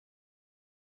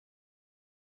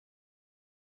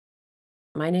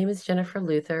My name is Jennifer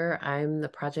Luther. I'm the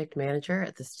project manager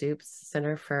at the Stoops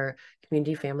Center for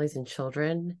Community Families and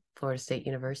Children, Florida State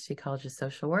University College of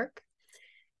Social Work.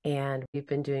 And we've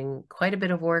been doing quite a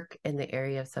bit of work in the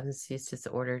area of substance use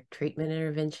disorder treatment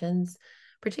interventions,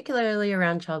 particularly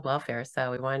around child welfare.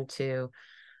 So we wanted to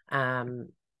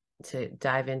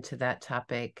dive into that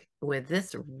topic with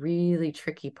this really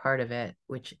tricky part of it,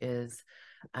 which is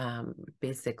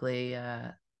basically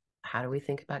how do we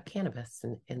think about cannabis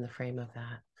in the frame of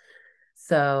that?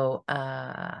 So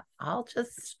I'll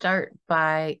just start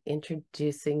by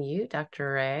introducing you,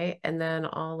 Dr. Rae, and then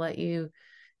I'll let you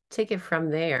take it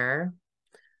from there.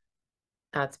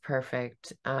 That's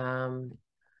perfect.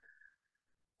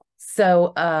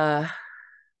 So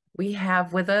we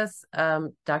have with us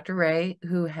Dr. Rae,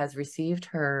 who has received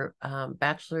her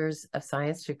Bachelor's of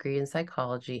Science degree in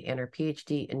psychology and her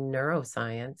PhD in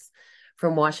neuroscience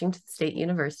from Washington State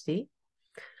University.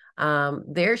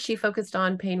 There, she focused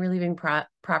on pain relieving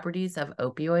properties of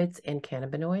opioids and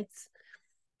cannabinoids.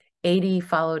 Adie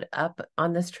followed up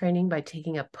on this training by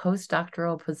taking a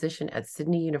postdoctoral position at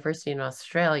Sydney University in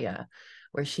Australia,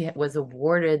 where she was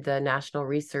awarded the National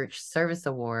Research Service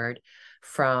Award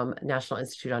from National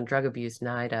Institute on Drug Abuse,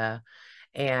 NIDA.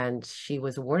 And she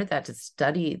was awarded that to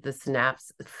study the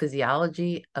synapse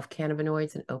physiology of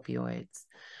cannabinoids and opioids.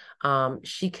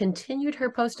 She continued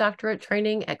her postdoctorate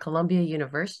training at Columbia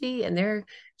University, and there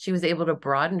she was able to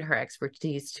broaden her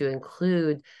expertise to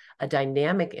include a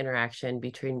dynamic interaction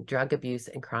between drug abuse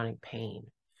and chronic pain.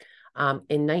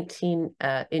 In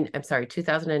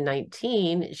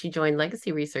 2019, she joined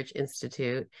Legacy Research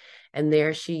Institute, and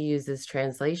there she uses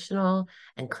translational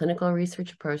and clinical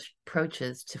research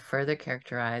approaches to further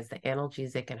characterize the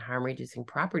analgesic and harm-reducing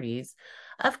properties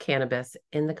of cannabis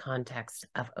in the context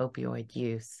of opioid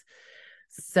use.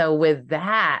 So with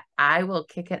that, I will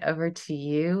kick it over to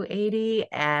you, Adie,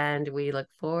 and we look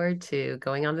forward to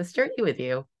going on this journey with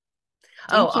you.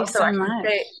 Oh, Thank you also, so much.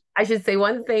 I should say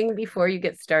one thing before you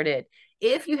get started.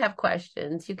 If you have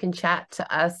questions, you can chat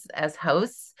to us as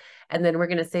hosts, and then we're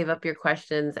going to save up your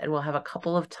questions, and we'll have a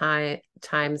couple of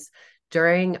times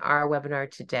during our webinar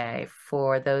today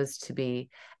for those to be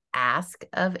asked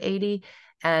of Adie.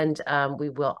 And we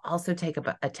will also take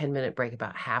about a 10-minute break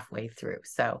about halfway through.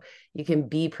 So you can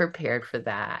be prepared for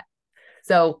that.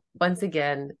 So once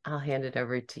again, I'll hand it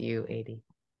over to you, Adie.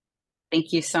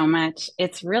 Thank you so much.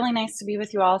 It's really nice to be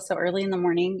with you all so early in the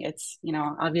morning. It's,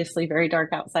 obviously very dark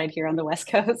outside here on the West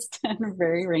Coast and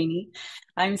very rainy.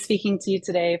 I'm speaking to you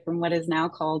today from what is now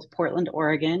called Portland,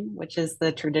 Oregon, which is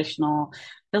the traditional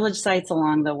village sites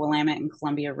along the Willamette and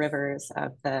Columbia rivers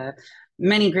of the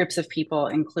many groups of people,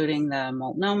 including the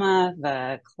Multnomah,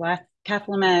 the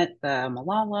Cathlamet, the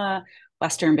Molalla,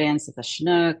 Western bands of the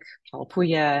Chinook,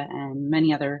 Kalapuya, and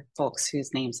many other folks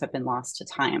whose names have been lost to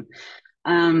time.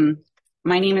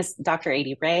 My name is Dr.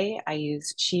 Adie Rae. I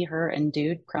use she, her, and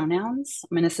dude pronouns.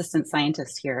 I'm an assistant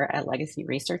scientist here at Legacy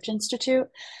Research Institute.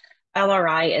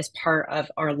 LRI is part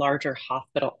of our larger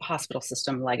hospital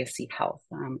system, Legacy Health.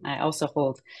 I also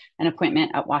hold an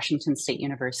appointment at Washington State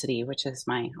University, which is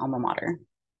my alma mater.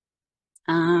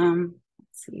 Let's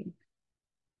see.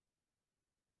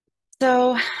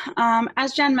 So,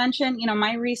 as Jen mentioned,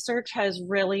 my research has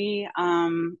really,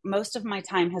 most of my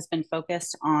time has been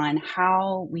focused on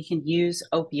how we can use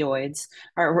opioids,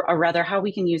 or rather, how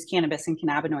we can use cannabis and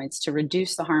cannabinoids to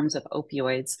reduce the harms of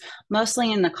opioids,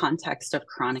 mostly in the context of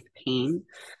chronic pain.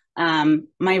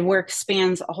 My work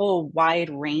spans a whole wide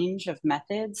range of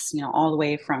methods, all the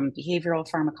way from behavioral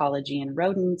pharmacology in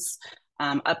rodents,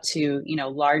 up to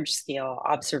large scale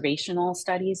observational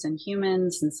studies in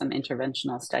humans and some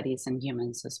interventional studies in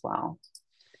humans as well.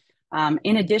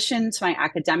 In addition to my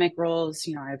academic roles,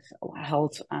 I've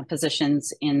held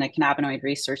positions in the Cannabinoid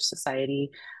Research Society,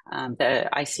 the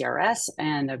ICRS,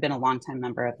 and I've been a longtime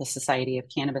member of the Society of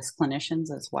Cannabis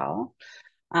Clinicians as well.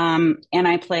 And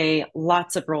I play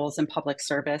lots of roles in public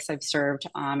service. I've served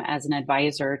as an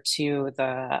advisor to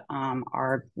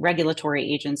our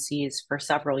regulatory agencies for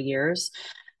several years.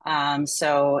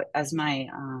 So as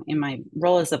in my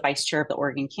role as the vice chair of the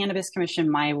Oregon Cannabis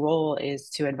Commission, my role is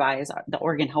to advise the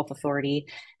Oregon Health Authority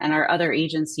and our other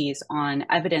agencies on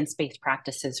evidence-based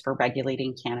practices for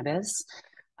regulating cannabis.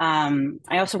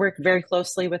 I also work very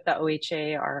closely with the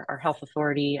OHA, our health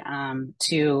authority,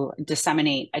 to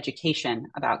disseminate education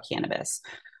about cannabis.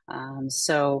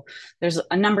 So there's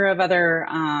a number of other,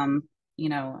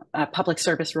 public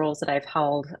service roles that I've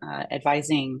held,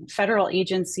 advising federal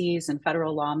agencies and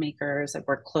federal lawmakers. I've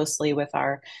worked closely with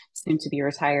our soon to be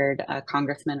retired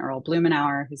Congressman Earl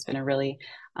Blumenauer, who's been a really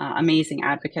amazing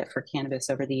advocate for cannabis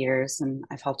over the years. And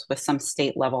I've helped with some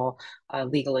state level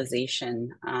legalization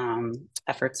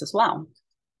efforts as well.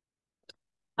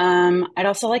 I'd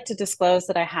also like to disclose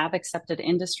that I have accepted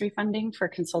industry funding for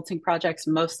consulting projects,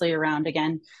 mostly around,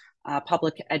 again,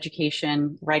 public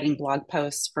education, writing blog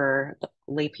posts for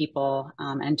lay people,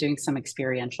 and doing some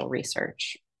experiential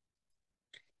research.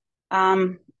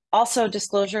 Also,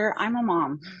 disclosure, I'm a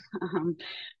mom.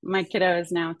 My kiddo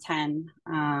is now 10.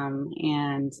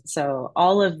 And so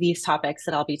all of these topics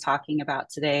that I'll be talking about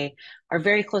today are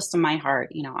very close to my heart.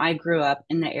 You know, I grew up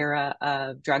in the era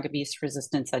of drug abuse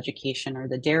resistance education, or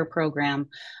the DARE program.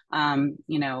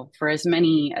 You know, for as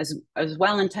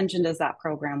well-intentioned as that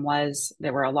program was,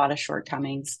 there were a lot of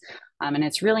shortcomings. And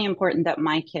it's really important that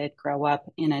my kid grow up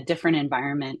in a different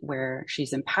environment where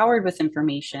she's empowered with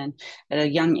information at a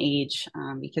young age,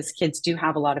 because kids do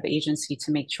have a lot of agency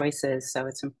to make choices. So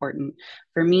it's important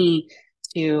for me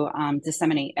to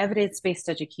disseminate evidence-based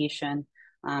education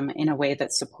in a way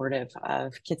that's supportive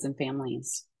of kids and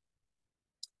families.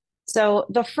 So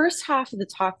the first half of the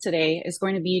talk today is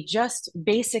going to be just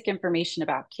basic information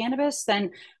about cannabis.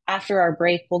 Then after our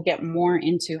break, we'll get more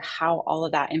into how all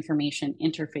of that information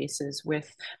interfaces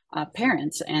with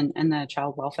parents and the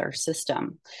child welfare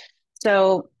system.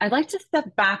 So I'd like to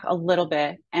step back a little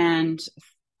bit and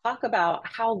talk about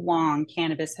how long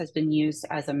cannabis has been used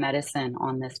as a medicine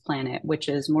on this planet, which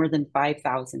is more than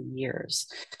 5,000 years.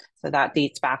 So that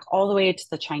dates back all the way to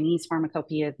the Chinese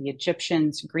pharmacopoeia. The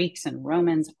Egyptians, Greeks, and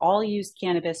Romans all used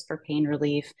cannabis for pain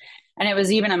relief. And it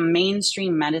was even a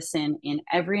mainstream medicine in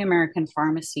every American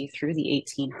pharmacy through the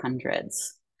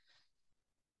 1800s.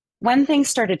 When things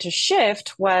started to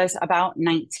shift was about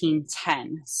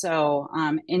 1910. So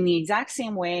in the exact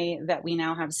same way that we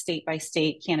now have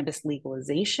state-by-state cannabis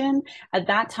legalization, at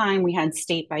that time we had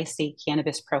state-by-state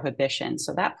cannabis prohibition.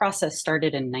 So that process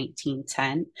started in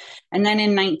 1910. And then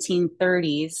in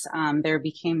 1930s, there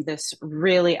became this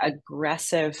really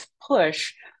aggressive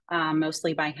push,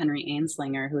 mostly by Henry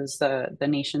Anslinger, who is the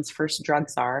nation's first drug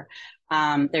czar.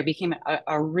 There became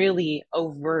a really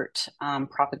overt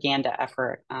propaganda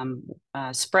effort,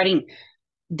 spreading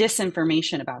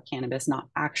disinformation about cannabis, not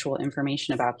actual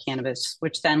information about cannabis,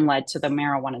 which then led to the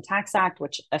Marijuana Tax Act,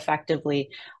 which effectively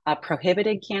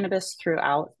prohibited cannabis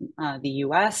throughout the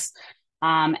US.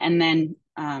 And then,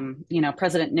 you know,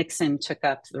 President Nixon took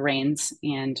up the reins,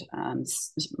 and,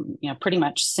 you know, pretty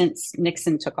much since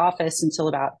Nixon took office until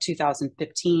about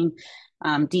 2015,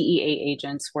 DEA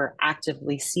agents were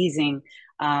actively seizing,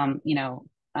 you know,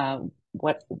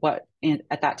 what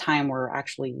at that time were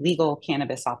actually legal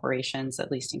cannabis operations.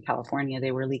 At least in California,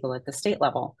 they were legal at the state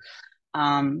level.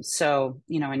 So,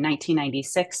 you know, in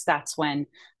 1996, that's when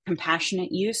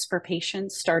compassionate use for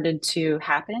patients started to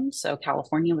happen. So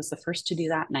California was the first to do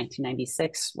that in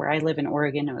 1996. Where I live in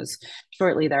Oregon, it was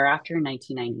shortly thereafter in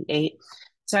 1998.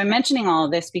 So I'm mentioning all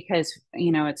of this because,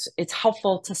 you know, it's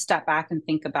helpful to step back and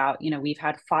think about, you know, we've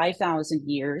had 5,000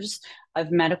 years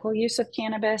of medical use of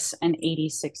cannabis and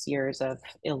 86 years of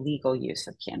illegal use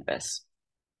of cannabis.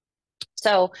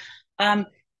 So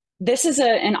this is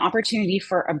an opportunity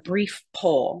for a brief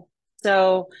poll.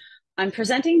 So I'm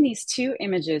presenting these two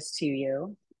images to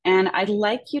you, and I'd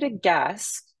like you to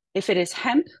guess if it is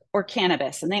hemp or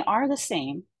cannabis, and they are the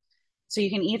same. So you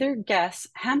can either guess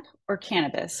hemp or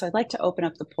cannabis. So I'd like to open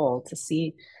up the poll to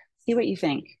see what you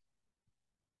think.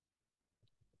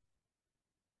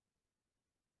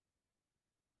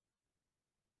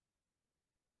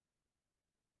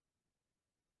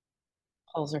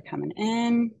 Polls are coming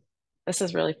in. This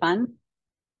is really fun.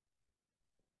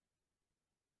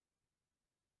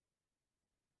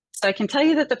 So I can tell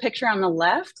you that the picture on the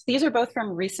left, these are both from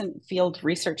recent field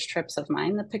research trips of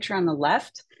mine. The picture on the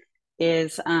left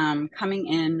is coming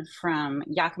in from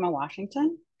Yakima,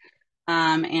 Washington.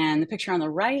 And the picture on the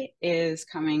right is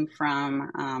coming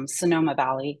from Sonoma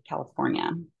Valley,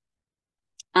 California.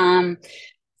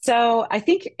 So I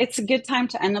think it's a good time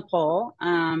to end the poll.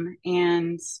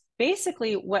 And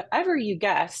basically, whatever you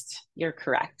guessed, you're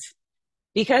correct,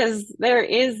 because there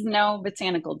is no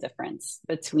botanical difference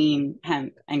between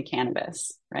hemp and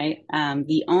cannabis, right?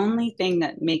 The only thing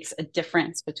that makes a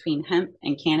difference between hemp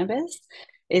and cannabis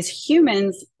is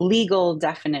humans' legal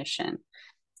definition.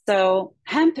 So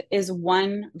hemp is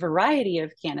one variety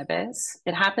of cannabis.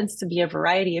 It happens to be a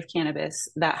variety of cannabis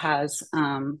that has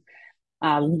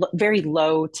very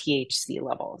low THC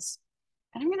levels.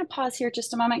 And I'm going to pause here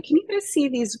just a moment. Can you guys see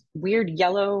these weird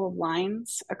yellow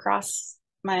lines across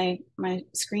my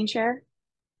screen share?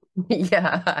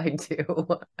 Yeah, I do.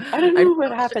 I don't I'm know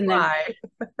what not sure happened there.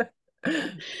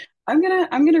 why. I'm gonna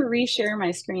reshare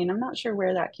my screen. I'm not sure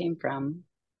where that came from.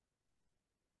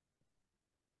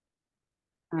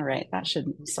 All right, that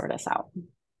should sort us out.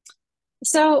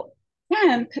 So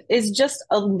hemp is just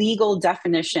a legal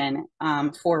definition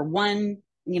for one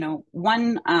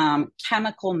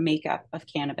chemical makeup of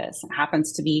cannabis. It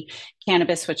happens to be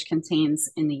cannabis, which contains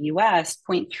in the U.S.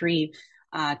 0.3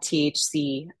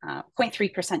 THC,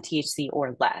 0.3% THC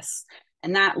or less.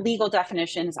 And that legal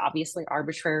definition is obviously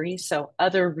arbitrary. So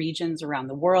other regions around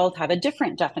the world have a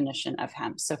different definition of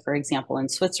hemp. So, for example, in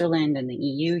Switzerland and the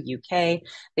EU, UK,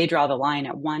 they draw the line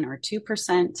at 1 or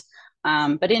 2%.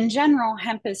 But in general,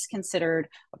 hemp is considered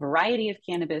a variety of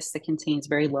cannabis that contains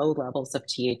very low levels of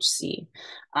THC.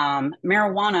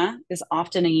 Marijuana is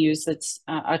often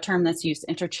a term that's used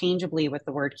interchangeably with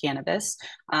the word cannabis,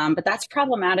 but that's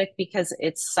problematic because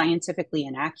it's scientifically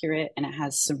inaccurate and it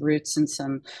has some roots in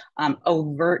some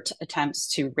overt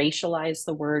attempts to racialize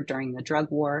the word during the drug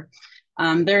war.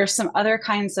 There are some other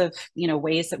kinds of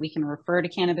ways that we can refer to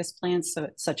cannabis plants,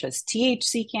 such as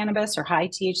THC cannabis or high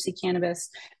THC cannabis,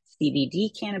 CBD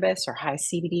cannabis or high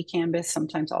CBD cannabis,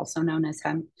 sometimes also known as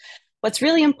hemp. What's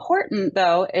really important,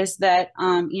 though, is that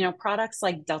products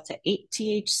like Delta 8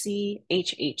 THC,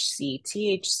 HHC,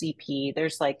 THCP,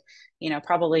 there's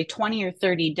probably 20 or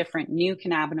 30 different new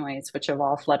cannabinoids which have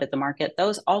all flooded the market.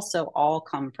 Those also all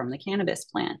come from the cannabis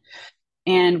plant.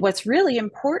 And what's really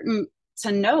important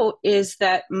to note is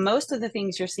that most of the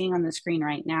things you're seeing on the screen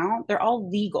right now, they're all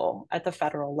legal at the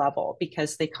federal level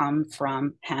because they come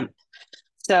from hemp.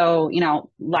 So,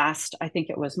 I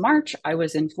think it was March, I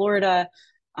was in Florida.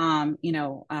 I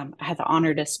had the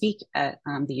honor to speak at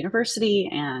the university.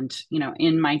 And,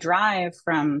 in my drive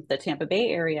from the Tampa Bay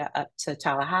area up to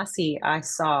Tallahassee, I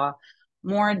saw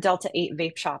more Delta 8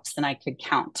 vape shops than I could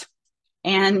count.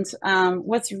 And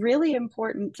what's really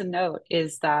important to note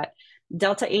is that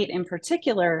Delta 8 in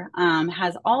particular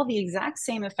has all the exact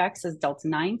same effects as Delta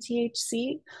 9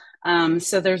 THC.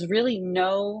 So there's really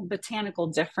no botanical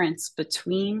difference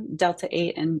between Delta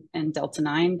 8 and Delta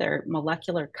 9. They're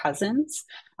molecular cousins.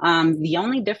 The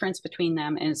only difference between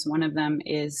them is one of them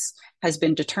has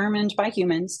been determined by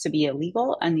humans to be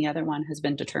illegal, and the other one has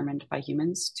been determined by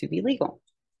humans to be legal.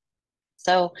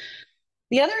 So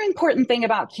the other important thing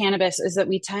about cannabis is that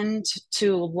we tend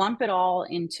to lump it all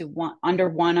under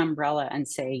one umbrella and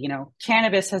say,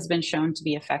 cannabis has been shown to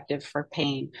be effective for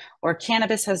pain, or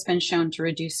cannabis has been shown to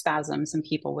reduce spasms in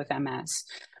people with MS.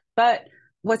 But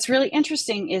what's really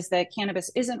interesting is that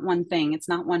cannabis isn't one thing. It's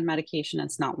not one medication.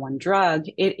 It's not one drug.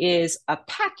 It is a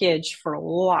package for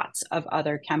lots of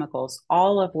other chemicals,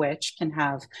 all of which can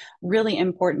have really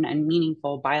important and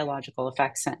meaningful biological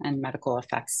effects and medical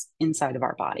effects inside of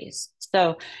our bodies.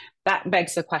 So that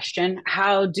begs the question,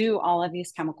 how do all of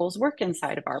these chemicals work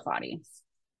inside of our body?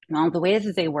 Well, the way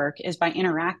that they work is by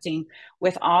interacting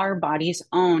with our body's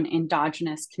own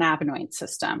endogenous cannabinoid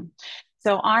system.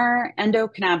 So our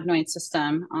endocannabinoid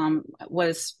system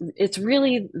it's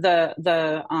really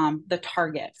the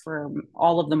target for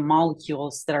all of the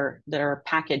molecules that are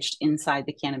packaged inside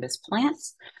the cannabis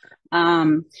plants.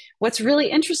 What's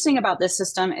really interesting about this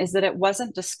system is that it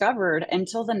wasn't discovered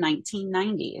until the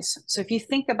 1990s. So if you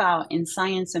think about in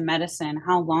science and medicine,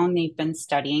 how long they've been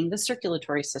studying the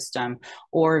circulatory system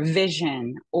or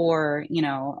vision or,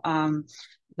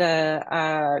 the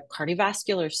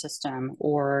cardiovascular system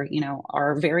or,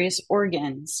 our various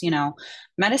organs,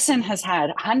 medicine has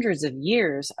had hundreds of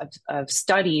years of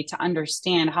study to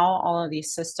understand how all of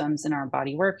these systems in our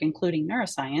body work, including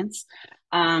neuroscience.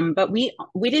 But we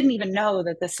didn't even know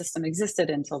that this system existed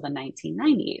until the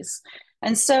 1990s.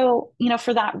 And so,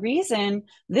 for that reason,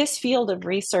 this field of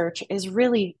research is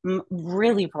really,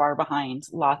 really far behind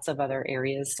lots of other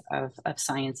areas of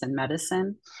science and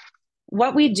medicine.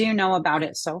 What we do know about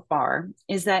it so far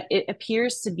is that it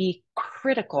appears to be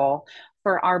critical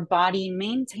for our body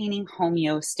maintaining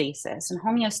homeostasis. And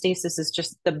homeostasis is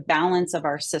just the balance of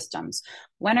our systems.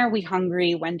 When are we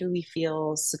hungry? When do we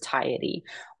feel satiety?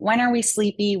 When are we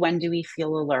sleepy? When do we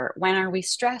feel alert? When are we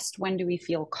stressed? When do we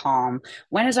feel calm?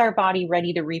 When is our body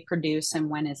ready to reproduce and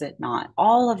when is it not?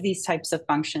 All of these types of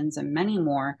functions and many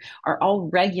more are all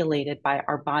regulated by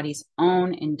our body's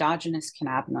own endogenous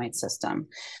cannabinoid system.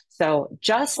 So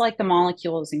just like the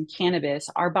molecules in cannabis,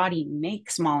 our body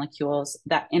makes molecules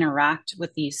that interact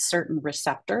with these certain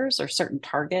receptors or certain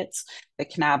targets, the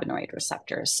cannabinoid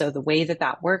receptors. So the way that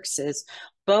that works is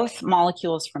both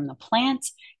molecules from the plant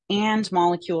and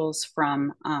molecules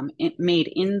from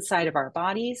made inside of our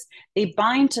bodies, they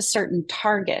bind to certain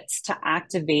targets to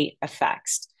activate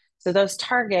effects. So those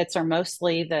targets are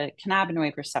mostly the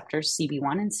cannabinoid receptors,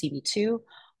 CB1 and CB2,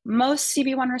 Most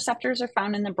CB1 receptors are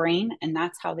found in the brain, and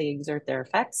that's how they exert their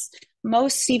effects.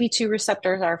 Most CB2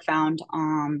 receptors are found,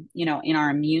 in our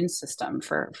immune system,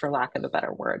 for lack of a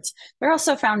better words. They're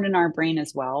also found in our brain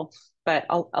as well, but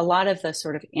a lot of the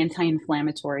sort of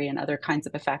anti-inflammatory and other kinds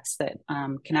of effects that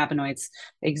cannabinoids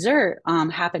exert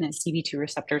happen at CB2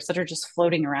 receptors that are just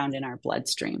floating around in our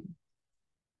bloodstream.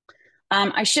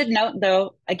 I should note,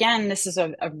 though, again, this is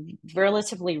a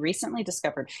relatively recently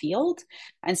discovered field.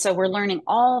 And so we're learning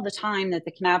all the time that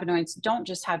the cannabinoids don't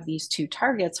just have these two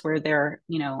targets where they're,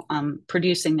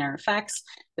 producing their effects.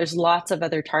 There's lots of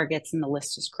other targets, and the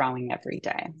list is growing every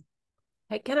day.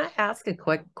 Hey, can I ask a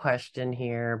quick question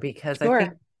here? Because I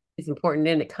think Sure. it's important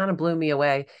and it kind of blew me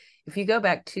away. If you go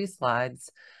back 2 slides,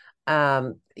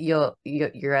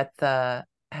 you're at the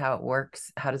how it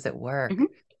works. How does it work? Mhm.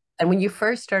 And when you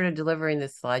first started delivering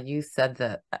this slide, you said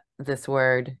that this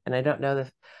word, and I don't know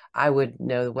if I would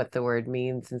know what the word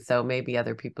means, and so maybe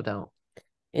other people don't.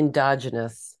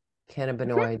 Endogenous Mhm.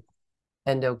 cannabinoid,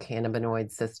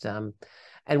 endocannabinoid system.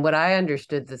 And what I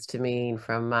understood this to mean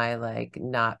from my like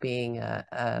not being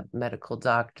a medical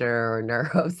doctor or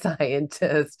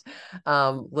neuroscientist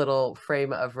little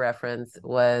frame of reference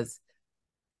was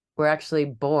we're actually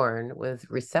born with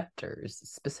receptors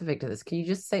specific to this. Can you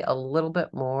just say a little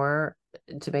bit more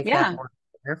to make that Yeah. more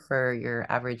clear for your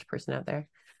average person out there?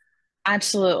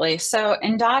 Absolutely. So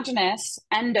endogenous,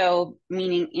 endo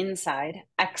meaning inside,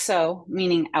 exo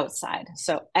meaning outside.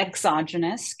 So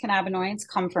exogenous cannabinoids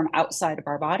come from outside of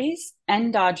our bodies.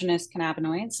 Endogenous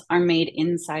cannabinoids are made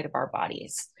inside of our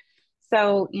bodies.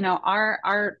 So,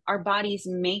 our bodies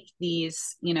make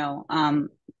these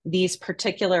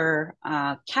particular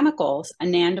chemicals,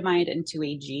 anandamide and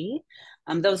 2-AG.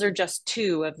 Those are just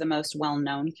two of the most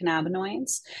well-known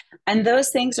cannabinoids, and those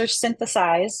things are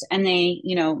synthesized, and they,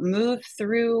 move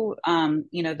through,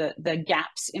 the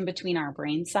gaps in between our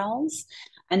brain cells,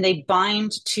 and they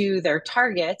bind to their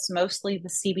targets, mostly the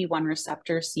CB1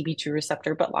 receptor, CB2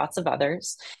 receptor, but lots of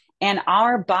others. And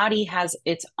our body has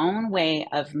its own way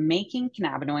of making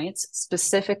cannabinoids,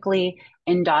 specifically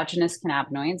endogenous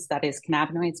cannabinoids, that is,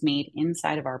 cannabinoids made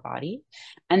inside of our body.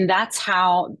 And that's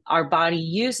how our body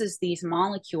uses these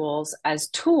molecules as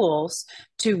tools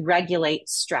to regulate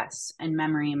stress and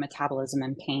memory and metabolism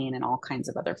and pain and all kinds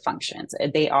of other functions.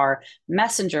 They are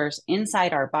messengers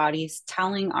inside our bodies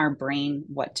telling our brain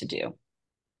what to do.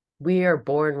 We are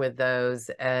born with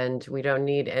those, and we don't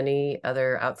need any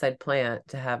other outside plant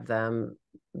to have them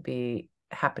be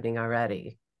happening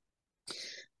already.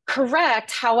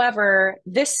 Correct. However,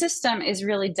 this system is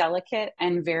really delicate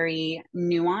and very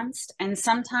nuanced, and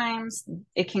sometimes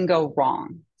it can go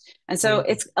wrong. And so Mm.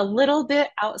 it's a little bit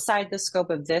outside the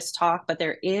scope of this talk, but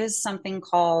there is something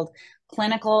called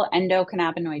clinical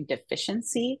endocannabinoid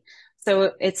deficiency.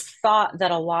 So it's thought that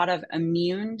a lot of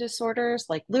immune disorders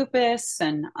like lupus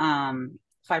and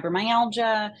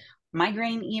fibromyalgia,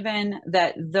 migraine, even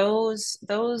that those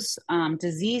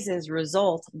diseases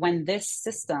result when this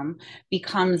system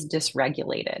becomes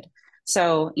dysregulated.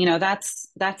 So,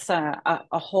 that's a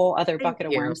whole other Thank bucket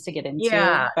of you. worms to get into.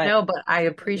 Yeah, But no, but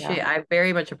yeah. I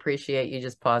very much appreciate you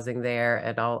just pausing there,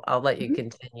 and I'll let you Mhm.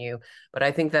 continue. But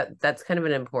I think that that's kind of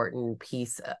an important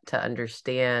piece to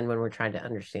understand when we're trying to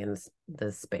understand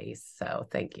this space. So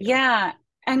thank you. Yeah.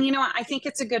 And I think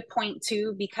it's a good point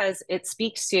too, because it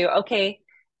speaks to, okay,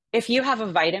 if you have a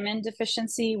vitamin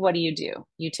deficiency, what do?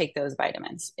 You take those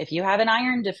vitamins. If you have an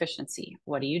iron deficiency,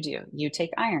 what do? You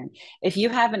take iron. If you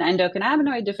have an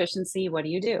endocannabinoid deficiency, what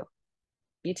do?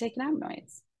 You take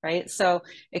cannabinoids, right? So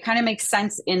it kind of makes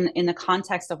sense in the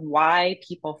context of why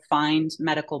people find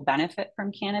medical benefit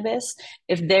from cannabis.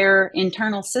 If their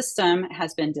internal system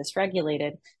has been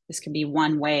dysregulated, this could be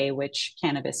one way which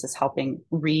cannabis is helping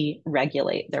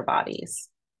re-regulate their bodies.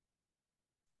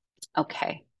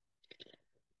 Okay.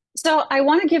 So I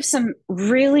want to give some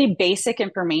really basic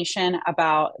information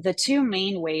about the two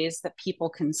main ways that people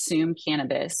consume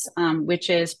cannabis, which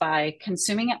is by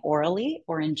consuming it orally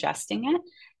or ingesting it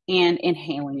and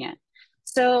inhaling it.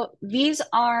 So these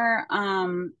are,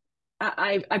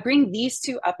 I bring these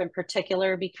two up in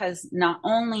particular because not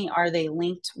only are they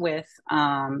linked with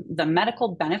the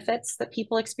medical benefits that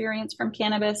people experience from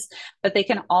cannabis, but they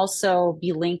can also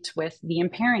be linked with the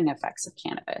impairing effects of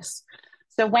cannabis.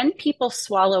 So when people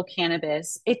swallow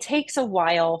cannabis, it takes a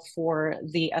while for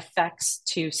the effects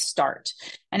to start.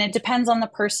 And it depends on the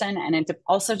person, and it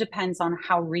also depends on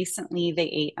how recently they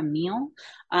ate a meal.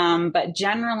 But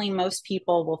generally, most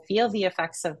people will feel the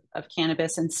effects of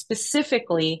cannabis, and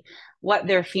specifically, what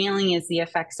they're feeling is the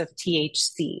effects of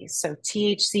THC. So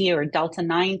THC or delta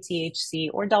 9 THC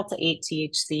or delta 8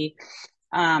 THC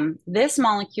This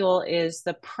molecule is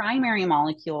the primary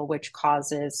molecule which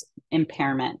causes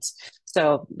impairment.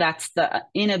 So that's the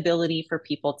inability for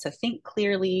people to think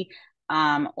clearly,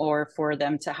 or for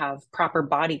them to have proper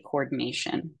body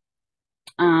coordination.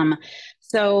 Um,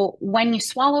 so when you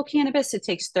swallow cannabis, it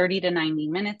takes 30 to 90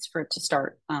 minutes for it to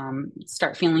start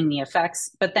feeling the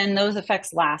effects. But then those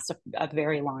effects last a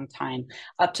very long time,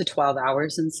 up to 12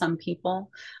 hours in some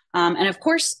people. And of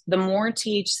course, the more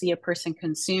THC a person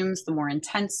consumes, the more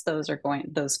intense those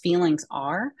feelings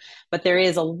are. But there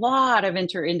is a lot of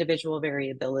inter-individual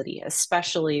variability,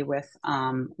 especially with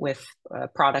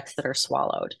products that are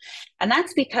swallowed, and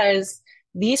that's because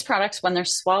these products, when they're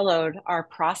swallowed, are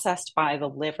processed by the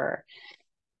liver.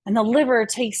 And the liver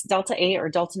takes delta 8 or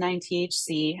delta 9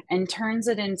 THC and turns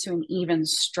it into an even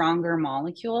stronger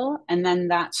molecule. And then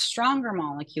that stronger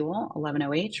molecule,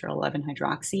 11-OH or 11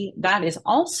 hydroxy, that is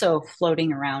also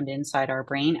floating around inside our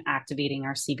brain, activating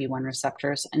our CB1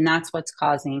 receptors. And that's what's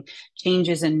causing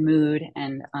changes in mood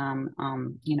and,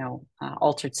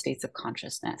 altered states of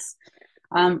consciousness.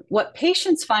 What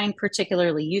patients find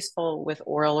particularly useful with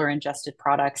oral or ingested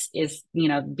products is,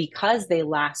 because they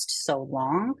last so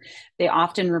long, they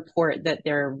often report that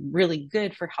they're really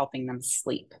good for helping them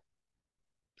sleep.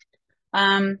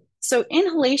 So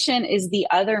inhalation is the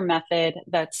other method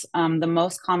that's the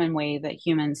most common way that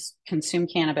humans consume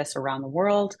cannabis around the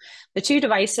world. The two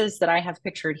devices that I have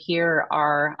pictured here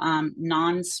are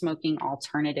non-smoking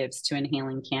alternatives to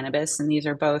inhaling cannabis, and these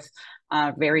are both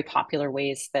very popular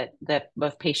ways that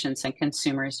both patients and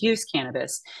consumers use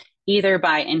cannabis, either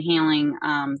by inhaling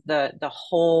the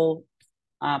whole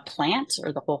plant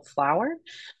or the whole flower,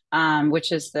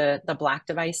 which is the black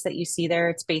device that you see there.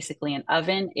 It's basically an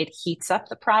oven. It heats up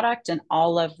the product and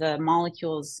all of the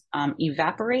molecules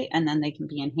evaporate, and then they can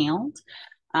be inhaled.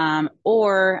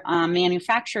 Or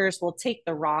manufacturers will take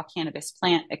the raw cannabis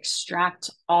plant, extract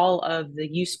all of the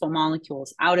useful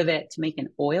molecules out of it to make an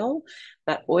oil.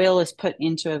 That oil is put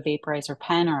into a vaporizer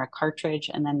pen or a cartridge,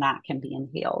 and then that can be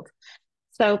inhaled.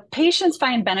 So patients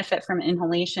find benefit from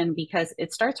inhalation because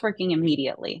it starts working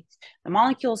immediately. The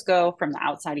molecules go from the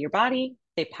outside of your body,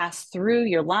 they pass through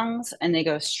your lungs, and they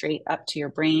go straight up to your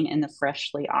brain in the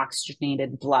freshly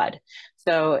oxygenated blood.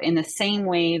 So in the same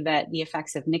way that the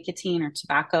effects of nicotine or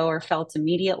tobacco are felt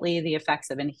immediately, the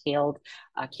effects of inhaled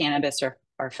cannabis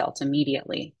are felt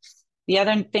immediately. The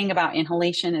other thing about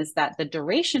inhalation is that the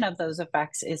duration of those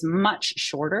effects is much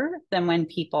shorter than when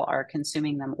people are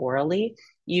consuming them orally,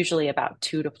 usually about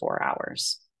 2 to 4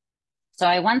 hours. So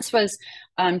I once was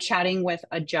chatting with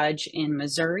a judge in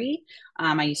Missouri.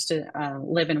 I used to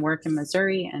live and work in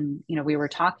Missouri, and we were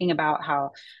talking about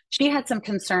how she had some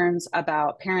concerns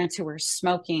about parents who were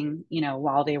smoking,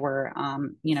 while they were,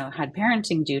 had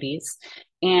parenting duties.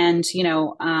 And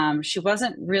she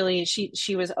wasn't really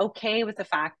she was okay with the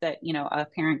fact that a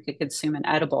parent could consume an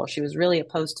edible. She was really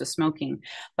opposed to smoking.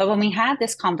 But when we had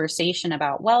this conversation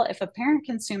about, well, if a parent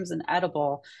consumes an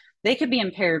edible, they could be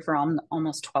impaired for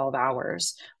almost 12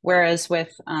 hours. Whereas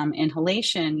with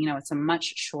inhalation, it's a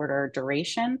much shorter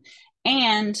duration.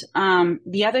 And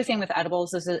the other thing with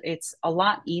edibles is that it's a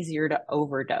lot easier to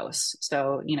overdose.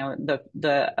 So,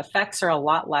 the effects are a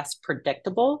lot less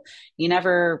predictable. You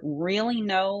never really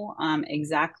know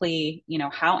exactly,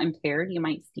 how impaired you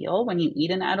might feel when you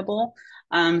eat an edible.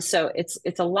 So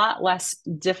it's a lot less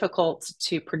difficult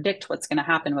to predict what's going to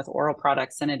happen with oral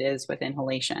products than it is with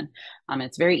inhalation.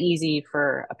 It's very easy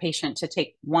for a patient to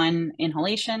take one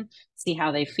inhalation, see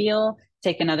how they feel,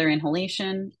 take another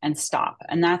inhalation, and stop.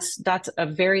 And that's a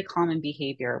very common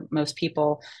behavior. Most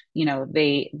people,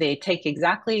 they take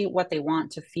exactly what they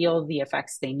want to feel the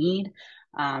effects they need.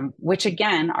 Which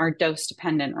again are dose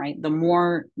dependent, right? The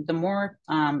more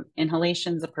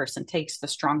inhalations a person takes, the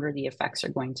stronger the effects are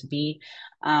going to be.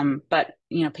 But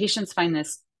patients find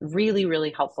this really,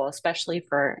 really helpful, especially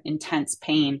for intense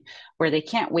pain, where they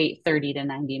can't wait 30 to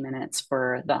 90 minutes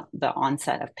for the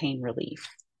onset of pain relief.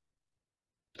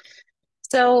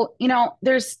 So,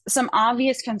 there's some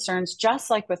obvious concerns, just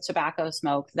like with tobacco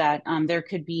smoke, that there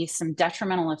could be some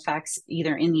detrimental effects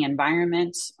either in the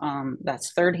environment,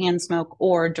 that's third-hand smoke,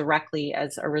 or directly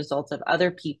as a result of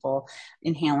other people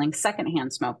inhaling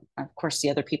second-hand smoke. Of course,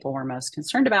 the other people we're most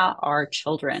concerned about are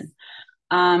children.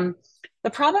 The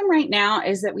problem right now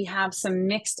is that we have some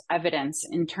mixed evidence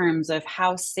in terms of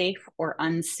how safe or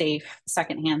unsafe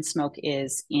secondhand smoke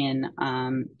is in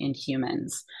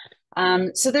humans.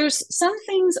 So there's some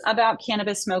things about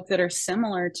cannabis smoke that are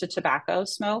similar to tobacco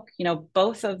smoke.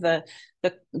 Both of the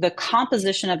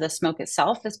composition of the smoke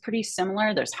itself is pretty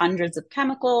similar. There's hundreds of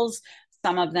chemicals.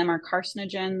 Some of them are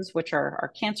carcinogens, which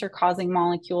are cancer-causing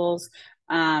molecules.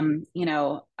 You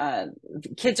know,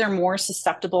 kids are more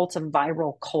susceptible to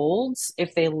viral colds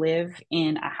if they live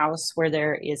in a house where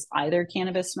there is either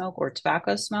cannabis smoke or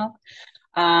tobacco smoke.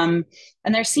 Um,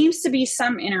 and there seems to be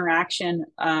some interaction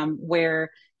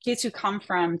where kids who come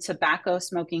from tobacco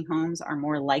smoking homes are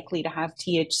more likely to have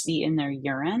THC in their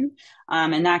urine.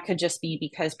 And that could just be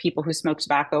because people who smoke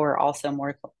tobacco are also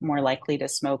more likely to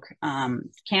smoke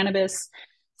cannabis.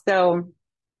 So,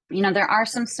 you know, there are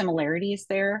some similarities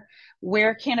there.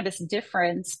 Where cannabis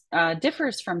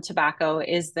differs from tobacco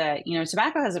is that, you know,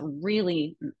 tobacco has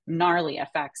really gnarly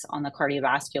effects on the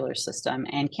cardiovascular system,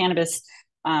 and cannabis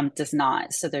does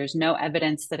not. So there's no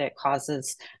evidence that it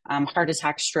causes heart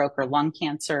attack, stroke, or lung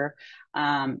cancer.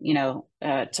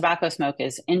 Tobacco smoke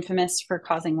is infamous for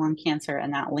causing lung cancer,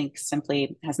 and that link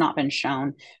simply has not been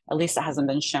shown. At least it hasn't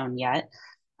been shown yet.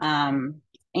 Um,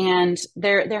 and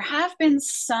there have been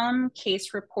some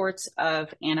case reports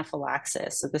of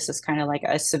anaphylaxis. So this is kind of like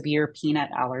a severe peanut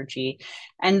allergy.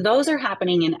 And those are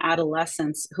happening in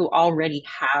adolescents who already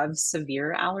have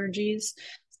severe allergies.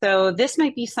 So this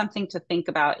might be something to think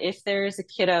about if there is a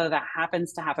kiddo that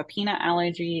happens to have a peanut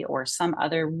allergy or some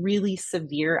other really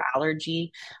severe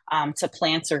allergy to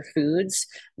plants or foods.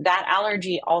 That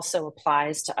allergy also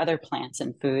applies to other plants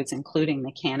and foods, including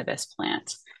the cannabis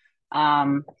plant.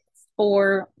 Um,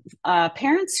 for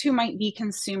parents who might be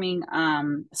consuming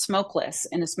smokeless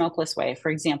in a smokeless way, for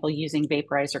example, using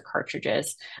vaporizer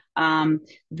cartridges,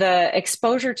 the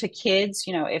exposure to kids,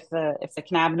 you know, if the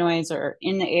cannabinoids are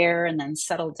in the air and then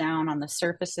settle down on the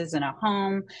surfaces in a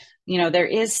home, you know, there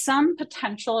is some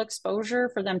potential exposure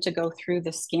for them to go through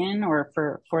the skin or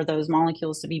for those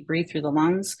molecules to be breathed through the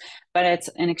lungs, but it's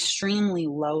an extremely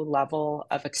low level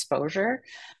of exposure.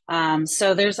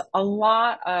 So there's a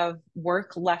lot of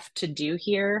work left to do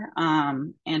here,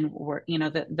 and we're, you know,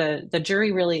 the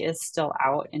jury really is still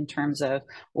out in terms of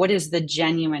what is the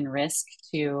genuine risk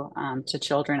to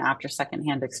children after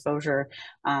secondhand exposure.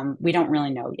 We don't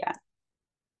really know yet.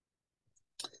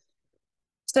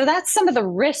 So that's some of the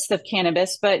risks of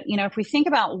cannabis. But, you know, if we think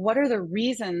about what are the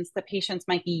reasons that patients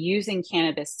might be using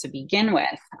cannabis to begin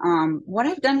with, what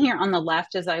I've done here on the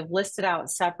left is I've listed out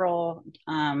several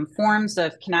forms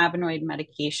of cannabinoid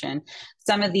medication.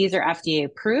 Some of these are FDA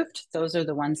approved. Those are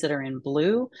the ones that are in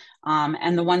blue.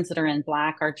 And the ones that are in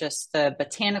black are just the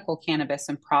botanical cannabis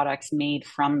and products made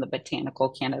from the botanical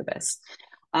cannabis.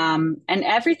 And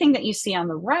everything that you see on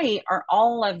the right are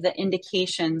all of the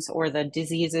indications or the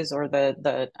diseases or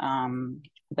the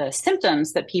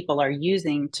symptoms that people are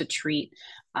using to treat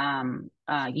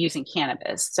using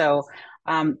cannabis. So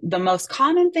the most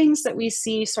common things that we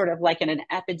see, sort of like at an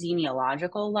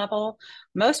epidemiological level,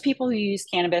 most people who use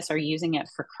cannabis are using it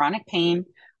for chronic pain.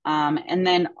 And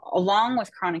then along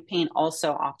with chronic pain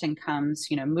also often comes,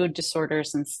 you know, mood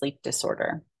disorders and sleep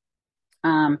disorder.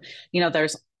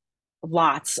 There's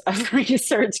lots of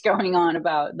research going on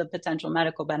about the potential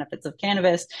medical benefits of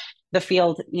cannabis. The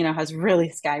field, you know, has really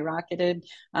skyrocketed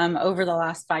over the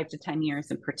last 5 to 10 years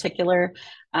in particular.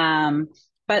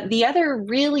 But the other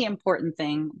really important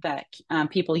thing that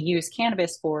people use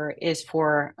cannabis for is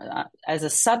for as a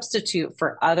substitute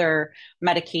for other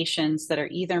medications that are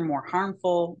either more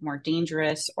harmful, more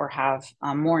dangerous, or have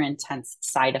more intense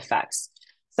side effects.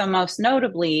 So most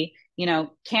notably, you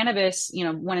know, cannabis, you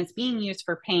know, when it's being used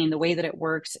for pain, the way that it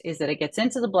works is that it gets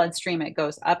into the bloodstream, it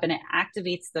goes up and it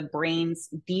activates the brain's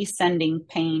descending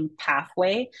pain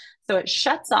pathway. So it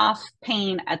shuts off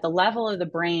pain at the level of the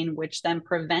brain, which then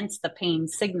prevents the pain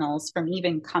signals from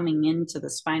even coming into the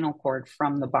spinal cord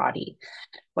from the body.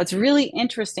 What's really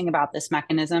interesting about this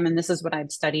mechanism, and this is what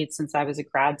I've studied since I was a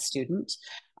grad student,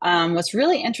 what's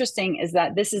really interesting is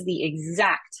that this is the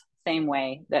exact same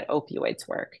way that opioids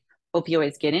work.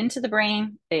 Opioids get into the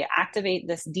brain, they activate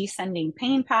this descending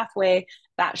pain pathway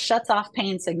that shuts off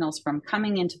pain signals from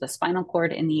coming into the spinal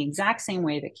cord in the exact same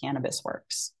way that cannabis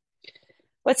works.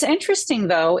 What's interesting,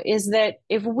 though, is that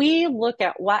if we look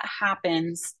at what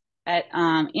happens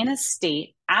in a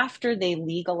state after they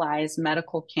legalize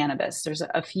medical cannabis, there's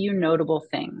a few notable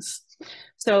things.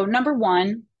 So, number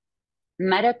one,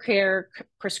 Medicare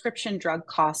prescription drug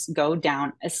costs go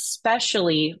down,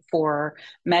 especially for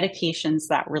medications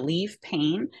that relieve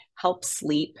pain, help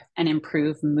sleep, and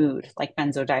improve mood, like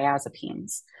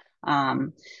benzodiazepines.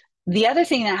 The other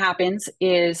thing that happens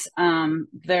is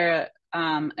the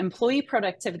employee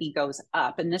productivity goes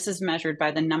up, and this is measured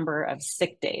by the number of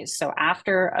sick days. So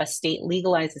after a state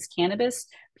legalizes cannabis,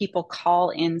 people call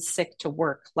in sick to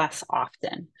work less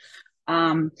often.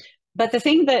 But the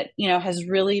thing that, you know, has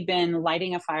really been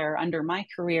lighting a fire under my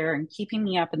career and keeping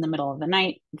me up in the middle of the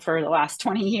night for the last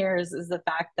 20 years is the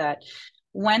fact that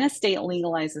when a state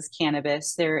legalizes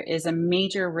cannabis, there is a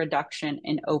major reduction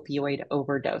in opioid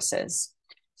overdoses.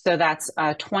 So that's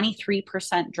a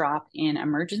 23% drop in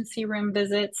emergency room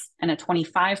visits and a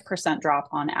 25% drop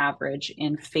on average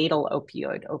in fatal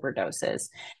opioid overdoses.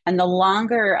 And the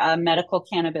longer medical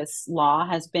cannabis law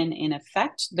has been in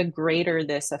effect, the greater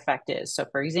this effect is. So,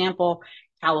 for example,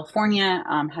 California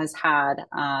has had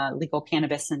legal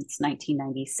cannabis since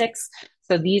 1996.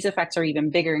 So these effects are even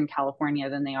bigger in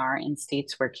California than they are in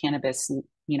states where cannabis,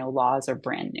 laws are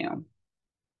brand new.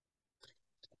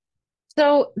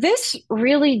 So this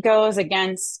really goes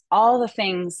against all the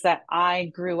things that I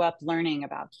grew up learning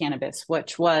about cannabis,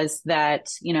 which was that,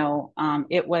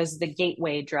 it was the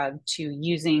gateway drug to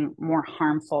using more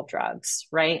harmful drugs,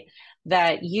 right?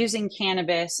 That using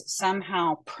cannabis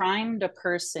somehow primed a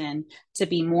person to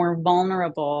be more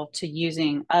vulnerable to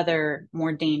using other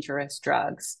more dangerous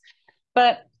drugs.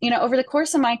 But, over the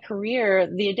course of my career,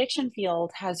 the addiction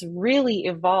field has really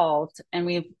evolved, and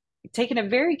we've taken a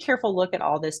very careful look at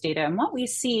all this data. And what we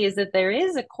see is that there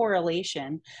is a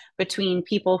correlation between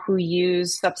people who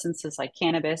use substances like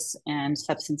cannabis and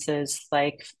substances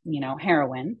like,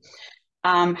 heroin.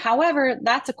 However,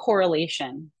 that's a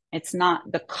correlation. It's not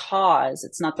the cause.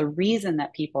 It's not the reason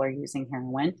that people are using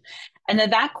heroin. And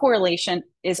that correlation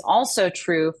is also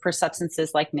true for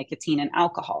substances like nicotine and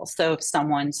alcohol. So if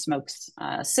someone smokes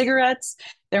cigarettes,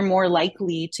 they're more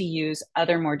likely to use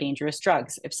other more dangerous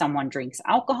drugs. If someone drinks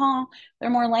alcohol, they're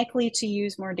more likely to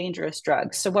use more dangerous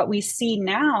drugs. So what we see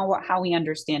now, how we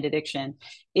understand addiction,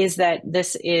 is that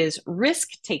this is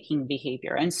risk-taking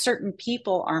behavior, and certain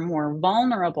people are more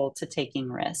vulnerable to taking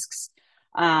risks.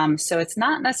 So it's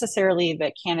not necessarily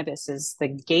that cannabis is the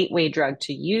gateway drug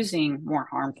to using more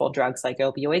harmful drugs like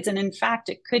opioids. And in fact,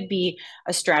 it could be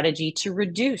a strategy to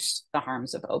reduce the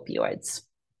harms of opioids.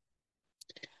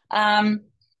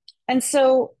 And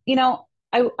so,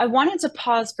 I wanted to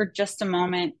pause for just a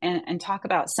moment and talk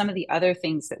about some of the other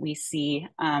things that we see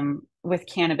with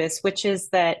cannabis, which is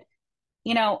that,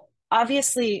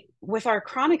 obviously with our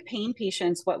chronic pain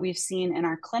patients, what we've seen in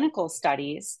our clinical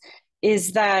studies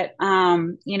is that,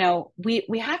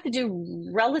 we have to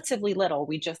do relatively little.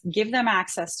 We just give them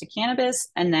access to cannabis,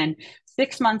 and then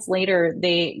 6 months later,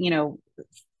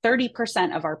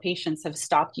 30% of our patients have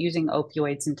stopped using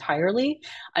opioids entirely.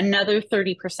 Another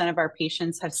 30% of our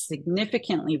patients have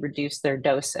significantly reduced their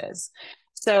doses.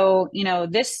 So,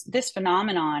 this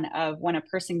phenomenon of when a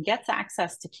person gets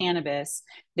access to cannabis,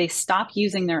 they stop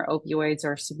using their opioids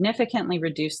or significantly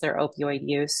reduce their opioid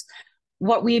use.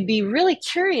 What we'd be really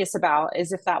curious about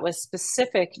is if that was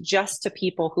specific just to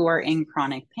people who are in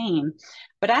chronic pain.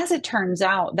 But as it turns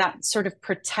out, that sort of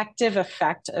protective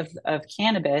effect of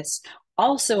cannabis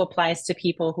also applies to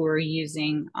people who are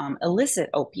using illicit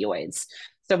opioids.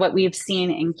 So what we've seen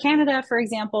in Canada, for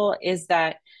example, is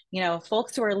that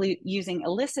folks who are using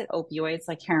illicit opioids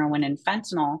like heroin and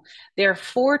fentanyl, they're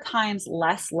 4 times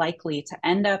less likely to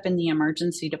end up in the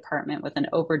emergency department with an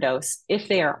overdose if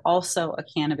they are also a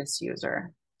cannabis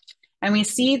user. And we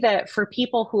see that for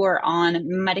people who are on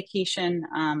medication,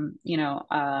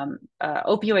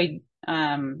 opioid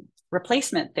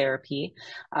replacement therapy,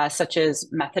 such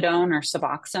as methadone or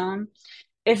Suboxone,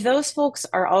 if those folks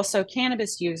are also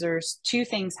cannabis users, 2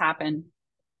 things happen.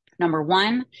 Number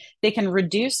one, they can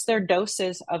reduce their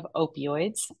doses of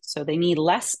opioids. So they need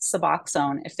less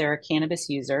Suboxone if they're a cannabis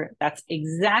user. That's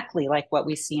exactly like what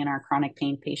we see in our chronic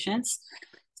pain patients.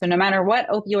 So no matter what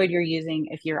opioid you're using,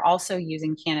 if you're also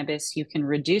using cannabis, you can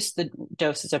reduce the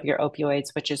doses of your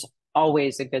opioids, which is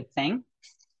always a good thing.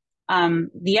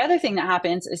 The other thing that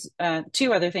happens is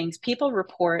 2 other things. People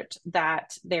report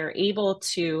that they're able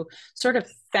to sort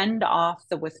of fend off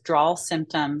the withdrawal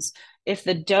symptoms if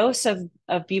the dose of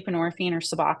buprenorphine or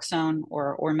Suboxone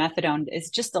or methadone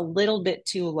is just a little bit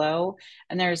too low,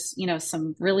 and there's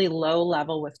some really low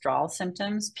level withdrawal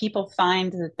symptoms. People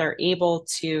find that they're able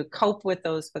to cope with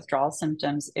those withdrawal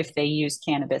symptoms if they use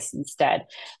cannabis instead.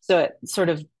 So it sort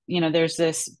of there's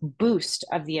this boost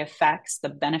of the effects, the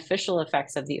beneficial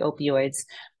effects of the opioids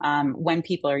when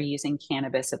people are using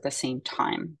cannabis at the same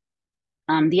time.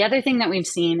 The other thing that we've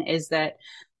seen is that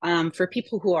for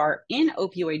people who are in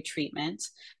opioid treatment,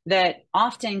 that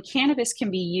often cannabis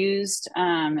can be used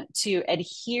to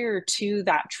adhere to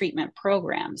that treatment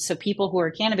program. So people who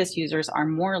are cannabis users are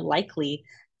more likely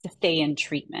to stay in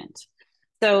treatment.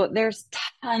 So there's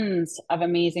tons of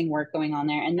amazing work going on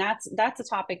there. And that's a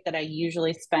topic that I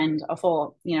usually spend a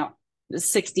full,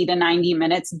 60 to 90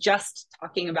 minutes just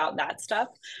talking about that stuff.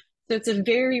 So it's a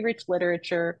very rich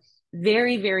literature,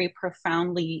 very, very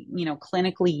profoundly,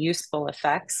 clinically useful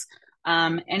effects.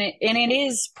 And it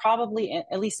is probably,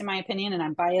 at least in my opinion, and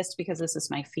I'm biased because this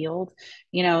is my field,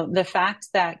 the fact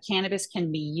that cannabis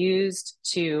can be used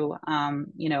to,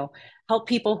 help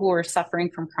people who are suffering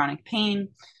from chronic pain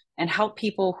and help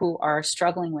people who are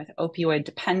struggling with opioid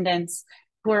dependence,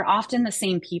 who are often the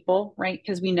same people, right?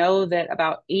 Because we know that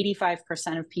about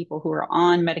 85% of people who are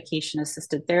on medication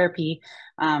assisted therapy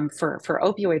for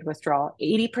opioid withdrawal,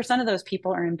 80% of those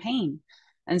people are in pain.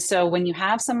 And so when you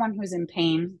have someone who's in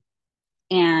pain,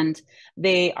 and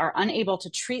they are unable to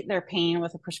treat their pain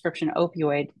with a prescription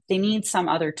opioid, they need some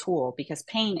other tool because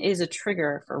pain is a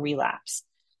trigger for relapse.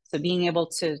 So being able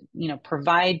to,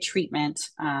 provide treatment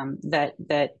that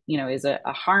is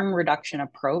a harm reduction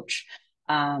approach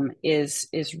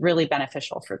is really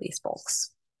beneficial for these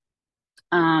folks.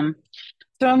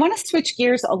 So I want to switch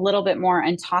gears a little bit more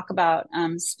and talk about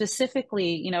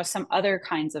specifically, some other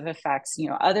kinds of effects,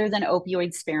 other than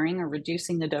opioid sparing or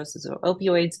reducing the doses of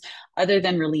opioids, other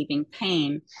than relieving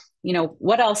pain.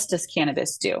 What else does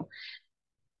cannabis do?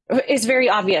 It's very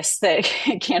obvious that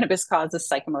cannabis causes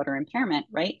psychomotor impairment,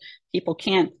 right? People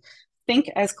can't think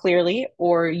as clearly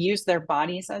or use their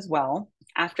bodies as well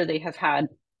after they have had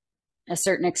a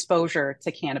certain exposure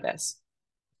to cannabis.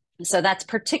 So that's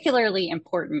particularly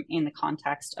important in the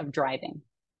context of driving.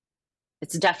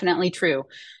 It's definitely true.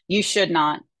 You should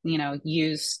not,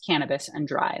 use cannabis and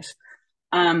drive.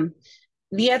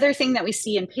 The other thing that we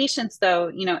see in patients,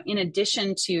 though, in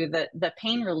addition to the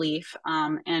pain relief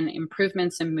and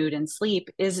improvements in mood and sleep,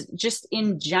 is just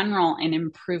in general an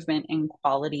improvement in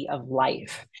quality of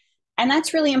life. And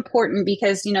that's really important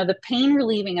because, the pain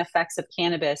relieving effects of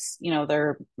cannabis,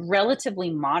 they're relatively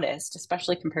modest,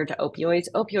 especially compared to opioids.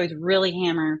 Opioids really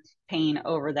hammer pain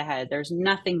over the head. There's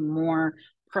nothing more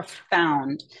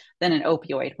profound than an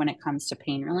opioid when it comes to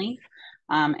pain relief.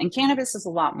 And cannabis is a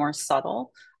lot more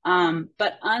subtle.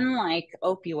 But unlike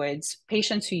opioids,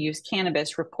 patients who use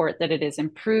cannabis report that it is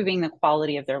improving the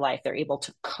quality of their life. They're able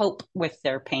to cope with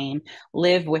their pain,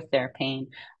 live with their pain,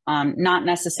 not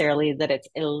necessarily that it's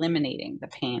eliminating the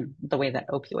pain the way that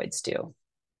opioids do.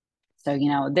 So,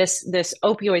 this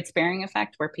opioid sparing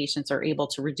effect where patients are able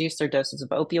to reduce their doses of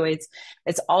opioids,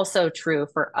 it's also true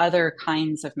for other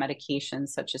kinds of medications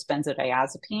such as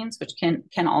benzodiazepines, which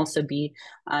can also be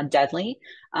deadly,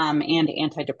 and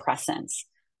antidepressants.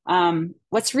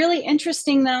 What's really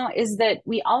interesting, though, is that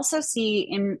we also see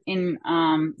in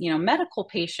medical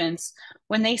patients,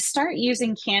 when they start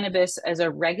using cannabis as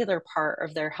a regular part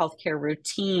of their healthcare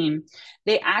routine,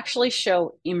 they actually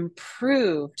show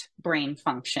improved brain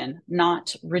function,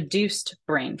 not reduced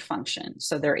brain function.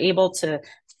 So they're able to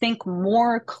think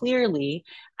more clearly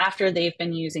after they've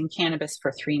been using cannabis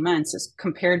for 3 months as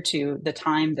compared to the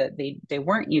time that they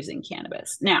weren't using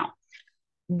cannabis. Now,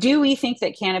 do we think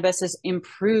that cannabis is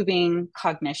improving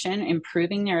cognition,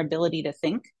 improving their ability to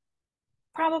think?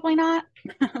 Probably not.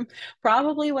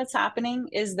 Probably what's happening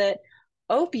is that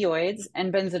opioids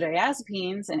and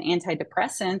benzodiazepines and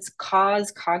antidepressants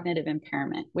cause cognitive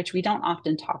impairment, which we don't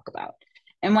often talk about.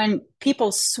 And when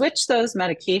people switch those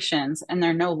medications and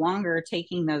they're no longer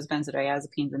taking those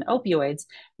benzodiazepines and opioids,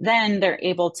 then they're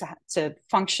able to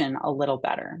function a little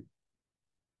better.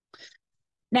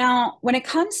 Now, when it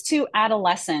comes to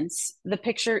adolescence, the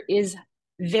picture is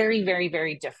very, very,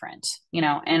 very different,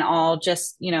 and I'll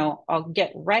just, I'll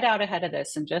get right out ahead of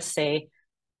this and just say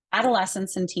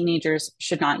adolescents and teenagers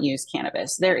should not use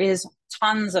cannabis. There is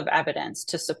tons of evidence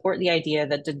to support the idea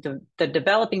that the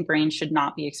developing brain should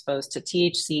not be exposed to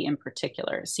THC in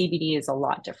particular. CBD is a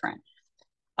lot different.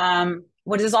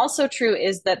 What is also true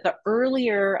is that the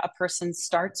earlier a person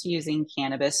starts using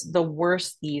cannabis, the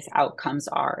worse these outcomes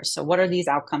are. So what are these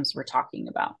outcomes we're talking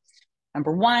about?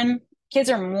 Number one, kids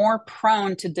are more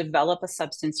prone to develop a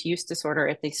substance use disorder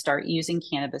if they start using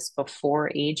cannabis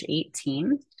before age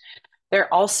 18.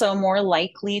 They're also more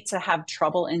likely to have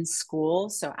trouble in school.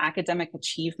 So academic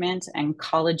achievement and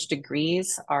college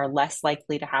degrees are less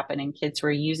likely to happen in kids who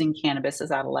are using cannabis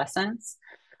as adolescents.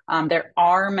 There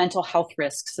are mental health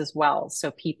risks as well.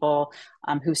 So people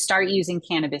who start using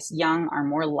cannabis young are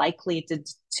more likely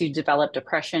to develop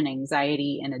depression,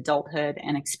 anxiety in adulthood,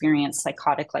 and experience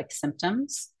psychotic-like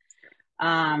symptoms.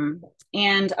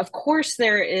 And of course,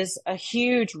 there is a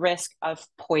huge risk of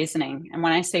poisoning. And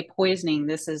when I say poisoning,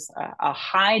 this is a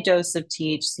high dose of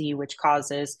THC, which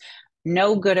causes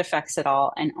no good effects at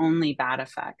all and only bad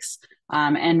effects.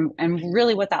 And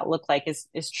really what that looked like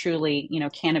is truly,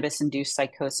 cannabis-induced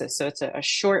psychosis. So it's a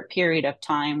short period of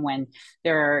time when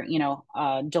there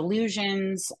are,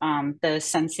 delusions, the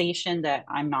sensation that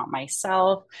I'm not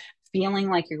myself, feeling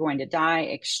like you're going to die,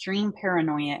 extreme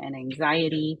paranoia and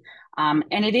anxiety. And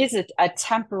it is a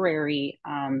temporary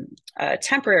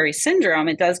syndrome.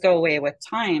 It does go away with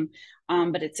time,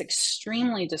 but it's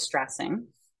extremely distressing.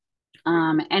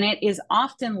 And it is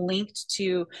often linked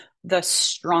to the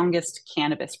strongest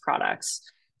cannabis products.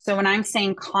 So when I'm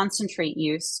saying concentrate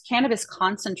use, cannabis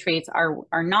concentrates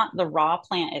are not the raw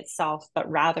plant itself, but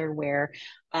rather where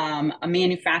a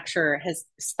manufacturer has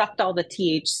sucked all the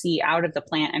THC out of the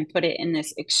plant and put it in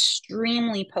this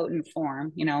extremely potent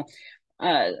form,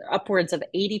 upwards of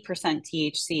 80%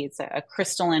 THC. It's a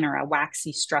crystalline or a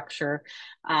waxy structure.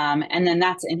 And then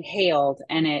that's inhaled,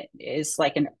 and it is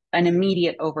like an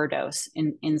immediate overdose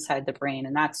inside the brain.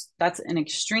 And that's an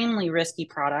extremely risky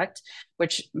product,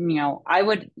 which, I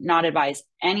would not advise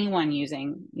anyone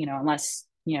using, unless,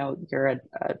 you're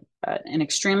an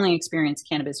extremely experienced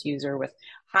cannabis user with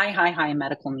high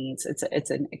medical needs. It's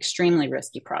an extremely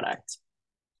risky product.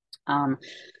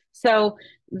 So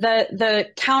the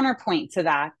counterpoint to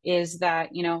that is that,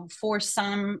 for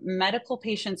some medical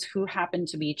patients who happen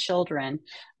to be children,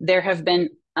 there have been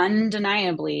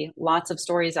undeniably lots of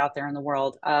stories out there in the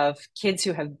world of kids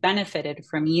who have benefited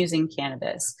from using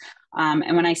cannabis.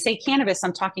 And when I say cannabis,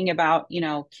 I'm talking about,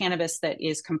 cannabis that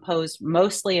is composed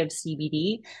mostly of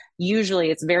CBD.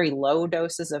 Usually it's very low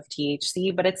doses of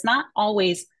THC, but it's not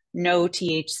always no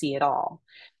THC at all.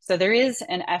 So there is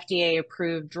an FDA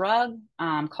approved drug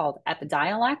called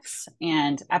Epidiolex,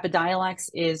 and Epidiolex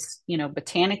is,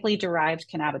 botanically derived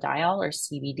cannabidiol, or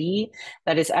CBD,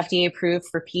 that is FDA approved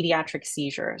for pediatric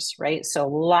seizures, right? So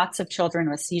lots of children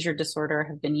with seizure disorder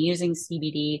have been using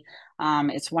CBD.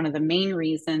 It's one of the main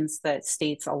reasons that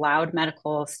states allowed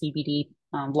medical CBD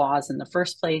laws in the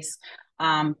first place.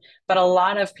 But a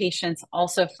lot of patients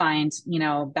also find,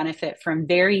 benefit from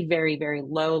very, very, very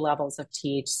low levels of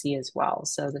THC as well.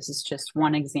 So this is just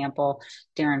one example,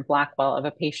 Darren Blackwell, of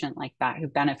a patient like that who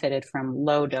benefited from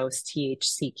low dose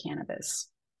THC cannabis.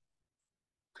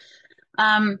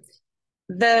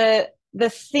 The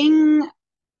thing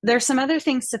There's some other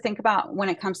things to think about when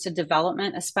it comes to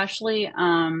development, especially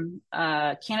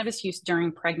cannabis use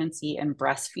during pregnancy and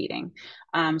breastfeeding.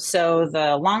 So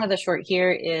the long of the short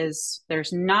here is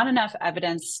there's not enough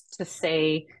evidence to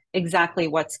say exactly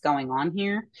what's going on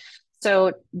here.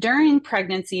 So during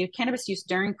pregnancy, cannabis use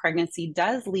during pregnancy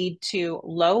does lead to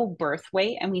low birth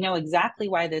weight. And we know exactly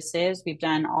why this is. We've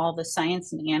done all the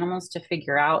science in animals to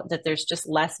figure out that there's just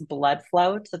less blood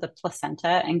flow to the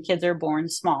placenta, and kids are born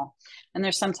small, and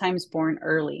they're sometimes born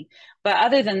early. But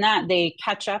other than that, they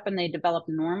catch up and they develop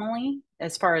normally,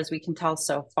 as far as we can tell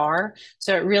so far.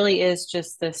 So it really is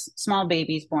just this small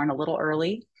babies born a little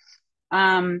early.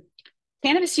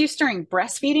 Cannabis use during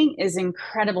breastfeeding is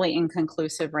incredibly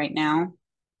inconclusive right now.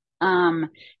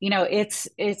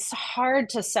 It's hard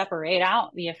to separate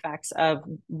out the effects of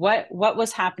what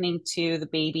was happening to the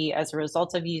baby as a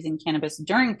result of using cannabis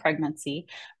during pregnancy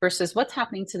versus what's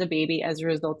happening to the baby as a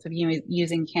result of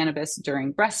using cannabis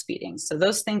during breastfeeding. So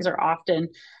those things are often,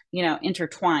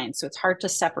 intertwined. So it's hard to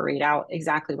separate out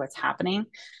exactly what's happening.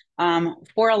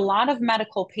 For a lot of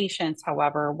medical patients,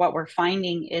 however, what we're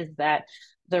finding is that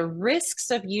the risks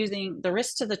to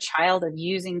the child of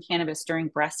using cannabis during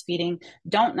breastfeeding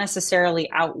don't necessarily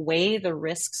outweigh the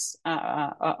risks,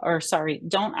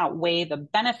 don't outweigh the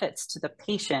benefits to the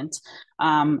patient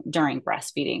during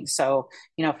breastfeeding. So,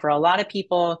 for a lot of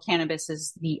people, cannabis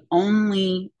is the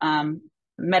only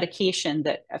medication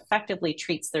that effectively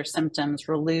treats their symptoms,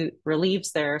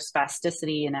 relieves their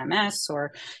spasticity in MS,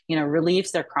 or,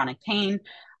 relieves their chronic pain.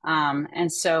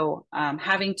 And so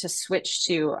having to switch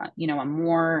to, a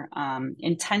more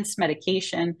intense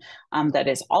medication that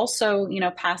is also,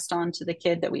 passed on to the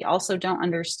kid that we also don't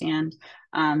understand.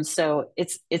 So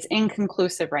it's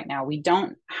inconclusive right now. We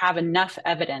don't have enough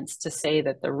evidence to say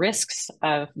that the risks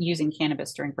of using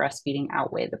cannabis during breastfeeding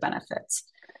outweigh the benefits.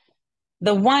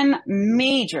 The one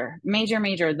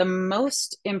the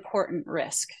most important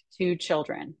risk to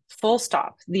children, full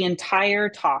stop, the entire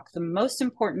talk, the most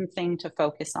important thing to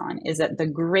focus on is that the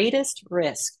greatest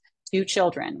risk to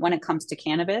children when it comes to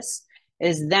cannabis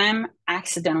is them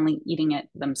accidentally eating it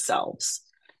themselves.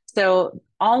 So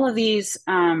all of these,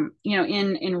 in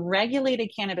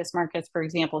regulated cannabis markets, for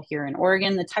example, here in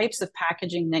Oregon, the types of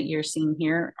packaging that you're seeing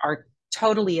here are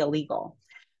totally illegal.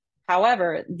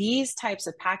 However, these types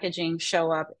of packaging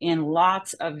show up in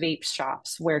lots of vape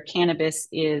shops where cannabis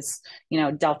is,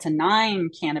 Delta 9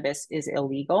 cannabis is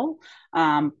illegal,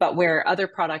 but where other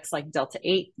products like Delta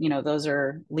 8, those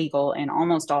are legal in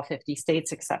almost all 50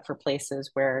 states, except for places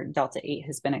where Delta 8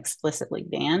 has been explicitly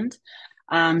banned.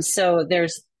 So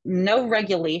there's no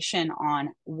regulation on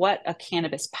what a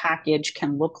cannabis package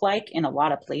can look like in a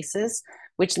lot of places,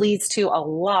 which leads to a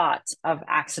lot of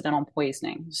accidental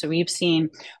poisoning. So we've seen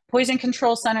poison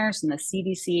control centers and the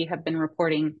CDC have been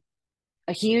reporting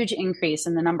a huge increase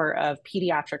in the number of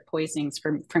pediatric poisonings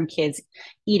from kids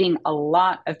eating a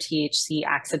lot of THC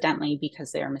accidentally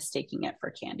because they are mistaking it for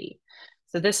candy.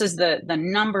 So this is the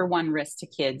number one risk to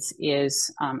kids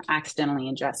is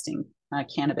accidentally ingesting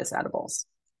cannabis edibles.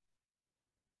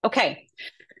 Okay,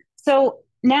 so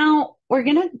now we're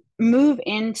going to move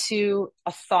into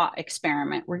a thought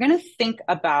experiment. We're going to think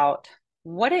about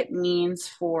what it means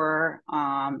for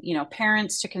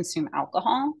parents to consume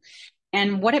alcohol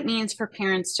and what it means for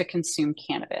parents to consume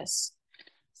cannabis.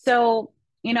 So,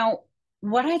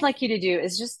 what I'd like you to do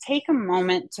is just take a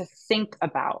moment to think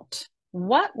about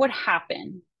what would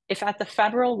happen if at the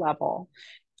federal level,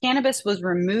 cannabis was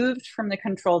removed from the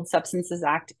Controlled Substances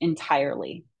Act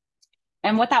entirely.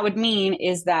 And what that would mean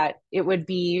is that it would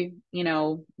be,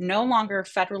 no longer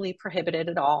federally prohibited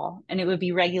at all, and it would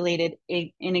be regulated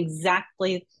in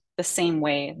exactly the same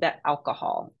way that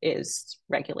alcohol is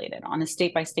regulated on a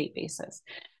state by state basis.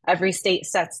 Every state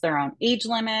sets their own age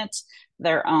limit,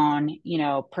 their own,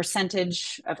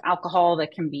 percentage of alcohol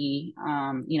that can be,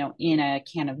 in a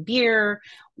can of beer,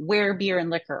 where beer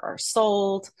and liquor are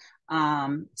sold.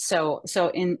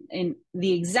 So in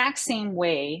the exact same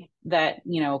way that,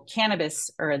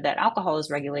 cannabis or that alcohol is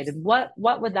regulated, what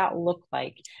would that look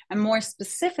like? And more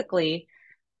specifically,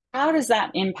 how does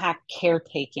that impact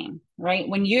caretaking, right?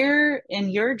 When you're in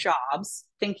your jobs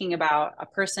thinking about a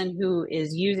person who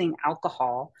is using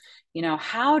alcohol,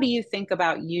 how do you think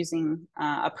about using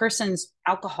a person's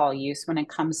alcohol use when it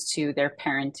comes to their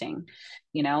parenting?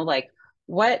 Like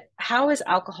how is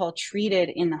alcohol treated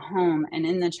in the home and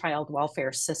in the child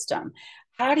welfare system?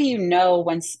 How do you know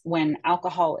when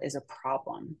alcohol is a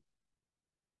problem?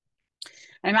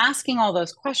 I'm asking all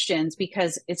those questions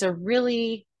because it's a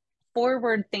really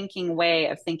forward thinking way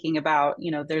of thinking about,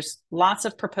 there's lots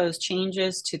of proposed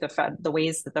changes to the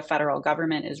ways that the federal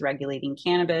government is regulating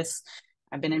cannabis.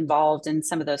 I've been involved in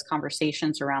some of those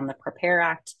conversations around the Prepare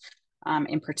Act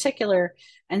in particular.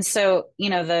 And so,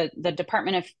 the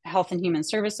Department of Health and Human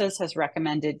Services has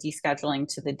recommended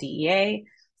descheduling to the DEA.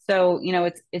 So,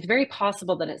 it's very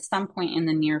possible that at some point in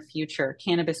the near future,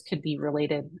 cannabis could be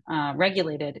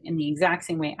regulated in the exact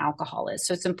same way alcohol is.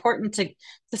 So it's important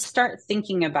to start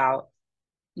thinking about,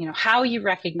 how you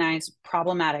recognize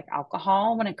problematic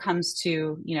alcohol when it comes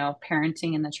to,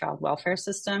 parenting in the child welfare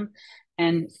system,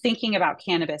 and thinking about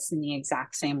cannabis in the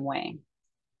exact same way.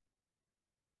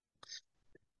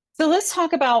 So let's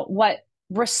talk about what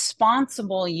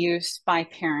responsible use by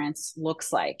parents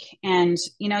looks like. And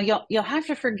you'll have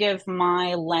to forgive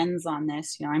my lens on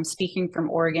this. I'm speaking from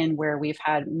Oregon, where we've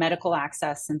had medical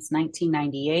access since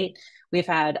 1998. We've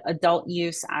had adult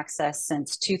use access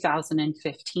since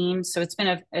 2015. So it's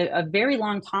been a very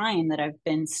long time that I've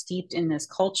been steeped in this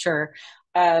culture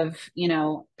of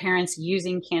parents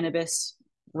using cannabis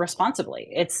responsibly.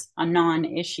 It's a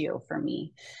non-issue for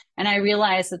me. And I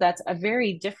realize that that's a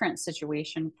very different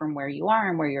situation from where you are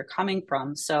and where you're coming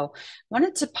from. So I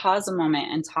wanted to pause a moment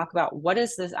and talk about what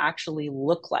does this actually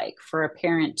look like for a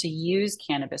parent to use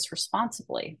cannabis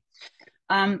responsibly.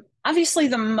 Obviously,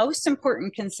 the most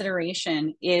important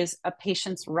consideration is a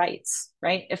patient's rights,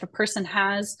 right? If a person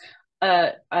has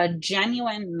a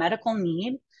genuine medical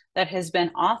need that has been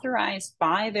authorized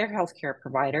by their healthcare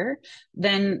provider,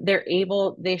 then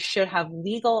they should have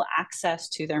legal access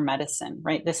to their medicine,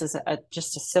 right? This is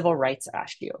just a civil rights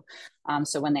issue.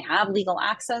 So when they have legal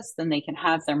access, then they can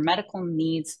have their medical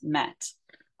needs met.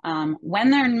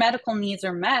 When their medical needs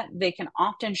are met, they can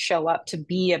often show up to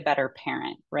be a better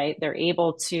parent, right? They're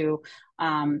able to,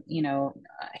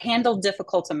 handle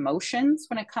difficult emotions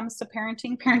when it comes to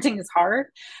parenting. Parenting is hard.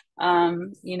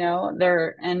 And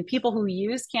people who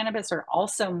use cannabis are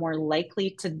also more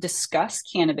likely to discuss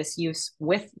cannabis use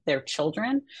with their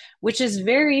children, which is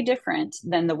very different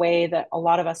than the way that a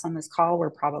lot of us on this call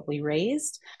were probably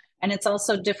raised. And it's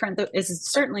also different.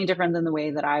 It's certainly different than the way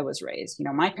that I was raised.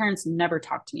 My parents never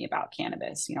talked to me about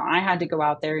cannabis. I had to go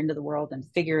out there into the world and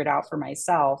figure it out for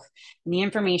myself. And the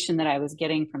information that I was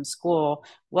getting from school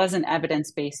wasn't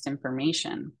evidence-based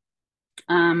information.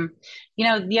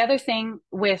 The other thing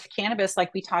with cannabis,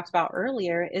 like we talked about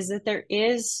earlier, is that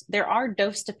there are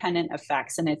dose-dependent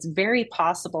effects, and it's very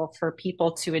possible for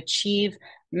people to achieve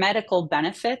medical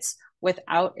benefits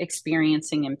without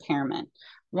experiencing impairment.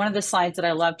 One of the slides that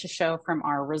I love to show from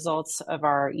our results of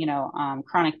our,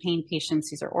 chronic pain patients,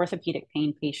 these are orthopedic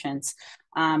pain patients,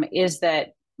 is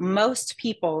that most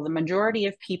people, the majority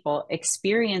of people,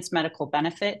 experience medical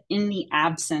benefit in the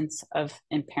absence of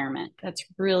impairment. That's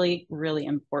really, really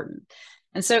important.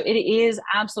 And so it is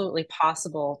absolutely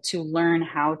possible to learn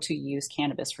how to use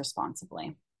cannabis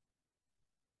responsibly.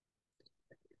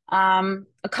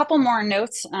 A couple more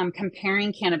notes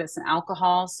comparing cannabis and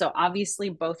alcohol. So obviously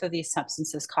both of these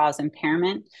substances cause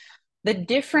impairment. The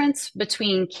difference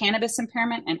between cannabis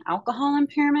impairment and alcohol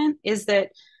impairment is that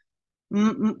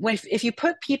if you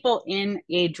put people in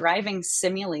a driving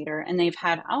simulator and they've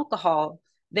had alcohol,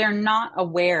 they're not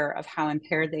aware of how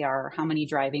impaired they are or how many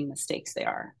driving mistakes they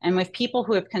are. And with people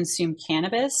who have consumed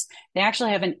cannabis, they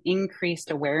actually have an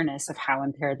increased awareness of how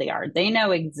impaired they are. They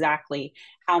know exactly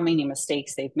how many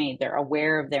mistakes they've made. They're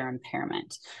aware of their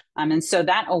impairment. And so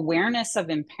that awareness of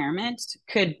impairment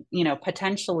could,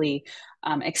 potentially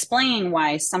explain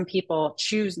why some people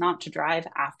choose not to drive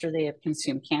after they have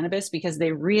consumed cannabis because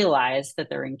they realize that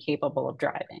they're incapable of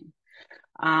driving.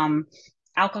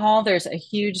 Alcohol, there's a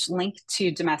huge link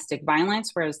to domestic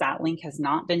violence, whereas that link has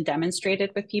not been demonstrated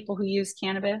with people who use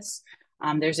cannabis.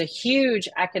 There's a huge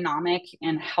economic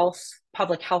and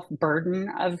public health burden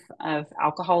of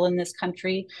alcohol in this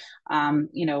country.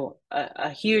 A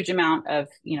huge amount of,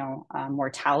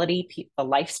 mortality. The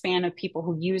lifespan of people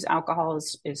who use alcohol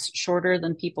is shorter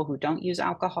than people who don't use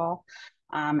alcohol.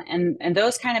 And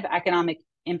those kind of economic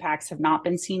impacts have not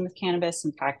been seen with cannabis.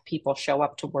 In fact, people show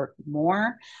up to work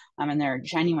more, and there are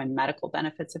genuine medical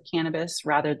benefits of cannabis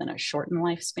rather than a shortened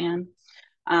lifespan.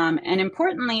 And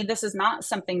importantly, this is not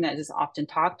something that is often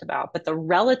talked about, but the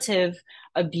relative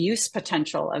abuse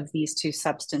potential of these two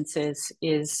substances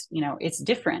is, it's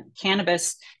different.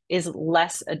 Cannabis is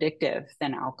less addictive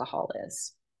than alcohol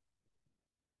is.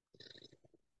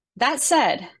 That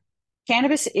said,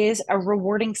 cannabis is a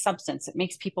rewarding substance. It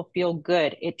makes people feel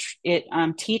good. It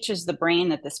teaches the brain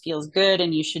that this feels good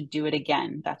and you should do it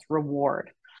again. That's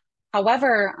reward.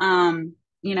 However,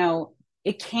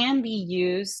 it can be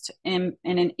used in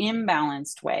an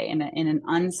imbalanced way, in an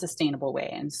unsustainable way.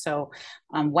 And so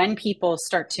when people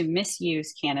start to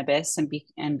misuse cannabis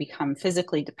and become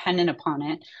physically dependent upon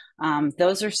it,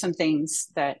 those are some things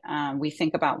that we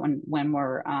think about when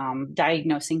we're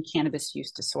diagnosing cannabis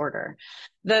use disorder.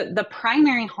 The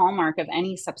primary hallmark of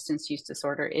any substance use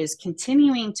disorder is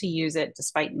continuing to use it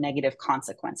despite negative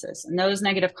consequences. And those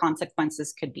negative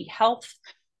consequences could be health,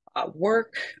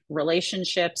 work,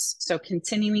 relationships. So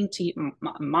continuing to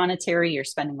monetary, you're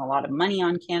spending a lot of money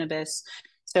on cannabis.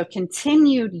 So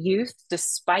continued use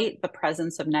despite the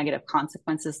presence of negative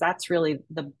consequences, that's really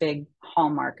the big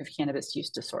hallmark of cannabis use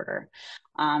disorder.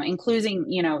 Including,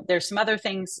 there's some other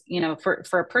things,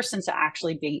 for a person to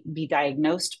actually be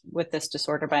diagnosed with this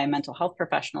disorder by a mental health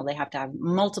professional, they have to have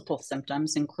multiple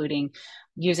symptoms, including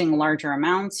using larger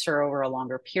amounts or over a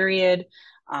longer period,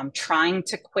 trying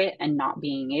to quit and not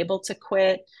being able to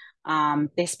quit.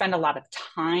 They spend a lot of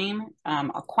time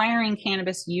acquiring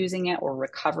cannabis, using it, or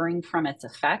recovering from its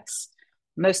effects.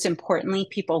 Most importantly,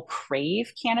 people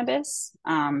crave cannabis.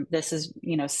 This is,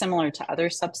 similar to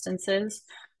other substances.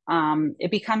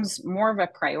 It becomes more of a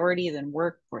priority than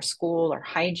work or school or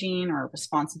hygiene or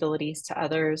responsibilities to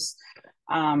others.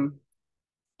 And,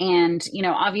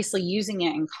 obviously using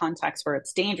it in contexts where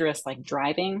it's dangerous, like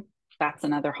driving, that's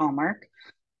another hallmark.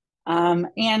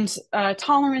 And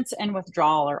tolerance and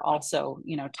withdrawal are also,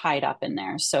 tied up in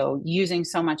there. So using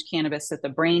so much cannabis that the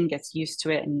brain gets used to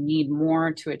it and you need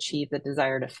more to achieve the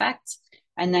desired effect.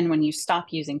 And then when you stop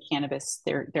using cannabis,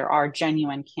 there are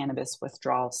genuine cannabis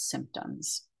withdrawal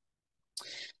symptoms.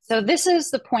 So this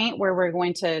is the point where we're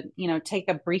going to, take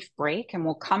a brief break, and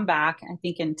we'll come back, I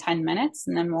think, in 10 minutes,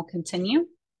 and then we'll continue.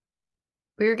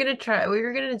 We were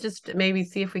gonna just maybe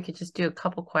see if we could just do a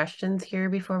couple questions here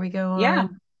before we go Yeah,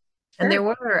 on. And there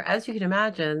sure. were, as you can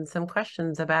imagine, some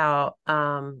questions about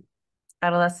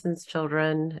adolescents,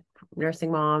 children,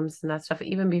 nursing moms, and that stuff,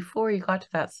 even before you got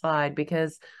to that slide,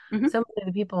 because Mm-hmm. so many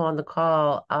of the people on the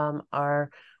call are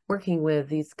working with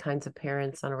these kinds of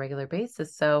parents on a regular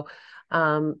basis. So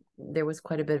there was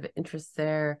quite a bit of interest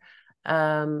there.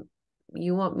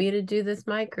 You want me to do this,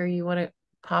 Mike, or you want to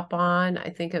pop on? I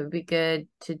think it would be good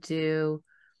to do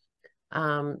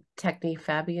Techni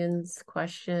Fabian's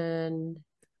question.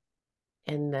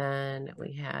 And then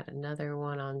we had another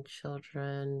one on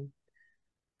children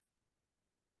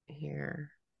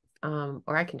here.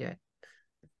 Or I can do it.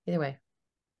 Either way.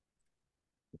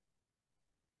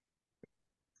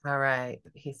 All right.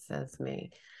 He says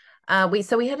me.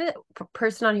 We had a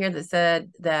person on here that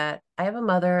said that I have a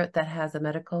mother that has a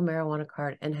medical marijuana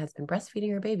card and has been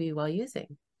breastfeeding her baby while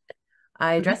using.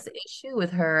 I Mm-hmm. addressed the issue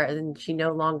with her and she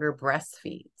no longer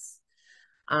breastfeeds.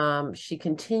 She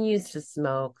continues to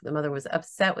smoke. The mother was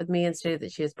upset with me and stated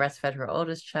that she has breastfed her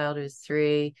oldest child, who's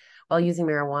 3, while using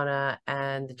marijuana,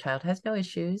 and the child has no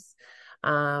issues.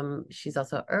 She's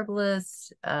also a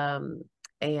herbalist. So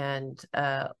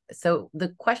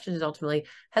the question is ultimately,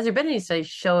 has there been any studies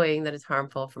showing that it's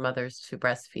harmful for mothers to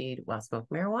breastfeed while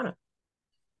smoking marijuana?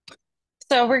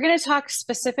 So we're going to talk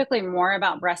specifically more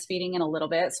about breastfeeding in a little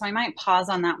bit. So I might pause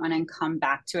on that one and come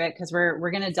back to it because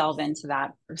we're going to delve into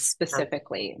that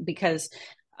specifically because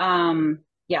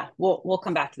yeah, we'll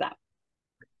come back to that.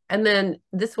 And then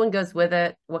this one goes with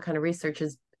it. What kind of research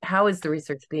is, how is the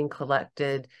research being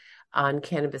collected on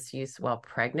cannabis use while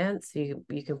pregnant? So you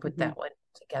can put Mm-hmm. that one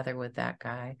together with that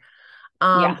guy.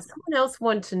 Yeah. Someone else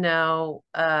wanted to know,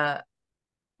 are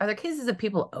there cases of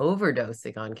people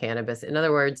overdosing on cannabis? In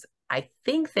other words, I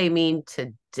think they mean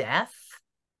to death,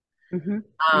 Mm-hmm.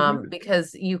 Mm-hmm.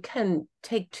 because you can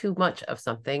take too much of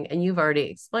something, and you've already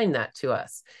explained that to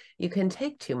us. You can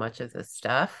take too much of this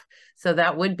stuff, so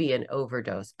that would be an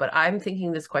overdose. But I'm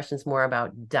thinking this question's more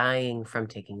about dying from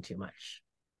taking too much.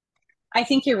 I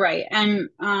think you're right. And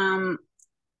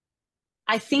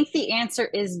I think the answer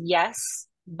is yes,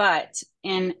 but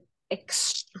in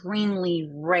extremely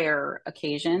rare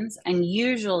occasions. And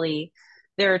usually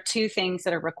there are two things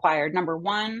that are required. Number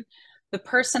one, the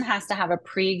person has to have a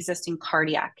pre-existing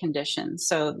cardiac condition.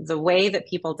 So the way that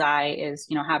people die is,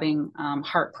 having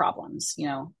heart problems.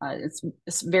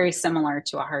 It's very similar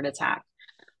to a heart attack.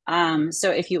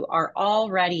 So if you are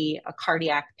already a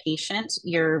cardiac patient,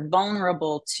 you're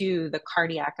vulnerable to the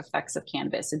cardiac effects of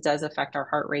cannabis. It does affect our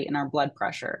heart rate and our blood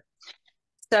pressure.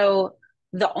 So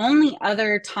the only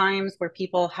other times where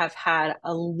people have had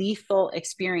a lethal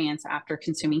experience after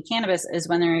consuming cannabis is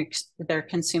when they're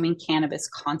consuming cannabis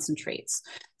concentrates.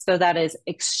 So that is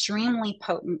extremely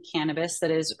potent cannabis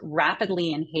that is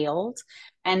rapidly inhaled,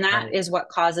 and that Right. is what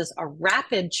causes a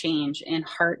rapid change in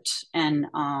heart and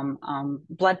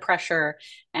blood pressure.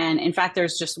 And in fact,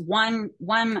 there's just one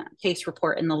case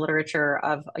report in the literature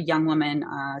of a young woman,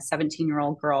 a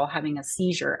 17-year-old girl, having a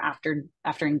seizure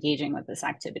after engaging with this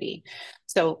activity.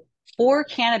 So for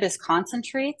cannabis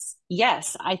concentrates,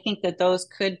 yes, I think that those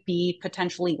could be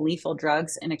potentially lethal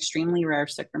drugs in extremely rare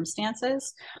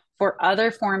circumstances. For other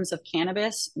forms of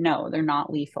cannabis, no, they're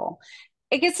not lethal.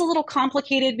 It gets a little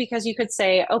complicated because you could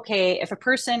say, okay, if a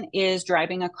person is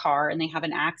driving a car and they have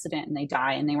an accident and they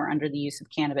die and they were under the use of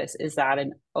cannabis, is that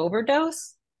an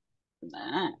overdose?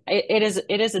 It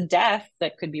is a death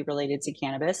that could be related to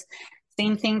cannabis.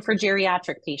 Same thing for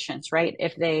geriatric patients, right?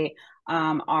 If they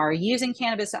are using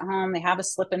cannabis at home, they have a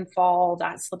slip and fall.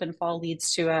 That slip and fall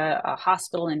leads to a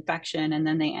hospital infection, and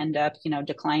then they end up,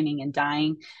 declining and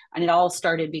dying. And it all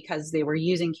started because they were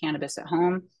using cannabis at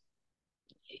home.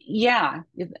 Yeah, I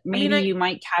mean, maybe you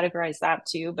might categorize that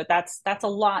too, but that's a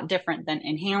lot different than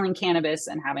inhaling cannabis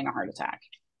and having a heart attack.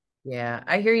 yeah,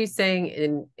 I hear you saying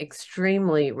in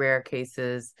extremely rare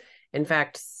cases, in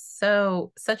fact,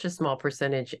 such a small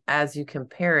percentage as you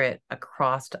compare it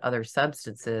across to other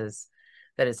substances,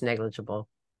 that it's negligible.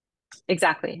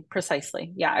 Exactly,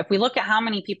 precisely. Yeah, if we look at how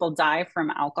many people die from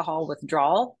alcohol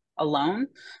withdrawal alone,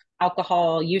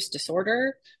 alcohol use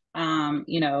disorder,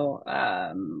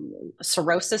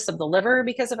 cirrhosis of the liver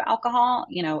because of alcohol,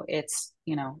 it's,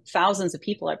 thousands of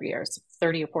people every year. It's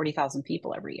 30 or 40,000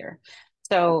 people every year.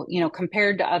 So,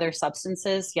 compared to other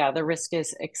substances, yeah, the risk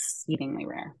is exceedingly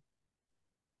rare.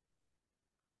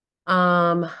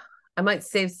 Um, I might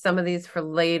save some of these for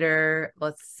later.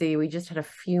 Let's see. We just had a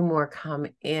few more come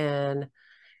in.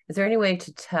 Is there any way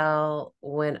to tell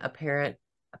when a parent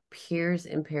appears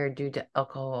impaired due to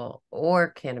alcohol or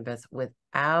cannabis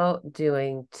without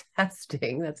doing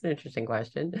testing? That's an interesting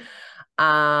question.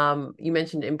 You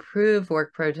mentioned improved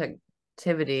work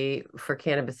productivity for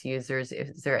cannabis users.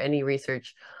 Is there any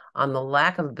research on the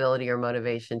lack of ability or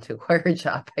motivation to acquire a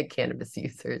job by cannabis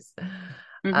users?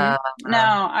 Mm-hmm. Uh,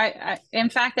 No, in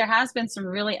fact, there has been some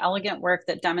really elegant work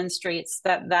that demonstrates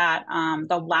that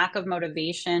the lack of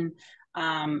motivation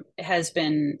has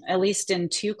been, at least in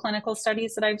two clinical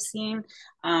studies that I've seen,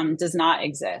 does not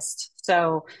exist.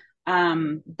 So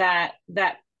that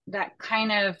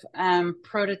kind of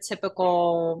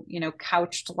prototypical,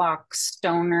 couch lock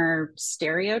stoner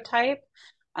stereotype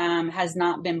has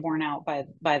not been borne out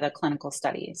by the clinical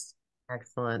studies.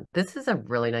 Excellent. This is a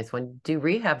really nice one. Do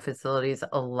rehab facilities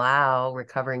allow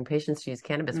recovering patients to use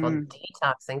cannabis while Mm.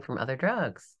 detoxing from other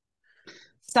drugs?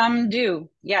 Some do,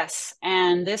 yes.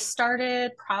 And this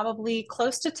started probably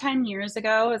close to 10 years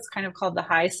ago. It's kind of called the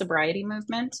high sobriety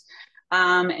movement.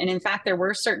 And in fact, there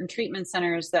were certain treatment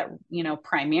centers that,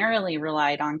 primarily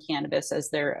relied on cannabis as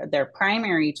their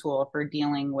primary tool for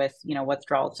dealing with,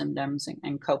 withdrawal symptoms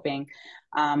and coping.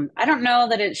 I don't know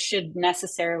that it should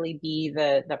necessarily be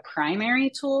the primary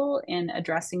tool in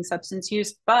addressing substance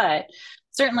use, but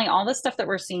certainly all the stuff that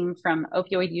we're seeing from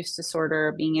opioid use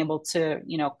disorder, being able to,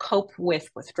 cope with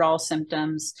withdrawal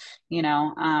symptoms,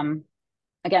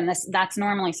 again, that's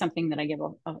normally something that I give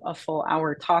a full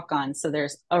hour talk on. So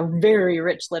there's a very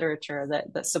rich literature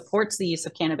that supports the use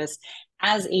of cannabis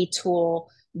as a tool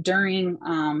during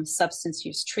substance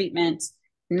use treatment.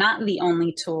 Not the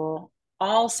only tool.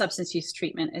 All substance use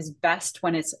treatment is best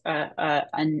when it's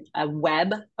a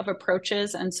web of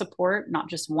approaches and support, not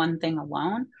just one thing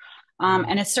alone.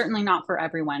 And it's certainly not for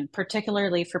everyone,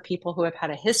 particularly for people who have had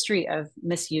a history of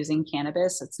misusing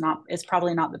cannabis. It's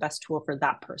probably not the best tool for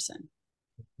that person.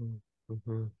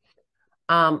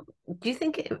 Mm-hmm. Do you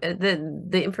think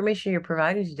the information you're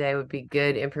providing today would be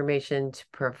good information to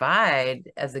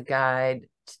provide as a guide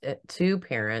to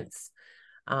parents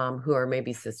who are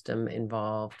maybe system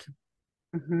involved?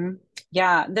 Mm-hmm.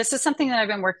 Yeah, this is something that I've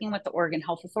been working with the Oregon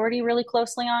Health Authority really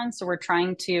closely on. So we're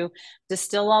trying to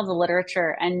distill all the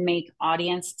literature and make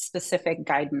audience specific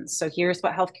guidance. So here's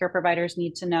what healthcare providers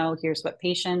need to know. Here's what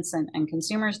patients and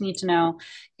consumers need to know.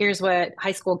 Here's what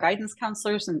high school guidance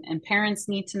counselors and parents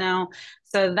need to know.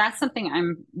 So that's something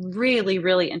I'm really,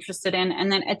 really interested in. And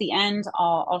then at the end,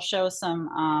 I'll show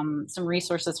some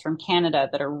resources from Canada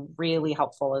that are really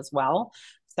helpful as well.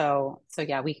 So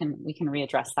yeah, we can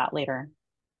readdress that later.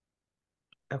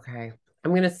 Okay.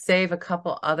 I'm going to save a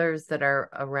couple others that are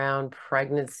around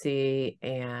pregnancy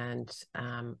and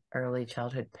early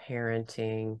childhood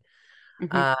parenting.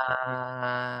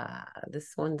 Mm-hmm.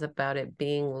 This one's about it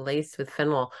being laced with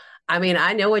fentanyl. I mean,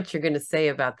 I know what you're going to say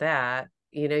about that.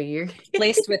 You're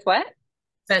Laced with what?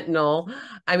 fentanyl.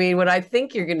 I mean, what I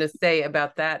think you're going to say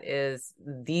about that is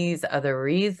these are the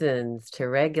reasons to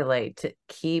regulate, to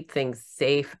keep things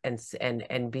safe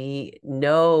and be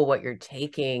know what you're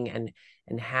taking and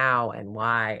how and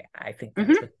why. I think that's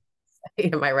Mm-hmm.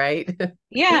 what. Am I right?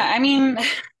 Yeah, I mean,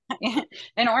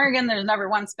 in Oregon, there's never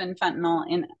once been fentanyl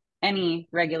in any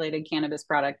regulated cannabis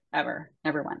product ever,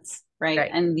 never once, right?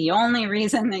 Right. And the only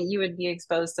reason that you would be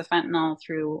exposed to fentanyl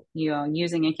through,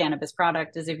 using a cannabis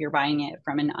product is if you're buying it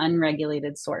from an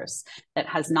unregulated source that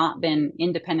has not been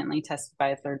independently tested by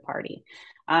a third party.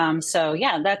 So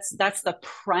yeah, that's the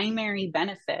primary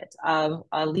benefit of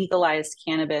a legalized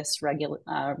cannabis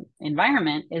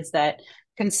environment is that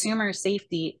consumer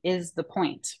safety is the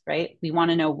point, right? We want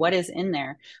to know what is in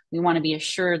there. We want to be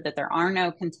assured that there are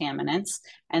no contaminants,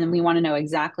 and we want to know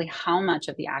exactly how much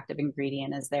of the active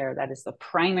ingredient is there. That is the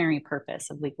primary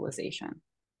purpose of legalization.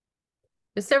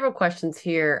 There's several questions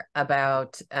here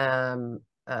about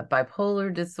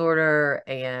bipolar disorder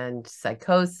and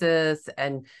psychosis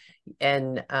and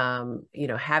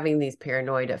having these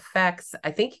paranoid effects. I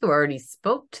think you already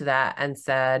spoke to that and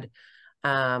said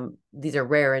these are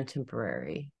rare and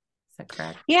temporary. Is that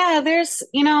correct? Yeah,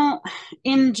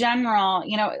 in general,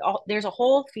 there's a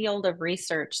whole field of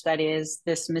research that is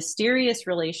this mysterious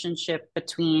relationship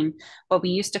between what we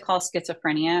used to call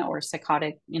schizophrenia or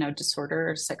psychotic,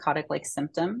 disorder, psychotic like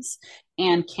symptoms,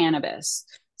 and cannabis.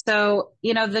 So,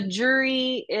 the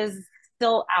jury is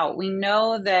still out. We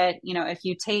know that, if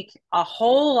you take a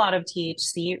whole lot of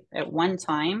THC at one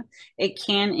time, it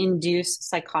can induce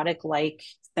psychotic like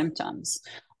symptoms.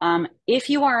 If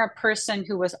you are a person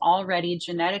who was already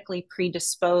genetically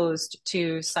predisposed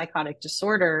to psychotic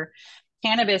disorder,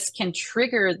 cannabis can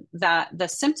trigger the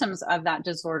symptoms of that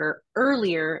disorder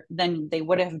earlier than they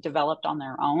would have developed on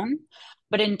their own.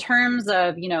 But in terms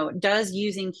of, does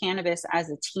using cannabis as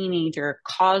a teenager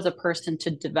cause a person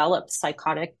to develop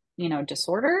psychotic,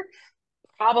 disorder?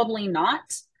 Probably not.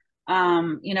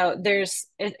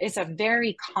 It's a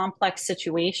very complex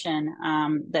situation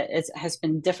has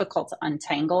been difficult to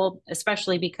untangle,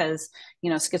 especially because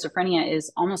schizophrenia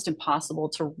is almost impossible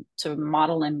to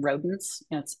model in rodents.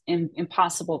 It's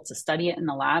impossible to study it in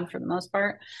the lab for the most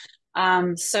part.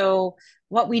 So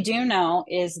what we do know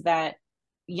is that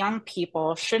young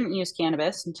people shouldn't use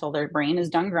cannabis until their brain is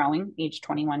done growing, age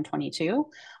 21, 22.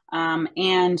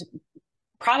 And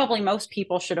probably most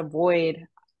people should avoid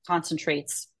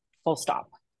concentrates, full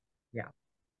stop. Yeah.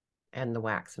 And the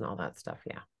wax and all that stuff.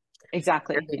 Yeah.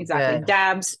 Exactly. Very Exactly. good.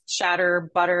 Dabs,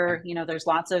 shatter, butter, there's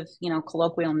lots of,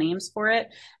 colloquial names for it.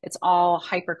 It's all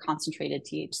hyper concentrated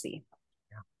THC.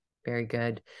 Yeah. Very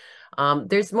good.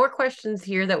 There's more questions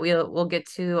here that we'll get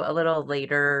to a little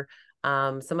later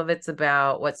Some of it's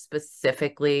about what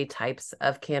specifically types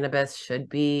of cannabis should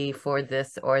be for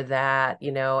this or that,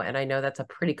 and I know that's a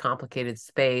pretty complicated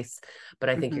space, but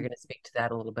I think you're Hmm. going to speak to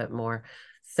that a little bit more.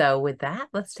 So with that,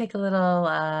 let's take a little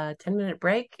 10-minute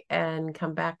break and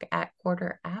come back at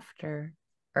quarter after.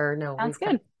 Or no, Sounds we've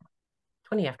got good.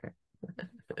 20 after.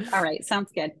 All right.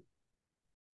 Sounds good.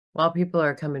 While people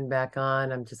are coming back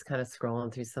on, I'm just kind of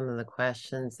scrolling through some of the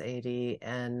questions, Adie,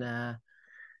 and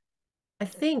I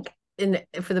think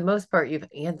for the most part, you've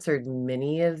answered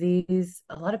many of these.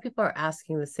 A lot of people are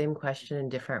asking the same question in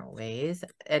different ways,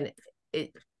 and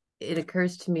it it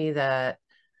occurs to me that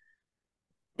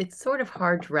it's sort of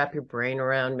hard to wrap your brain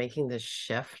around making this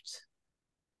shift,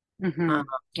 um, Hmm.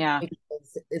 Yeah.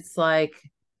 because it's like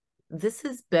this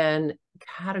has been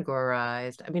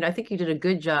categorized. I mean, I think you did a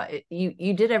good job.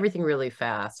 You did everything really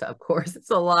fast. Of course, it's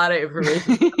a lot of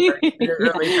information to cover. You did it Yeah.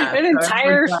 really fast. An So everyone's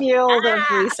entire like, field of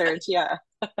ah! research. Yeah.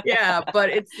 Yeah, but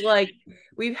it's like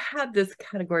we've had this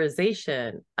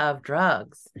categorization of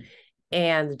drugs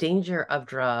and the danger of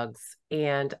drugs.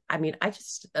 And I mean, I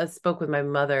just spoke with my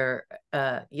mother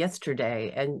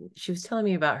yesterday, and she was telling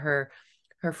me about her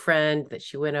friend that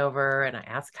she went over, and I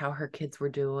asked how her kids were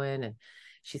doing, and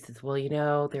she says,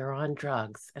 "Well, they're on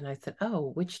drugs." And I said, "Oh,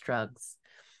 which drugs?"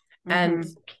 And Hmm.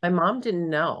 my mom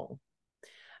didn't know.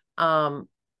 Um,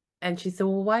 and she said,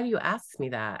 "Well, why do you ask me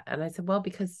that?" And I said, "Well,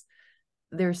 because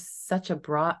there's such a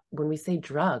broad, when we say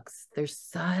drugs, there's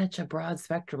such a broad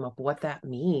spectrum of what that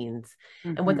means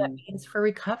and what that Hmm. means for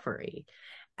recovery.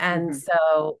 And Hmm.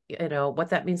 so, what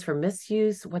that means for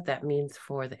misuse, what that means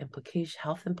for the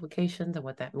health implications, and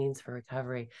what that means for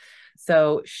recovery.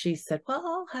 So she said, "Well,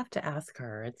 I'll have to ask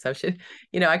her." And so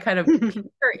I kind of piqued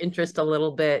her interest a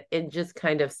little bit in just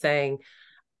kind of saying,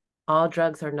 all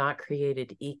drugs are not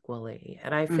created equally.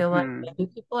 And I feel like Hmm. maybe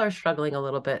people are struggling a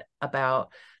little bit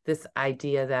about this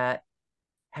idea that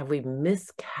have we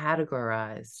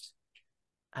miscategorized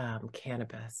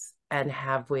cannabis, and Yeah.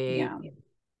 have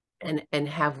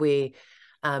we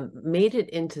made it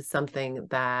into something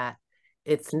that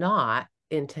it's not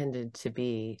intended to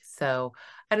be? So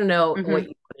I don't know what Hmm.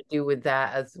 you want to do with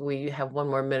that, as we have one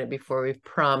more minute before we've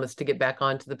promised to get back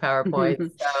onto the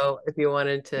PowerPoint. So if you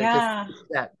wanted to just Yeah. do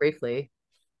that briefly.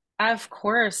 Of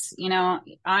course,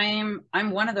 I'm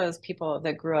one of those people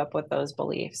that grew up with those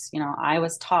beliefs. I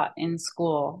was taught in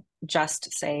school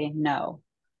just say no,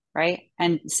 right?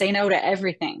 And say no to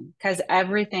everything because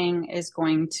everything is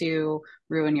going to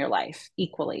ruin your life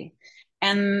equally.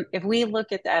 And if we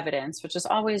look at the evidence, which is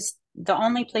always the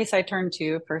only place I turn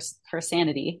to for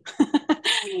sanity,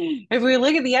 if we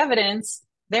look at the evidence,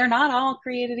 they're not all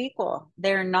created equal.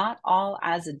 They're not all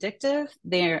as addictive.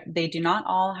 They do not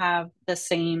all have the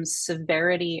same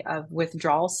severity of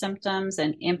withdrawal symptoms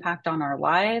and impact on our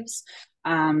lives.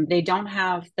 They don't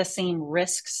have the same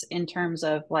risks in terms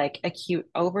of like acute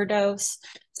overdose.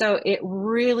 So it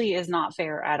really is not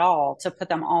fair at all to put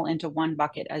them all into one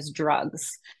bucket as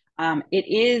drugs. It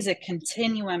is a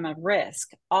continuum of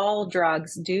risk. All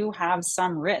drugs do have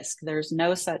some risk. There's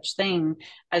no such thing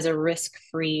as a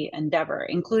risk-free endeavor,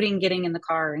 including getting in the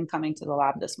car and coming to the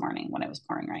lab this morning when it was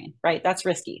pouring rain, right? That's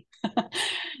risky.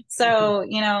 So,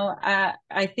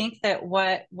 I think that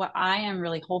what I am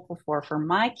really hopeful for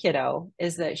my kiddo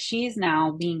is that she's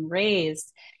now being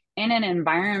raised in an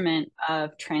environment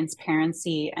of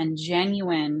transparency and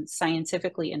genuine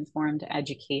scientifically informed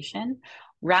education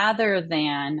rather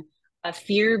than a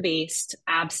fear-based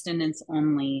abstinence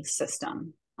only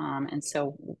system. And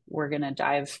so we're going to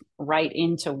dive right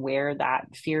into where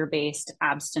that fear-based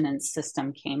abstinence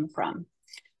system came from.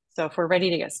 So if we're ready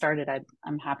to get started,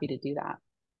 I'm happy to do that.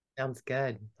 Sounds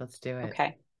good. Let's do it.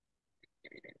 Okay.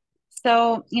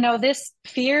 So, this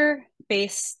fear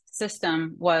based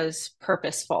system was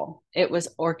purposeful, it was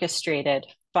orchestrated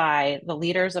by the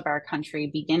leaders of our country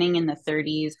beginning in the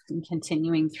 30s and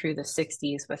continuing through the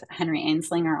 60s with Henry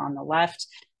Anslinger on the left,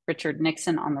 Richard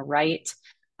Nixon on the right.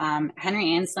 Henry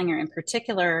Anslinger, in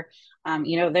particular,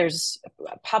 there's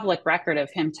a public record of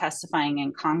him testifying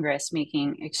in Congress,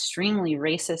 making extremely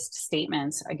racist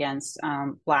statements against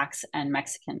Blacks and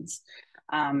Mexicans.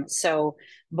 So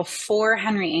before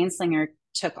Henry Anslinger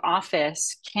took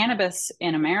office, cannabis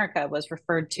in America was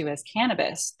referred to as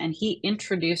cannabis, and he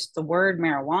introduced the word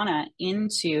marijuana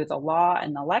into the law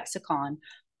and the lexicon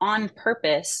on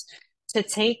purpose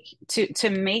to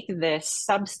make this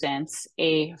substance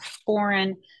a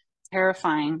foreign,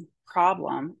 terrifying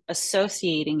problem,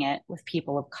 associating it with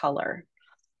people of color.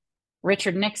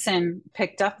 Richard Nixon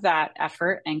picked up that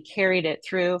effort and carried it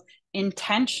through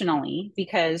intentionally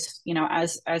because,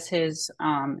 as his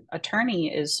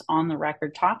attorney is on the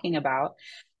record talking about,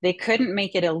 They couldn't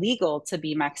make it illegal to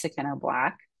be Mexican or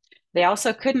Black. They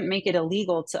also couldn't make it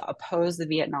illegal to oppose the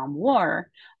Vietnam War.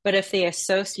 But if they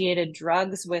associated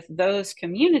drugs with those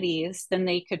communities, then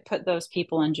they could put those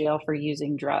people in jail for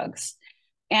using drugs.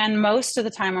 And most of the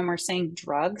time, when we're saying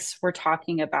drugs, we're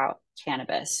talking about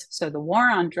cannabis. So the war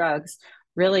on drugs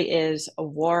really is a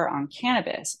war on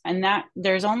cannabis. And that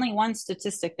there's only one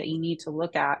statistic that you need to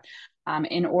look at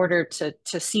in order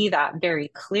to see that very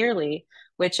clearly,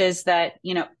 which is that,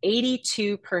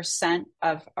 82%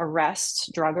 of arrests,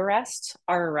 drug arrests,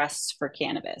 are arrests for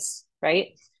cannabis, right?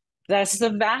 That's the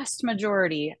vast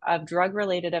majority of drug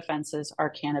related offenses are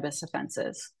cannabis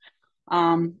offenses.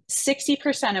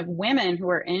 60% of women who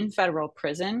are in federal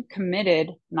prison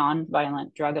committed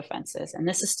nonviolent drug offenses. And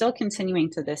this is still continuing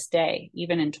to this day.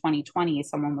 Even in 2020,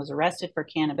 someone was arrested for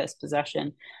cannabis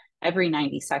possession every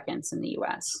 90 seconds in the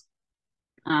US.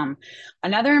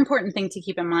 Another important thing to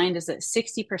keep in mind is that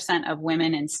 60% of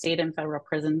women in state and federal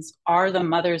prisons are the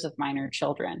mothers of minor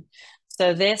children.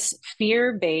 So this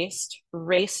fear-based,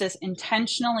 racist,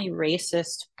 intentionally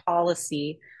racist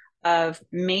policy of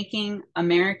making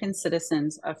American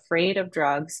citizens afraid of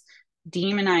drugs,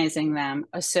 demonizing them,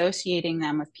 associating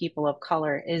them with people of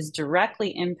color is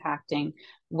directly impacting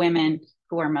women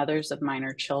who are mothers of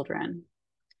minor children.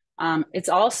 It's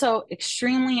also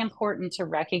extremely important to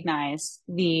recognize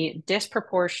the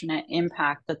disproportionate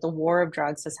impact that the war of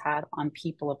drugs has had on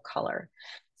people of color.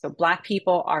 So Black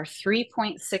people are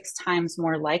 3.6 times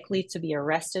more likely to be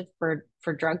arrested for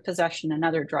drug possession and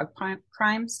other drug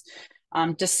crimes,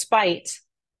 despite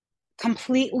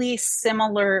completely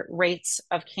similar rates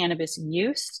of cannabis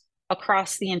use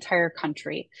across the entire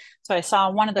country. So I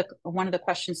saw one of the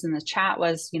questions in the chat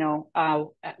was,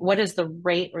 what is the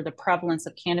rate or the prevalence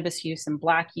of cannabis use in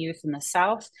Black youth in the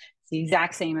South? It's the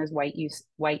exact same as white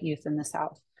youth in the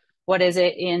South. What is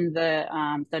it in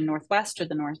the Northwest or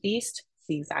the Northeast? It's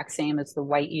the exact same as the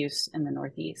white youth in the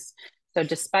Northeast. So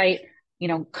despite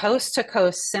coast to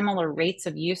coast similar rates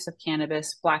of use of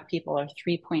cannabis, Black people are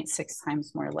 3.6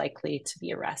 times more likely to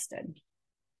be arrested.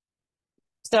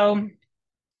 So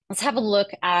let's have a look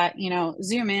at,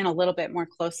 zoom in a little bit more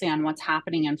closely on what's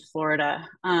happening in Florida.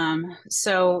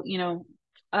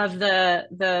 Of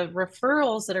the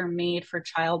referrals that are made for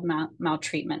child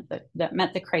maltreatment that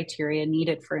met the criteria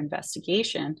needed for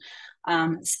investigation,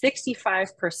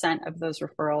 65% of those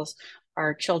referrals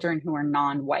are children who are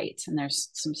non-white, and there's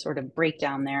some sort of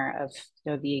breakdown there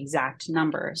of the exact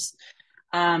numbers.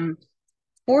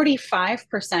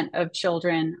 45% of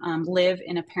children live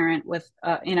in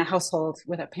a household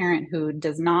with a parent who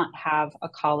does not have a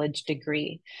college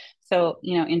degree. So,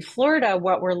 in Florida,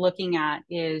 what we're looking at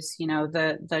is,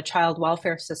 the child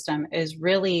welfare system is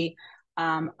really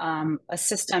a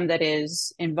system that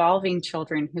is involving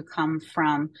children who come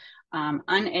from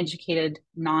uneducated,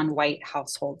 non-white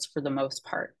households for the most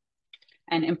part.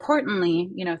 And importantly,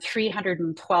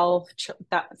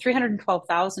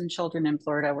 312,000 children in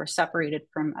Florida were separated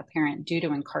from a parent due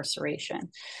to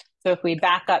incarceration. So if we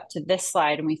back up to this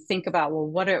slide and we think about, well,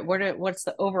 what's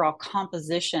the overall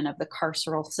composition of the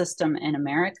carceral system in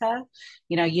America?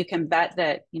 You can bet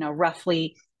that,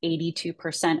 roughly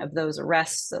 82% of those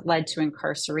arrests that led to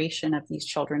incarceration of these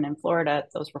children in Florida,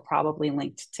 those were probably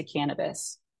linked to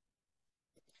cannabis.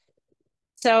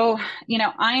 So,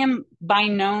 I am by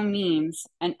no means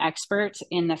an expert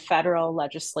in the federal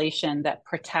legislation that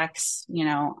protects,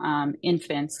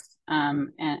 infants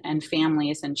and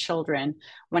families and children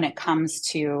when it comes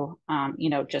to,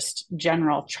 just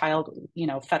general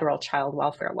federal child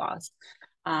welfare laws.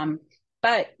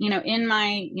 But, in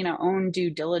my, own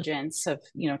due diligence of,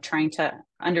 trying to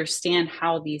understand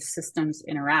how these systems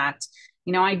interact,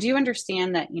 I do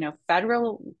understand that,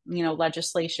 federal,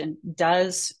 legislation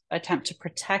does attempt to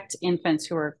protect infants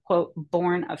who are, quote,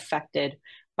 born affected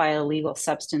by illegal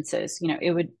substances.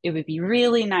 It would be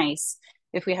really nice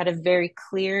if we had a very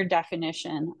clear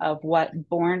definition of what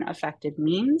born affected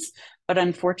means. But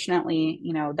unfortunately,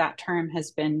 that term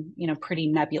has been, pretty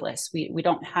nebulous. We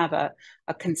don't have a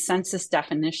consensus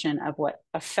definition of what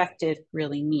affected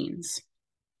really means.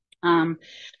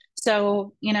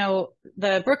 So,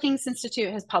 the Brookings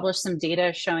Institute has published some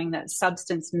data showing that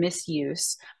substance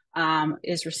misuse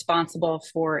is responsible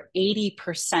for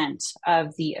 80%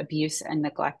 of the abuse and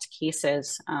neglect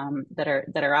cases that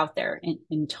are out there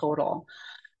in total.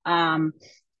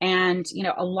 And,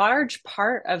 a large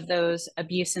part of those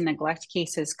abuse and neglect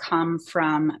cases come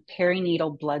from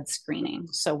perinatal blood screening.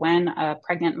 So when a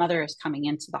pregnant mother is coming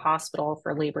into the hospital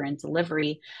for labor and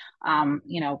delivery,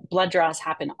 blood draws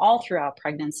happen all throughout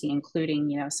pregnancy,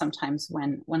 including, sometimes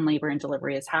when labor and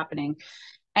delivery is happening.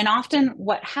 And often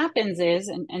what happens is,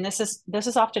 and this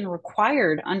is often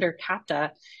required under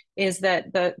CAPTA, is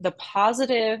that the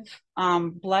positive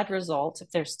blood result,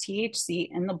 if there's THC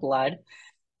in the blood,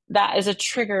 that is a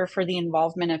trigger for the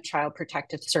involvement of Child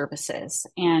Protective Services.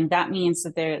 And that means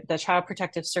that the Child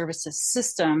Protective Services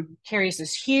system carries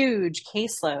this huge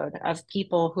caseload of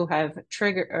people who have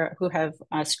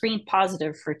screened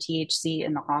positive for THC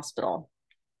in the hospital.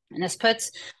 And this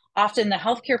puts often the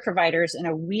healthcare providers in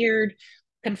a weird,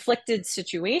 conflicted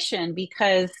situation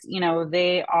because,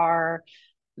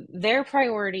 their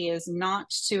priority is not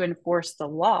to enforce the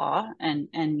law and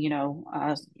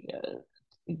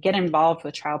get involved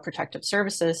with Child Protective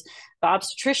Services. The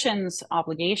obstetrician's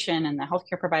obligation and the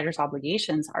healthcare provider's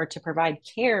obligations are to provide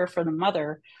care for the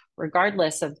mother,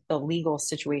 regardless of the legal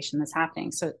situation that's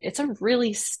happening. So it's a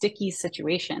really sticky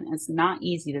situation. It's not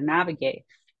easy to navigate.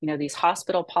 These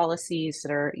hospital policies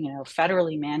that are,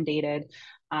 federally mandated.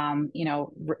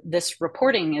 This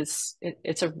reporting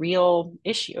it's a real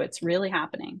issue. It's really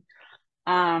happening.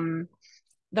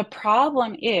 The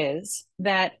problem is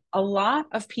that a lot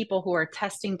of people who are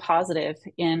testing positive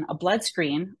in a blood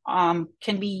screen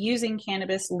can be using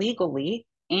cannabis legally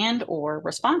and or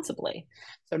responsibly.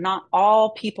 So not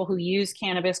all people who use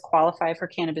cannabis qualify for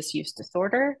cannabis use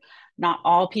disorder. Not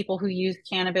all people who use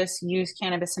cannabis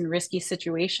in risky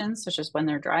situations, such as when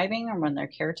they're driving or when they're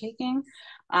caretaking.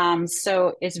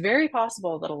 So it's very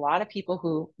possible that a lot of people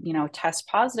who, test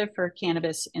positive for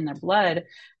cannabis in their blood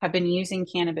have been using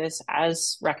cannabis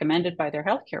as recommended by their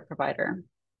healthcare provider.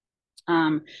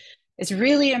 It's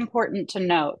really important to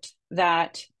note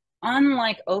that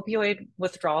unlike opioid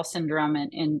withdrawal syndrome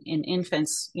in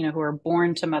infants, who are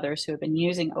born to mothers who have been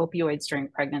using opioids during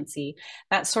pregnancy,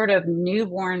 that sort of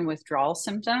newborn withdrawal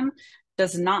symptom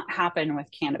does not happen with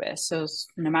cannabis. So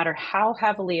no matter how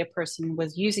heavily a person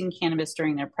was using cannabis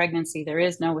during their pregnancy, there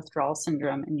is no withdrawal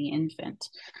syndrome in the infant.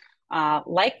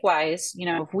 Likewise,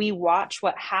 if we watch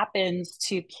what happens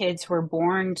to kids who are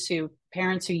born to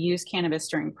parents who use cannabis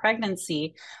during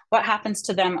pregnancy, what happens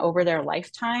to them over their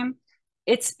lifetime,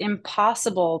 it's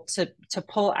impossible to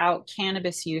pull out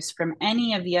cannabis use from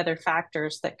any of the other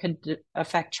factors that could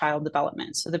affect child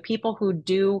development. So the people who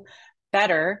do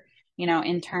better,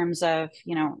 in terms of,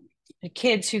 the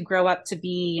kids who grow up to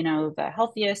be, the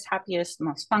healthiest, happiest,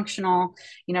 most functional,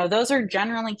 those are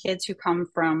generally kids who come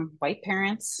from white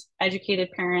parents,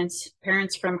 educated parents,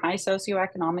 parents from high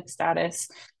socioeconomic status.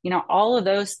 All of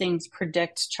those things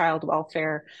predict child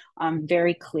welfare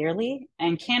very clearly,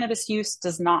 and cannabis use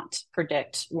does not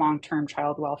predict long-term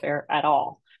child welfare at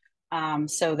all.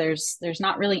 So there's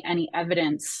not really any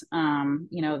evidence,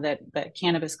 that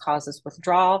cannabis causes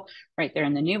withdrawal right there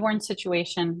in the newborn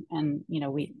situation. And,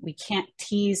 we can't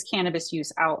tease cannabis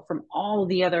use out from all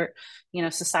the other,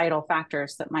 societal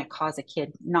factors that might cause a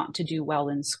kid not to do well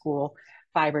in school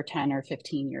 5 or 10 or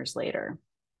 15 years later.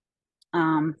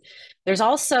 There's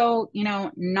also,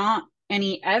 not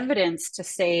any evidence to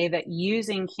say that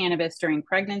using cannabis during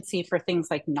pregnancy for things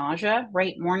like nausea,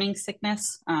 right? Morning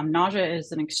sickness. Nausea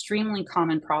is an extremely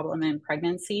common problem in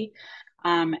pregnancy.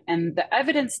 And the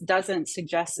evidence doesn't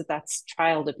suggest that that's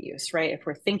child abuse, right? If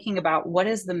we're thinking about what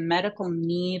is the medical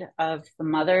need of the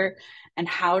mother and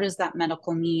how does that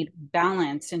medical need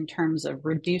balance in terms of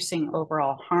reducing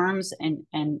overall harms and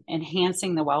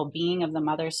enhancing the well-being of the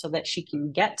mother so that she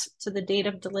can get to the date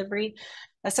of delivery,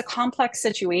 that's a complex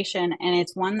situation, and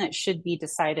it's one that should be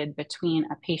decided between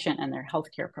a patient and their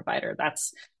healthcare provider.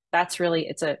 That's really,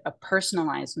 it's a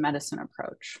personalized medicine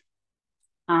approach.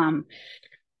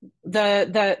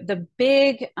 The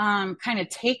big kind of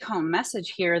take home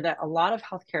message here that a lot of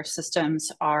healthcare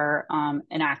systems are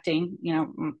enacting,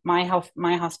 my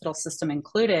hospital system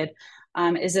included,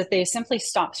 is that they simply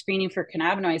stop screening for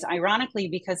cannabinoids, ironically,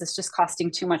 because it's just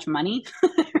costing too much money,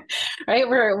 right?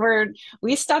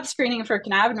 We stopped screening for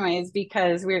cannabinoids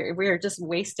because we're just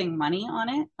wasting money on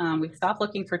it. We stopped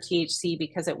looking for THC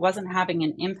because it wasn't having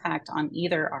an impact on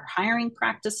either our hiring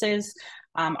practices,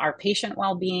 our patient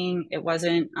well-being. It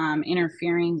wasn't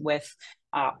interfering with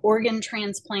organ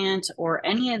transplant or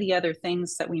any of the other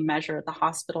things that we measure at the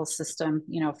hospital system,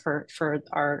 for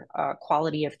our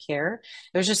quality of care.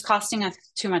 It was just costing us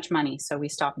too much money, so we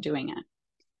stopped doing it.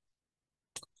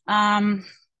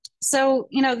 So,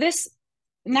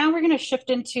 now we're going to shift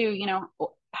into,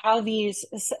 how these,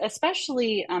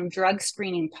 especially drug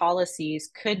screening policies,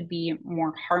 could be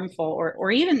more harmful,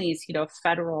 or even these,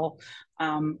 federal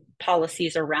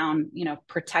policies around,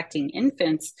 protecting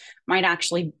infants might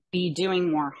actually be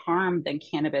doing more harm than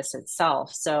cannabis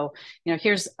itself. So,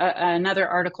 here's another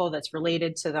article that's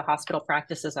related to the hospital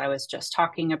practices I was just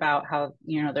talking about, how,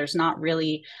 there's not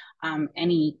really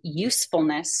any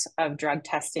usefulness of drug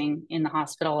testing in the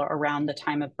hospital around the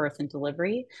time of birth and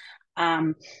delivery.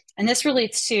 And this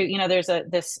relates to, there's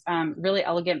this really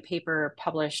elegant paper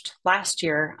published last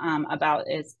year about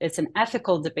it's an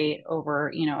ethical debate over,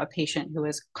 a patient who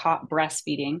was caught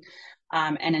breastfeeding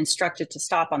and instructed to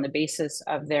stop on the basis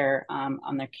of their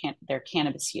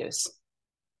cannabis use.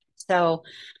 So,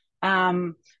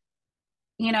 um,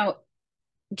 you know,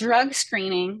 drug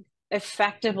screening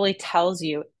effectively tells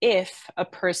you if a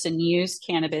person used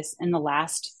cannabis in the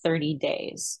last 30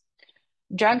 days.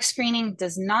 Drug screening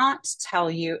does not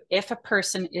tell you if a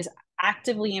person is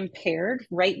actively impaired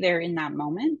right there in that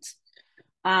moment.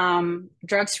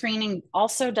 Drug screening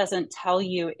also doesn't tell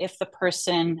you if the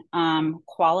person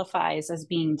qualifies as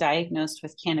being diagnosed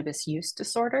with cannabis use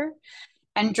disorder.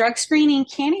 And drug screening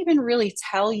can't even really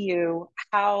tell you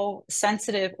how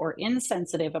sensitive or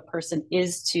insensitive a person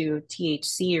is to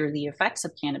THC or the effects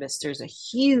of cannabis. There's a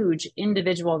huge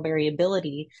individual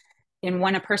variability in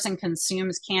when a person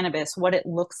consumes cannabis, what it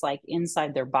looks like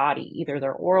inside their body, either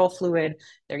their oral fluid,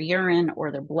 their urine,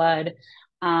 or their blood.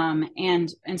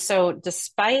 And so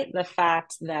despite the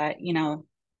fact that,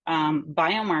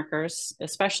 biomarkers,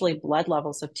 especially blood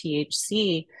levels of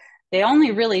THC, they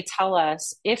only really tell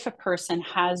us if a person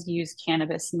has used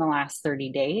cannabis in the last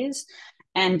 30 days.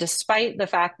 And despite the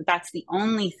fact that that's the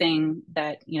only thing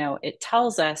that, it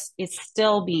tells us, it's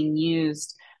still being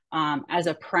used as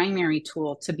a primary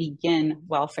tool to begin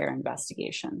welfare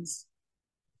investigations.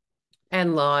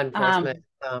 And law enforcement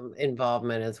Um,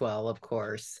 involvement as well, of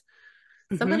course.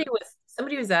 mhm.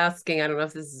 Somebody was asking, I don't know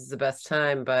if this is the best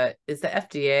time, but is the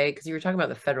FDA, because you were talking about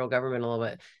the federal government a little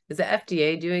bit, is the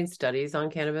FDA doing studies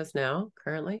on cannabis now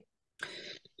currently?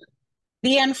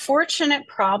 The unfortunate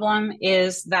problem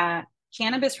is that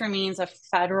cannabis remains a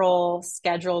federal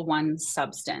Schedule One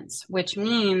substance, which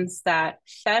means that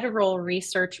federal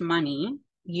research money,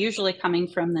 usually coming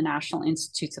from the National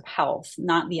Institutes of Health,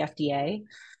 not the FDA,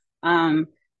 um,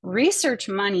 research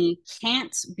money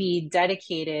can't be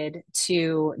dedicated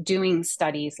to doing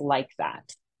studies like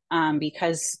that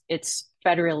because it's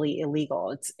federally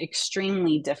illegal. It's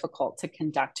extremely difficult to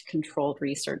conduct controlled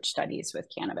research studies with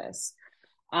cannabis.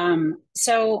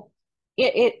 So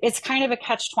it's kind of a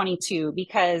catch-22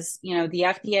 because, the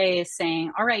FDA is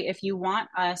saying, all right, if you want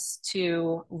us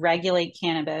to regulate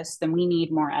cannabis, then we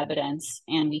need more evidence,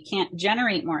 and we can't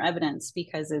generate more evidence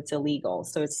because it's illegal.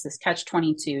 So it's this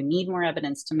catch-22, need more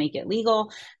evidence to make it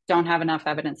legal, don't have enough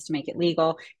evidence to make it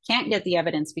legal, can't get the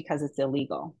evidence because it's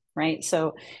illegal. Right.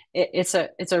 So it's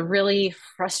a really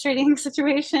frustrating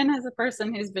situation as a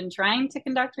person who's been trying to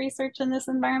conduct research in this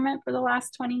environment for the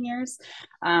last 20 years,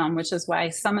 which is why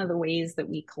some of the ways that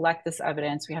we collect this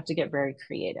evidence, we have to get very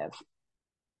creative.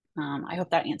 I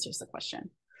hope that answers the question.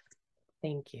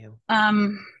 Thank you.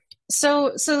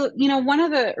 So one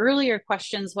of the earlier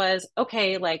questions was,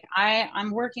 okay, like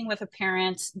I'm working with a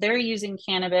parent, they're using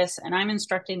cannabis, and I'm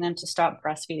instructing them to stop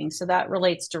breastfeeding. So that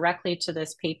relates directly to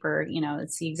this paper.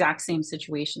 It's the exact same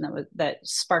situation that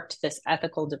sparked this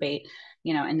ethical debate,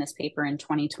 in this paper in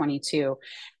 2022.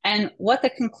 And what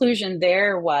the conclusion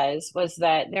there was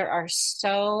that there are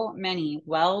so many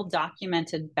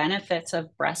well-documented benefits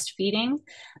of breastfeeding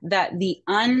that the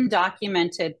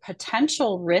undocumented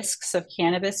potential risks of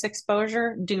cannabis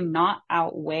exposure do not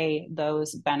outweigh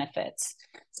those benefits.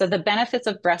 So the benefits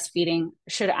of breastfeeding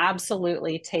should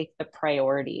absolutely take the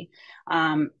priority.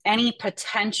 Any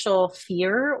potential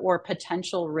fear or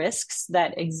potential risks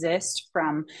that exist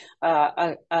from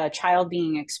a child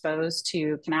being exposed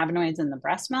to cannabinoids in the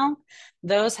breast milk,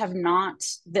 those have not,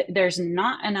 there's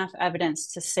not enough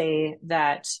evidence to say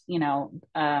that,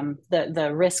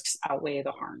 the risks outweigh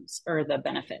the harms or the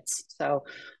benefits. So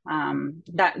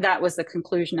that was the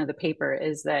conclusion of the paper,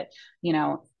 is that,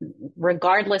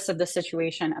 regardless of the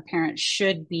situation, a parent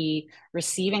should be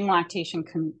receiving lactation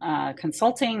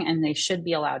consulting, and they should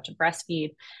be allowed to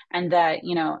breastfeed, and that,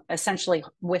 essentially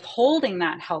withholding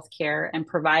that health care and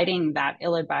providing that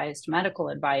ill-advised medical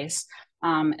advice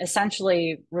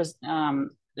essentially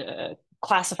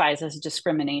classifies as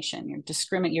discrimination.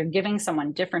 You're giving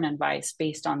someone different advice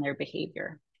based on their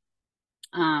behavior.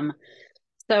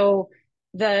 So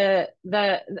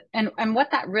and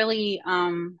what that really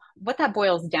what that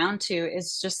boils down to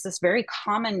is just this very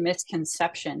common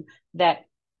misconception that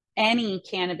any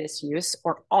cannabis use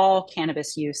or all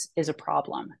cannabis use is a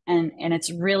problem. And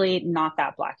it's really not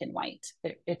that black and white.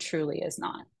 It truly is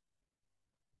not.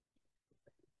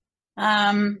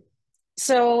 Um,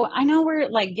 so I know we're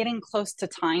like getting close to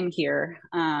time here.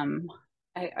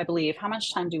 I believe. How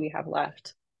much time do we have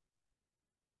left?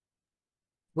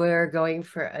 We're going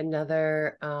for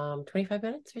another 25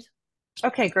 minutes or so.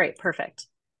 Okay, great, perfect.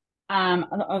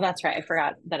 Oh, that's right. I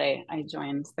forgot that I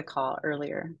joined the call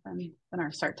earlier than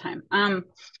our start time.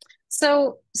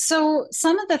 So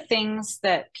some of the things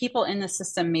that people in the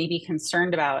system may be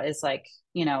concerned about is like,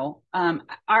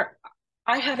 our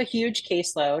I have a huge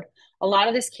caseload. A lot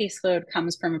of this caseload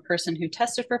comes from a person who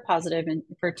tested for positive and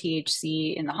for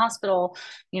THC in the hospital.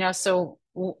 So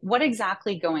what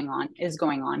exactly going on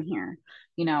here?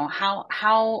 How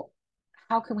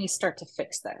can we start to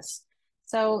fix this?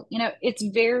 So, it's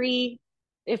very,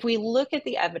 if we look at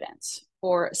the evidence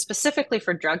for specifically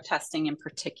for drug testing in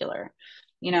particular,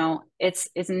 it's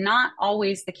not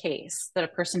always the case that a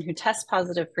person who tests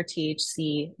positive for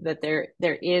THC, that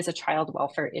there is a child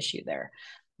welfare issue there.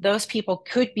 Those people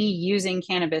could be using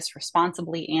cannabis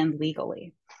responsibly and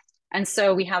legally. And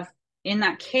so in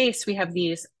that case, we have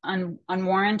these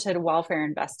unwarranted welfare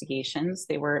investigations.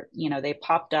 They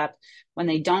popped up when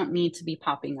they don't need to be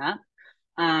popping up.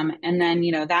 And then,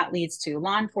 that leads to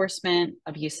law enforcement,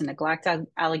 abuse and neglect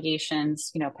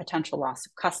allegations, potential loss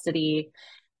of custody.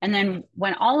 And then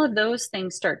when all of those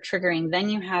things start triggering, then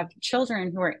you have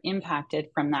children who are impacted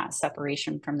from that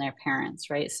separation from their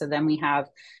parents, right? So then we have,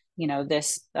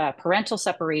 this parental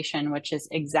separation, which is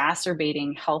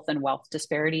exacerbating health and wealth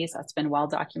disparities. That's been well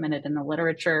documented in the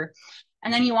literature.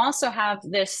 And then you also have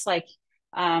this like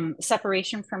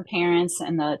separation from parents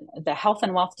and the health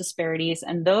and wealth disparities,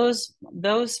 and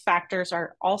those factors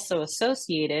are also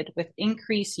associated with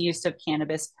increased use of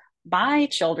cannabis by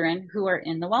children who are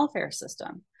in the welfare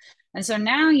system. And so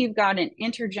now you've got an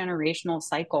intergenerational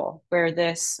cycle where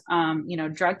this,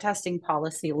 drug testing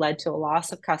policy led to a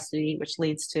loss of custody, which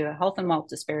leads to health and wealth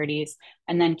disparities,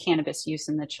 and then cannabis use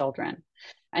in the children.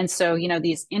 And so,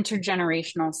 these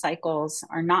intergenerational cycles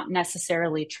are not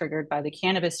necessarily triggered by the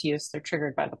cannabis use, they're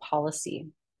triggered by the policy.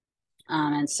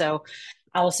 And so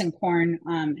Allison Korn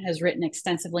has written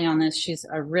extensively on this. She's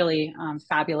a really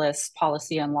fabulous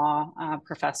policy and law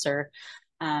professor.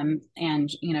 And,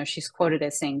 she's quoted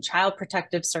as saying, Child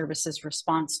Protective Services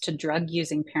response to drug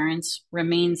using parents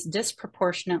remains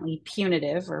disproportionately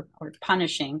punitive or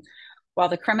punishing, while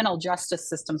the criminal justice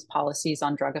system's policies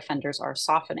on drug offenders are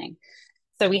softening.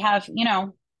 So we have,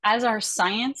 as our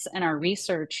science and our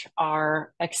research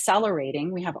are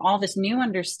accelerating, we have all this new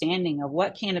understanding of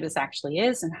what cannabis actually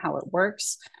is and how it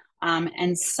works.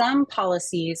 And some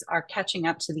policies are catching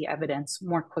up to the evidence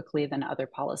more quickly than other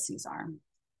policies are.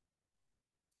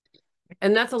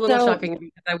 And that's a little So, shocking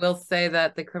because I will say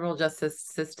that the criminal justice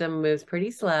system moves pretty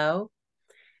slow,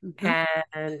 mhm.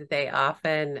 and they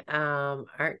often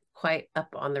aren't quite up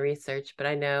on the research. But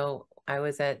I know I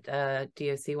was at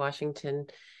DOC Washington.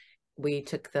 We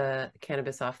took the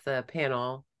cannabis off the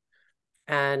panel,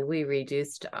 and we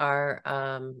reduced our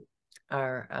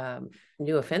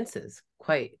new offenses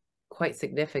quite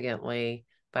significantly,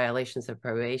 violations of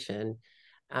probation.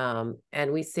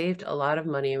 And we saved a lot of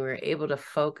money, and we were able to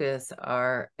focus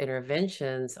our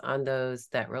interventions on those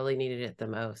that really needed it the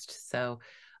most. So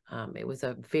it was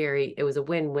a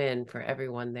win-win for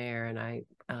everyone there, and I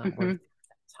Mhm. worked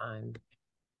that time.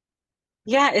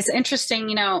 Yeah, it's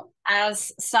interesting,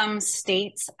 as some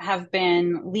states have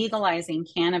been legalizing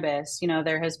cannabis,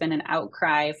 there has been an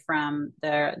outcry from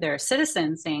their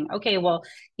citizens saying, okay, well,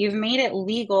 you've made it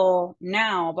legal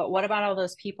now, but what about all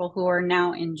those people who are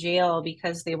now in jail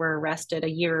because they were arrested a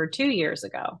year or 2 years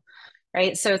ago?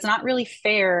 Right? So it's not really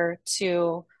fair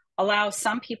to allow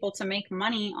some people to make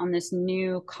money on this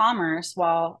new commerce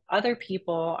while other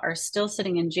people are still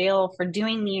sitting in jail for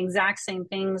doing the exact same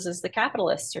things as the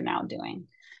capitalists are now doing.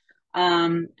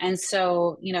 And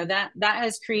so, that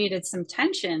has created some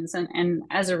tensions, and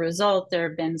as a result, there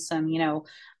have been some,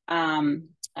 um,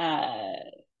 uh,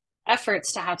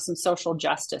 efforts to have some social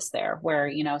justice there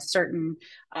where certain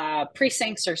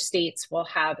precincts or states will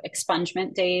have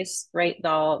expungement days, right?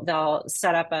 They'll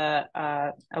set up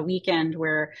a weekend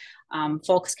where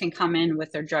folks can come in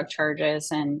with their drug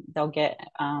charges, and they'll get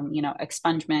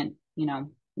expungement,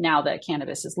 now that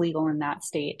cannabis is legal in that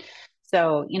state.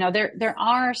 So there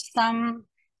are some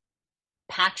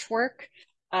patchwork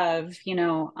of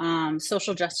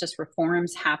social justice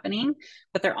reforms happening,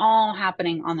 but they're all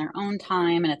happening on their own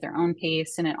time and at their own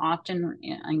pace, and it often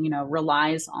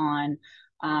relies on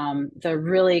the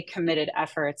really committed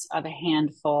efforts of a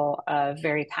handful of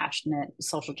very passionate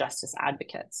social justice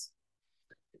advocates.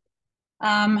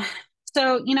 Um,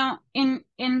 so,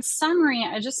 in summary,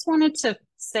 I just wanted to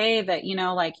say that,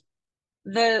 like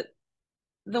the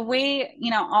the way,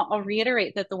 I'll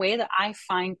reiterate that the way that I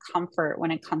find comfort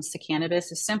when it comes to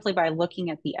cannabis is simply by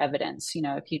looking at the evidence.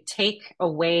 If you take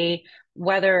away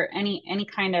whether any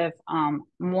kind of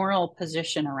moral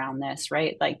position around this,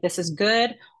 right? Like this is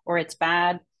good or it's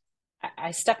bad.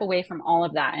 I step away from all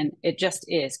of that, and it just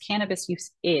is. Cannabis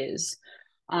use is.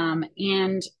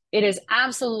 And it is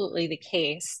absolutely the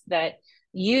case that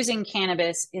using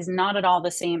cannabis is not at all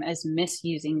the same as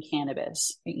misusing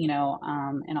cannabis.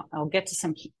 And I'll get to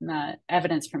some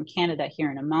evidence from Canada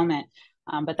here in a moment,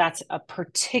 but that's a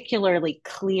particularly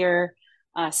clear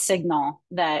signal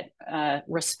that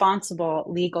responsible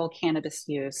legal cannabis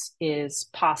use is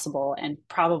possible and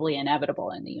probably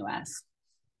inevitable in the US.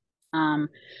 Um,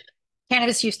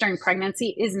 Cannabis use during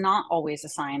pregnancy is not always a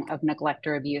sign of neglect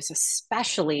or abuse,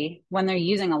 especially when they're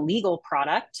using a legal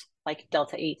product like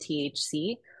Delta 8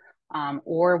 THC,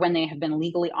 or when they have been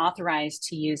legally authorized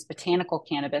to use botanical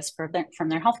cannabis from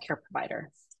their healthcare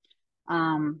provider.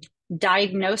 Um,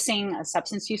 Diagnosing a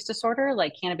substance use disorder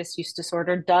like cannabis use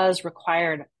disorder does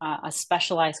require a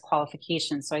specialized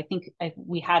qualification. So I think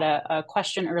we had a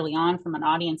question early on from an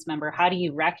audience member. How do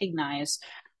you recognize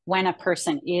when a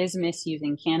person is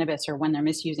misusing cannabis or when they're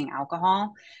misusing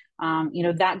alcohol?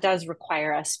 That does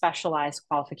require a specialized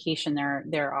qualification.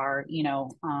 There are,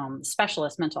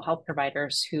 specialist mental health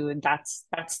providers who that's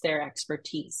their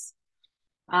expertise.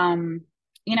 Um,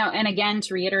 and again,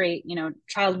 to reiterate,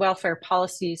 child welfare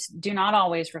policies do not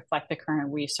always reflect the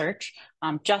current research,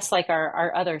 just like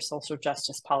our other social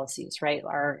justice policies, right?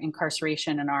 Our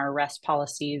incarceration and our arrest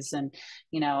policies and,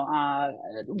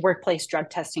 workplace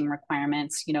drug testing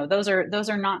requirements, those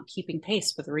are not keeping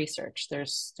pace with research.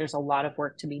 There's a lot of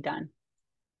work to be done.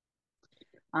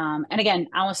 And again,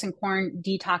 Allison Korn,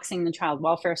 Detoxing the Child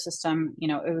Welfare System,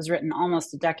 it was written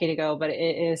almost a decade ago, but it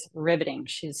is riveting.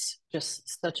 She's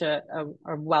just such a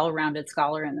well-rounded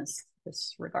scholar in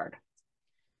this regard.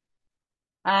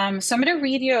 So I'm going to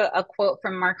read you a quote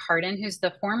from Mark Hardin, who's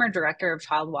the former director of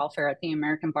child welfare at the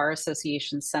American Bar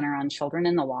Association Center on Children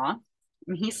in the Law.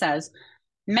 And he says,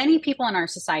 many people in our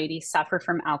society suffer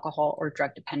from alcohol or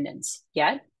drug dependence,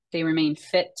 yet they remain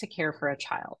fit to care for a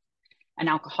child. An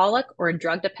alcoholic or a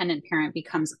drug dependent parent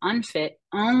becomes unfit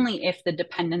only if the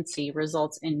dependency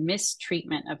results in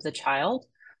mistreatment of the child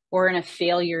or in a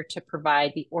failure to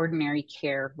provide the ordinary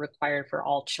care required for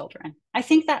all children. I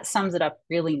think that sums it up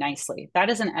really nicely. That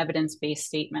is an evidence-based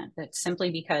statement that simply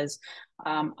because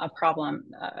a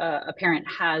parent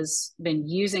has been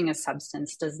using a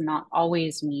substance does not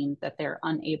always mean that they're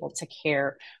unable to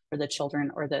care for the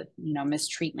children or that,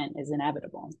 mistreatment is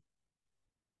inevitable.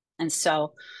 And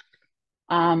so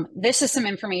this is some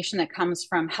information that comes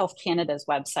from Health Canada's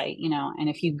website, and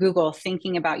if you Google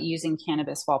thinking about using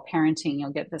cannabis while parenting,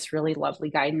 you'll get this really lovely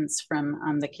guidance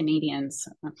from the Canadians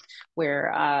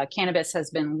where cannabis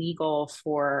has been legal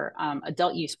for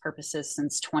adult use purposes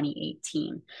since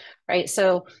 2018, right?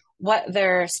 So what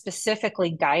they're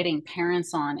specifically guiding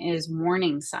parents on is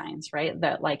warning signs, right?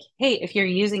 That like, hey, if you're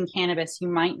using cannabis, you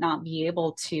might not be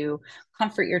able to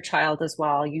comfort your child as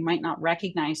well. You might not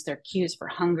recognize their cues for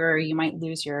hunger. You might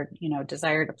lose your,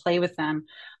 desire to play with them.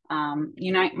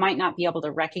 You might not be able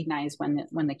to recognize when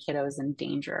the kiddo is in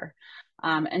danger.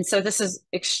 And so this is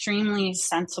extremely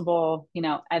sensible,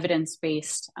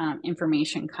 evidence-based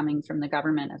information coming from the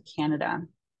government of Canada.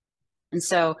 And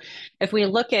so if we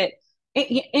look at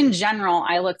in general,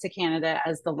 I look to Canada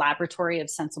as the laboratory of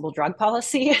sensible drug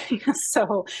policy.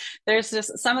 So there's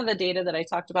just some of the data that I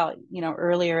talked about,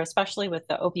 earlier, especially with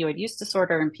the opioid use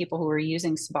disorder and people who are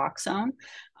using Suboxone.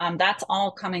 That's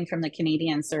all coming from the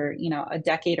Canadians. They're, a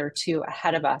decade or two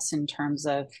ahead of us in terms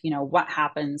of, what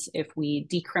happens if we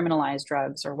decriminalize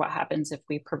drugs or what happens if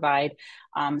we provide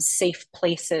safe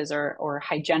places or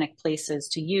hygienic places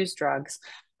to use drugs.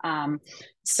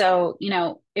 So,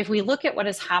 if we look at what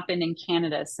has happened in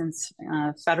Canada since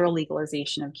federal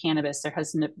legalization of cannabis, there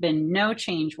has been no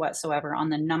change whatsoever on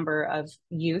the number of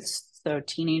youths, so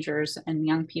teenagers and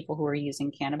young people who are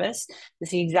using cannabis. It's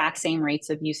the exact same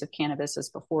rates of use of cannabis as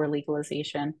before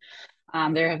legalization.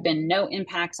 There have been no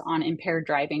impacts on impaired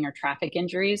driving or traffic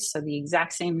injuries. So the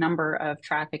exact same number of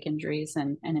traffic injuries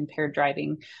and impaired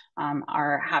driving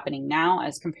are happening now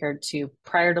as compared to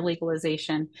prior to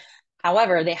legalization.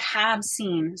 However, they have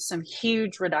seen some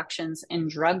huge reductions in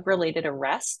drug-related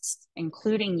arrests,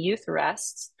 including youth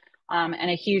arrests, and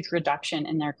a huge reduction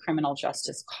in their criminal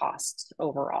justice costs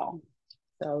overall.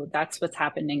 So that's what's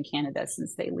happened in Canada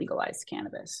since they legalized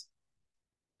cannabis.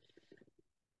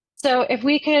 So if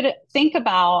we could think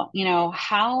about,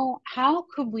 how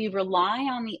could we rely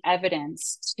on the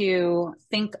evidence to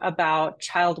think about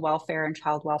child welfare and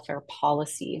child welfare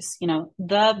policies?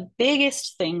 The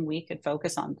biggest thing we could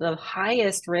focus on, the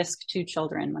highest risk to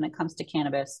children when it comes to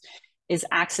cannabis is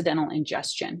accidental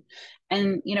ingestion.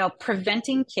 And,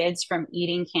 preventing kids from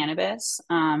eating cannabis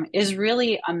is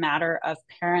really a matter of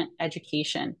parent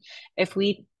education. If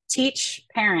we teach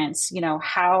parents,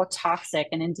 how toxic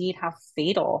and indeed how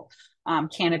fatal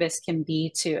cannabis can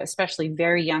be to especially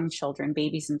very young children,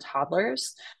 babies and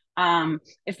toddlers.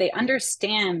 If they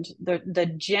understand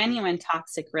the genuine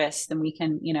toxic risks, then we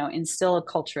can, instill a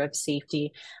culture of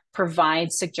safety,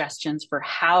 provide suggestions for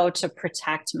how to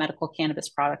protect medical cannabis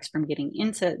products from getting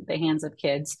into the hands of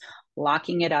kids,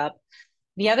 locking it up.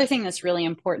 The other thing that's really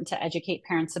important to educate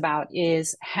parents about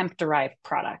is hemp derived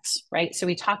products, right? So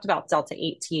we talked about Delta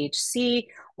 8 THC,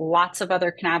 lots of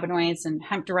other cannabinoids and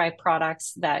hemp derived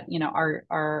products that,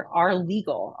 are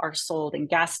legal, are sold in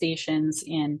gas stations,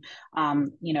 in,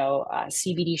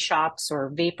 CBD shops or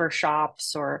vapor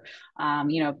shops, or,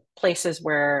 places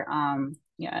where,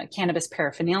 cannabis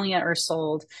paraphernalia are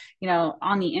sold,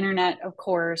 on the internet, of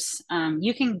course.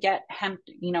 You can get hemp,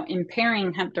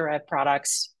 impairing hemp derived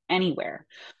products anywhere.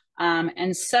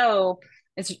 And so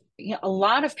it's, a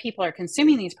lot of people are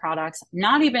consuming these products,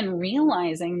 not even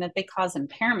realizing that they cause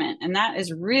impairment. And that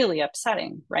is really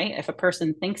upsetting, right? If a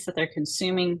person thinks that they're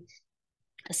consuming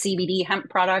a CBD hemp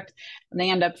product and they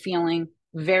end up feeling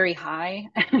very high,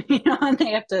 and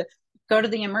they have to go to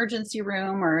the emergency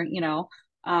room, or,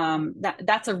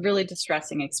 that's a really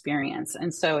distressing experience.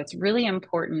 And so it's really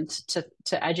important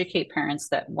to educate parents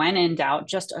that when in doubt,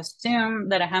 just assume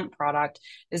that a hemp product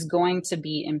is going to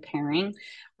be impairing.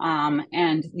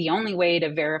 And the only way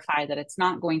to verify that it's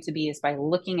not going to be is by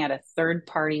looking at a third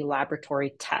party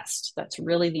laboratory test. That's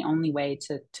really the only way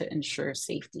to ensure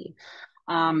safety.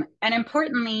 And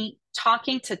importantly,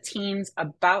 talking to teens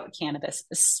about cannabis,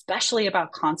 especially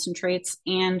about concentrates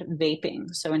and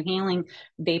vaping. So inhaling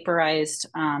vaporized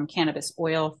cannabis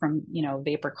oil from,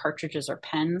 vapor cartridges or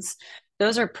pens.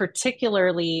 Those are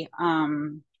particularly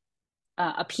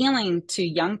appealing to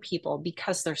young people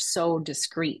because they're so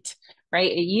discreet,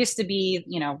 right? It used to be,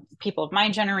 people of my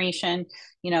generation,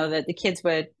 that the kids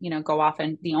would, go off,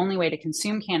 and the only way to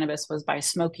consume cannabis was by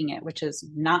smoking it, which is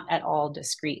not at all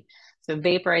discreet. So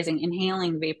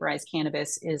inhaling vaporized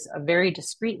cannabis is a very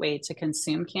discreet way to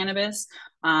consume cannabis.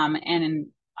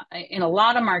 And in a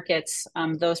lot of markets,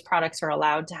 those products are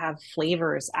allowed to have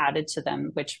flavors added to them,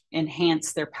 which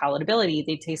enhance their palatability.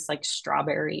 They taste like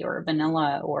strawberry or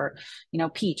vanilla or,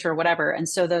 peach or whatever. And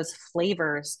so those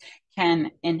flavors can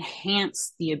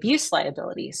enhance the abuse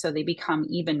liability. So they become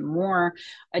even more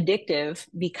addictive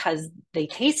because they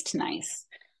taste nice.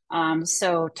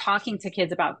 So talking to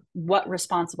kids about what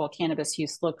responsible cannabis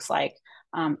use looks like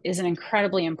is an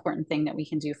incredibly important thing that we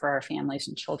can do for our families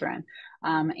and children.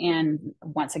 And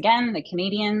once again, the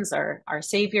Canadians are our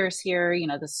saviors here.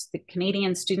 The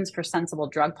Canadian Students for Sensible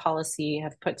Drug Policy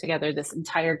have put together this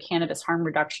entire cannabis harm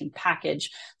reduction package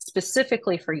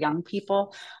specifically for young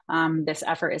people. This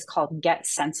effort is called Get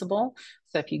Sensible.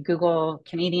 So if you Google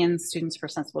Canadian Students for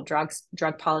Sensible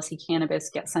Drug Policy, cannabis,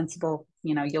 Get Sensible,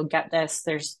 you'll get this.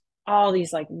 There's all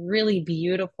these like really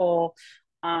beautiful,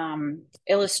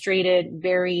 illustrated,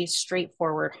 very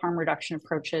straightforward harm reduction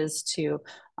approaches to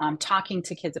talking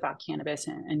to kids about cannabis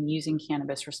and using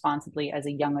cannabis responsibly as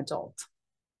a young adult.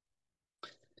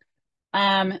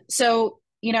 So,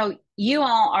 you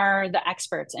all are the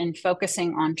experts in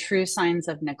focusing on true signs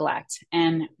of neglect.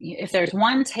 And if there's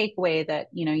one takeaway that,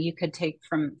 you could take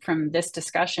from this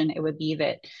discussion, it would be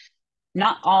that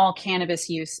not all cannabis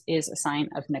use is a sign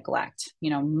of neglect.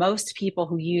 Most people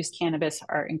who use cannabis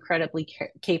are incredibly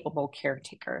capable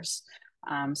caretakers.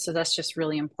 So that's just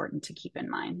really important to keep in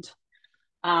mind.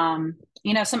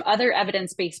 Some other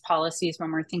evidence-based policies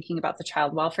when we're thinking about the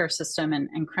child welfare system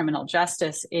and criminal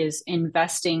justice is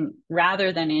investing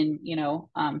rather than in,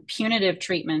 punitive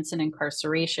treatments and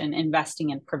incarceration, investing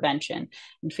in prevention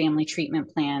and family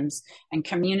treatment plans and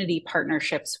community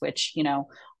partnerships, which,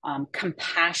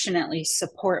 compassionately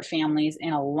support families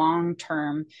in a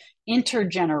long-term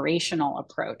intergenerational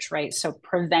approach, right? So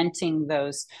preventing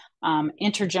those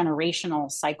intergenerational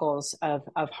cycles of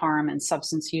harm and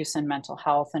substance use and mental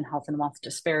health and wealth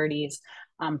disparities,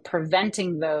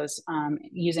 preventing those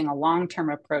using a long-term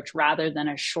approach rather than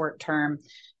a short-term,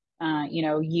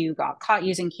 you got caught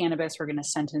using cannabis, we're going to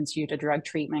sentence you to drug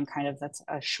treatment. Kind of, that's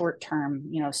a short-term,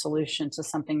 solution to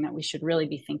something that we should really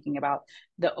be thinking about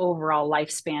the overall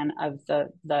lifespan of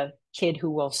the kid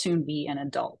who will soon be an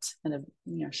adult in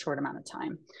a short amount of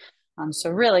time.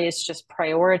 So really, it's just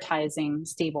prioritizing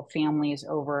stable families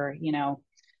over,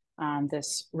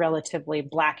 this relatively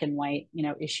black and white,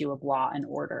 issue of law and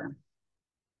order.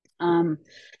 Um,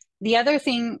 the other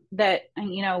thing that,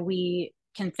 we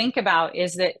can think about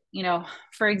is that,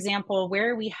 for example,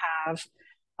 where we have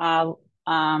uh,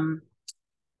 um,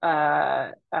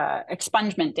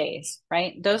 expungement days,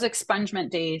 right? Those expungement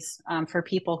days for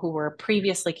people who were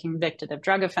previously convicted of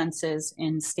drug offenses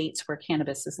in states where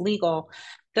cannabis is legal,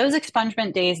 those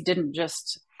expungement days didn't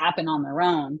just happen on their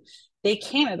own. They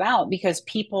came about because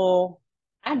people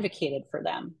advocated for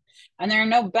them. And there are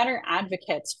no better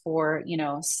advocates for,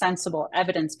 sensible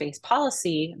evidence-based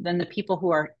policy than the people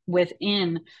who are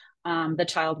within the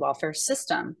child welfare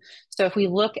system. So if we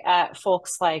look at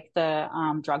folks like the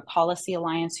Drug Policy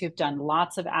Alliance, who've done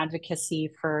lots of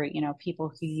advocacy for, people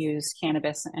who use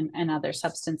cannabis and other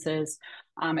substances,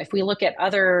 if we look at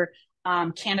other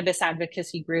cannabis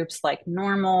advocacy groups like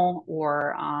NORML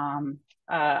or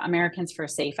Americans for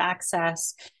Safe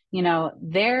Access,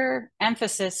 their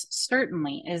emphasis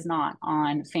certainly is not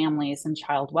on families and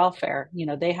child welfare.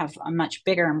 They have a much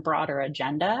bigger and broader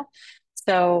agenda.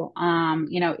 So,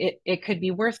 it could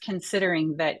be worth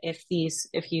considering that if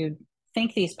you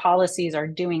think these policies are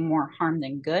doing more harm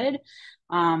than good,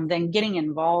 then getting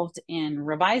involved in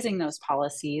revising those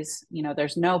policies,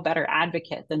 there's no better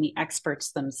advocate than the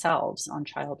experts themselves on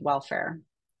child welfare.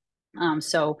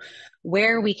 So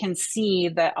where we can see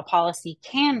that a policy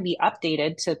can be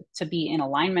updated to be in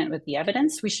alignment with the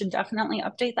evidence, we should definitely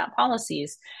update that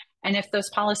policies. And if those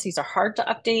policies are hard to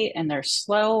update and they're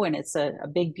slow and it's a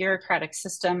big bureaucratic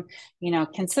system,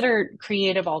 consider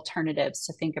creative alternatives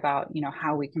to think about,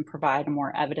 how we can provide a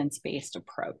more evidence-based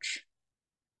approach.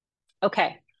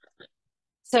 Okay.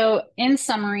 So in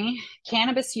summary,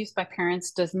 cannabis use by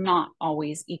parents does not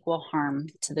always equal harm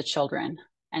to the children.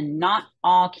 And not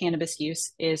all cannabis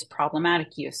use is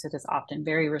problematic use. It is often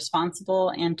very responsible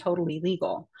and totally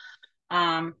legal.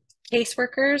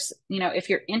 Caseworkers, if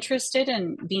you're interested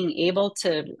in being able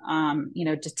to,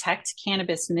 detect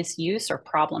cannabis misuse or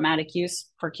problematic use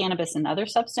for cannabis and other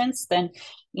substance, then,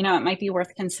 it might be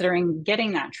worth considering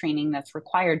getting that training that's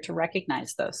required to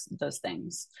recognize those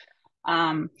things.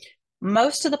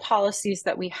 Most of the policies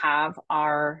that we have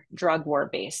are drug war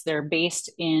based. They're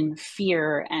based in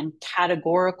fear and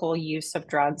categorical use of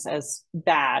drugs as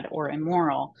bad or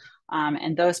immoral.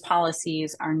 And those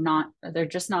policies they're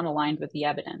just not aligned with the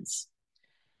evidence.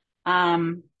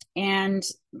 And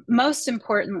most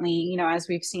importantly, as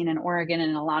we've seen in Oregon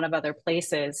and a lot of other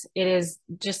places, it is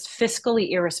just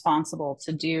fiscally irresponsible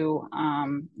to do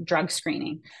drug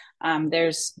screening.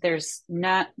 There's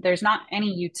not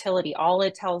any utility. All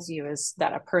it tells you is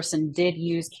that a person did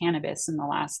use cannabis in the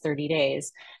last 30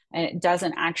 days, and it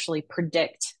doesn't actually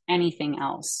predict anything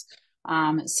else.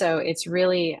 So it's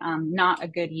really not a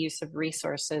good use of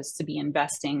resources to be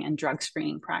investing in drug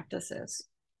screening practices.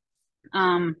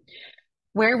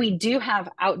 Where we do have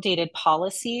outdated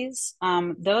policies,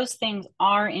 those things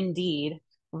are indeed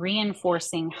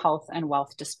reinforcing health and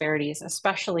wealth disparities,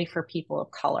 especially for people of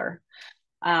color.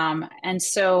 And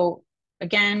so,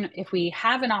 again, if we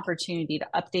have an opportunity to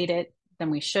update it,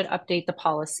 then we should update the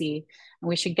policy, and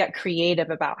we should get creative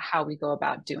about how we go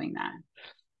about doing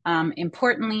that.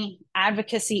 Importantly,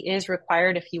 advocacy is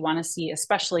required if you want to see,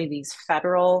 especially these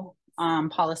federal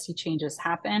policy changes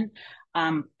happen.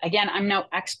 Again, I'm no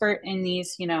expert in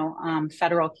these,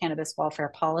 federal cannabis welfare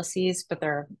policies, but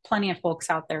there are plenty of folks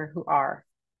out there who are.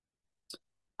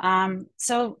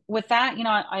 So with that,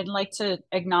 I'd like to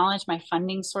acknowledge my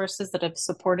funding sources that have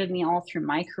supported me all through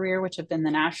my career, which have been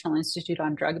the National Institute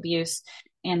on Drug Abuse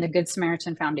and the Good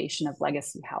Samaritan Foundation of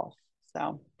Legacy Health.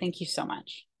 So thank you so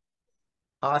much.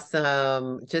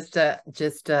 Awesome. Just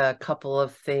a couple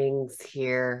of things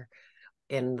here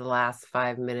in the last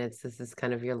 5 minutes. This is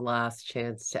kind of your last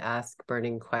chance to ask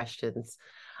burning questions.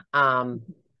 And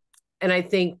I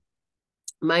think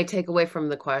my takeaway from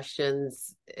the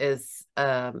questions is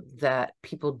that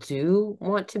people do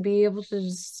want to be able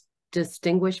to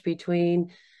distinguish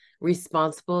between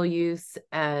responsible use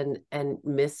and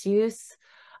misuse.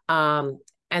 And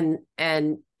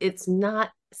it's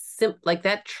not simple, like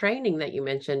that training that you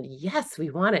mentioned. Yes, we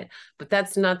want it, but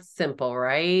that's not simple,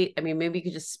 right? I mean, maybe you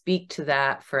could just speak to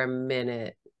that for a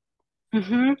minute.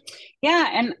 Mm-hmm. Yeah,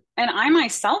 and I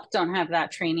myself don't have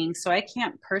that training, so I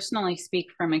can't personally speak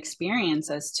from experience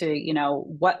as to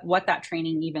what that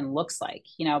training even looks like.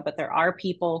 But there are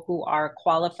people who are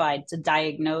qualified to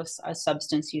diagnose a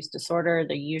substance use disorder.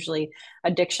 They're usually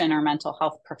addiction or mental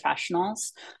health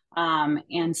professionals.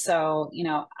 And so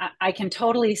I can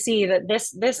totally see that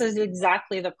this is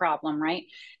exactly the problem, right?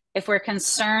 if we're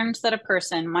concerned that a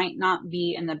person might not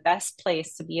be in the best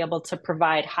place to be able to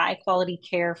provide high quality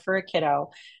care for a kiddo,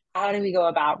 how do we go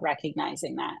about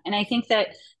recognizing that? And I think that,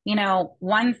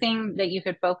 one thing that you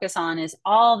could focus on is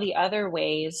all the other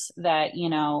ways that,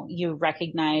 you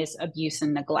recognize abuse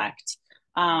and neglect.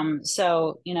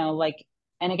 So, like,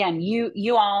 and again,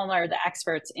 you all are the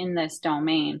experts in this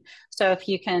domain. So if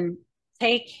you can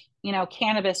take,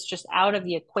 cannabis just out of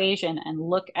the equation and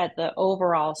look at the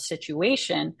overall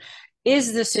situation,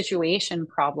 is the situation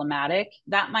problematic?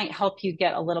 That might help you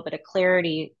get a little bit of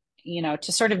clarity,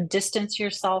 to sort of distance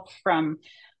yourself from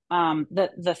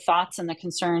the thoughts and the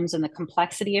concerns and the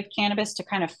complexity of cannabis, to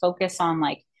kind of focus on,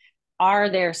 like, are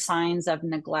there signs of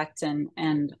neglect and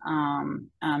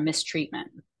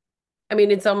mistreatment? I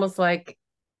mean, it's almost like,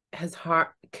 has harm,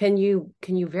 can you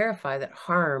verify that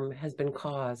harm has been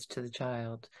caused to the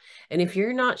child? And if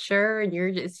you're not sure, and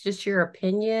it's just your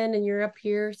opinion and you're up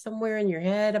here somewhere in your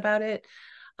head about it,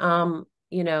 then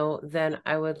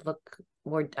I would look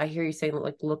more. I hear you saying,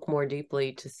 like, look more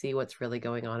deeply to see what's really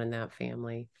going on in that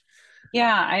family.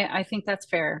 Yeah, I think that's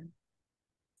fair.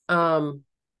 um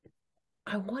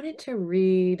I wanted to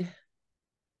read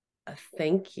a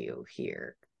thank you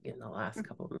here in the last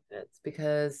couple of minutes,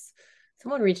 because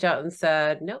someone reached out and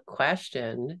said, no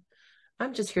question,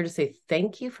 I'm just here to say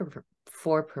thank you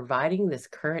for providing this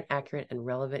current, accurate, and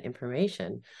relevant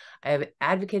information. I have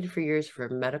advocated for years for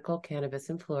medical cannabis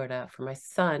in Florida for my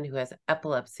son who has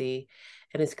epilepsy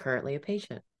and is currently a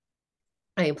patient.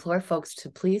 I implore folks to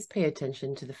please pay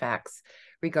attention to the facts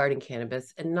regarding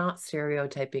cannabis and not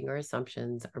stereotyping or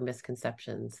assumptions or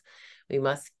misconceptions. We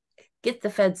must get the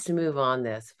feds to move on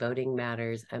this. Voting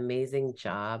matters. Amazing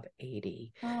job,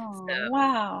 Adie. So Oh,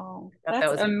 wow. I thought that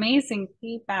That's was amazing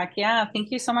feedback. Yeah,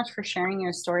 thank you so much for sharing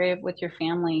your story with your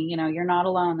family. You're not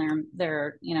alone.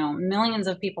 There are, millions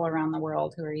of people around the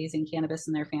world who are using cannabis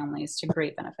in their families to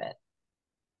great benefit.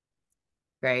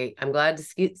 great. I'm glad to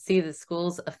see the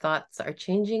schools of thoughts are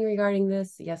changing regarding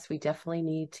this. Yes, we definitely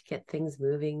need to get things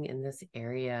moving in this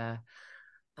area.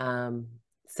 Um,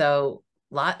 so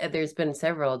there's been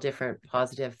several different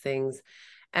positive things.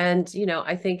 And,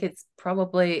 I think it's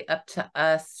probably up to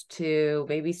us to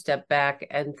maybe step back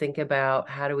and think about,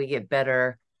 how do we get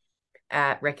better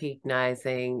at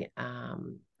recognizing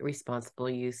responsible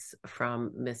use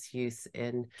from misuse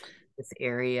in this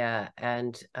area,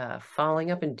 and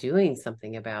following up and doing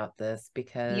something about this,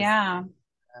 because Yeah.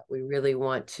 we really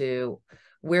want to,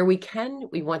 where we can,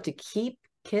 we want to keep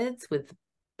kids with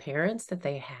parents that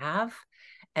they have,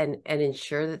 and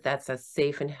ensure that that's a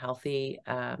safe and healthy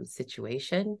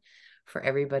situation for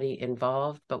everybody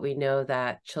involved. But we know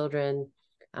that children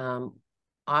um,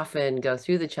 often go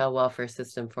through the child welfare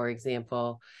system, for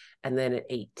example, and then at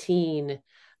 18,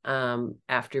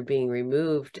 after being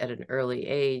removed at an early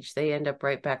age, they end up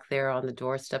right back there on the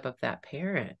doorstep of that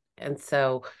parent. And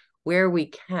so, where we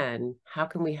can, how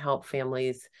can we help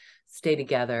families stay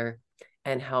together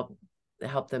and help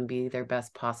them be their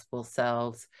best possible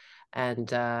selves, and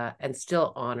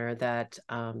still honor that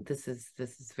this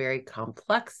is very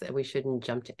complex, and we shouldn't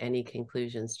jump to any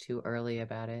conclusions too early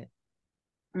about it.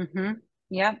 Mm-hmm.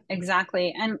 Yeah,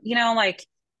 exactly. And like,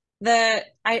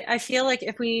 I feel like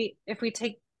if we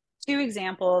take two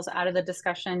examples out of the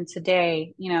discussion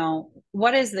today,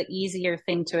 what is the easier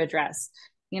thing to address?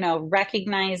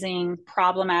 Recognizing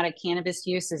problematic cannabis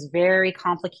use is very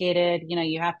complicated.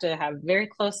 You have to have very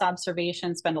close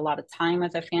observation, spend a lot of time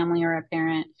with a family or a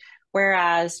parent.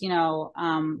 Whereas,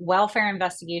 welfare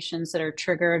investigations that are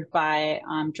triggered by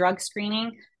drug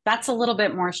screening, that's a little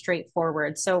bit more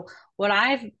straightforward. So what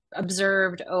I've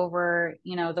observed over,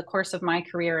 the course of my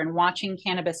career and watching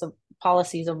cannabis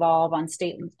policies evolve on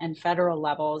state and federal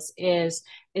levels is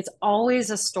it's always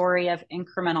a story of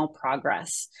incremental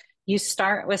progress. You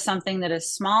start with something that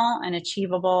is small and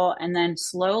achievable, and then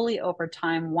slowly over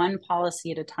time, one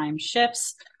policy at a time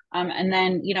shifts. And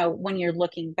then, when you're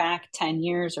looking back 10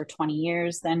 years or 20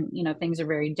 years, then, things are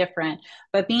very different.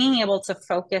 But being able to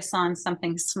focus on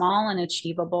something small and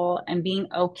achievable and being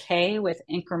okay with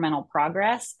incremental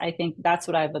progress, I think that's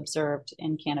what I've observed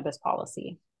in cannabis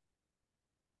policy.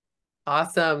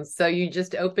 Awesome. So you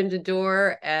just opened a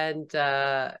door, and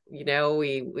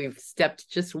we've stepped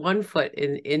just one foot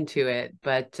into it,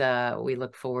 but we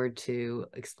look forward to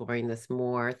exploring this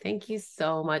more. Thank you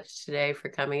so much today for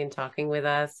coming and talking with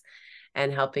us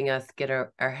and helping us get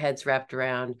our heads wrapped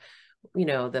around,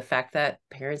 the fact that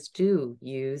parents do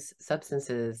use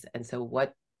substances. And so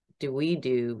what do we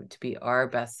do to be our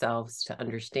best selves, to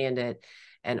understand it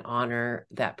and honor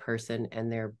that person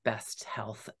and their best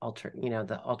health,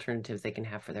 the alternatives they can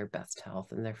have for their best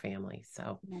health and their family.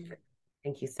 So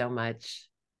thank you so much.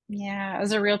 Yeah, it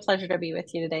was a real pleasure to be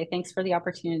with you today. Thanks for the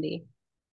opportunity.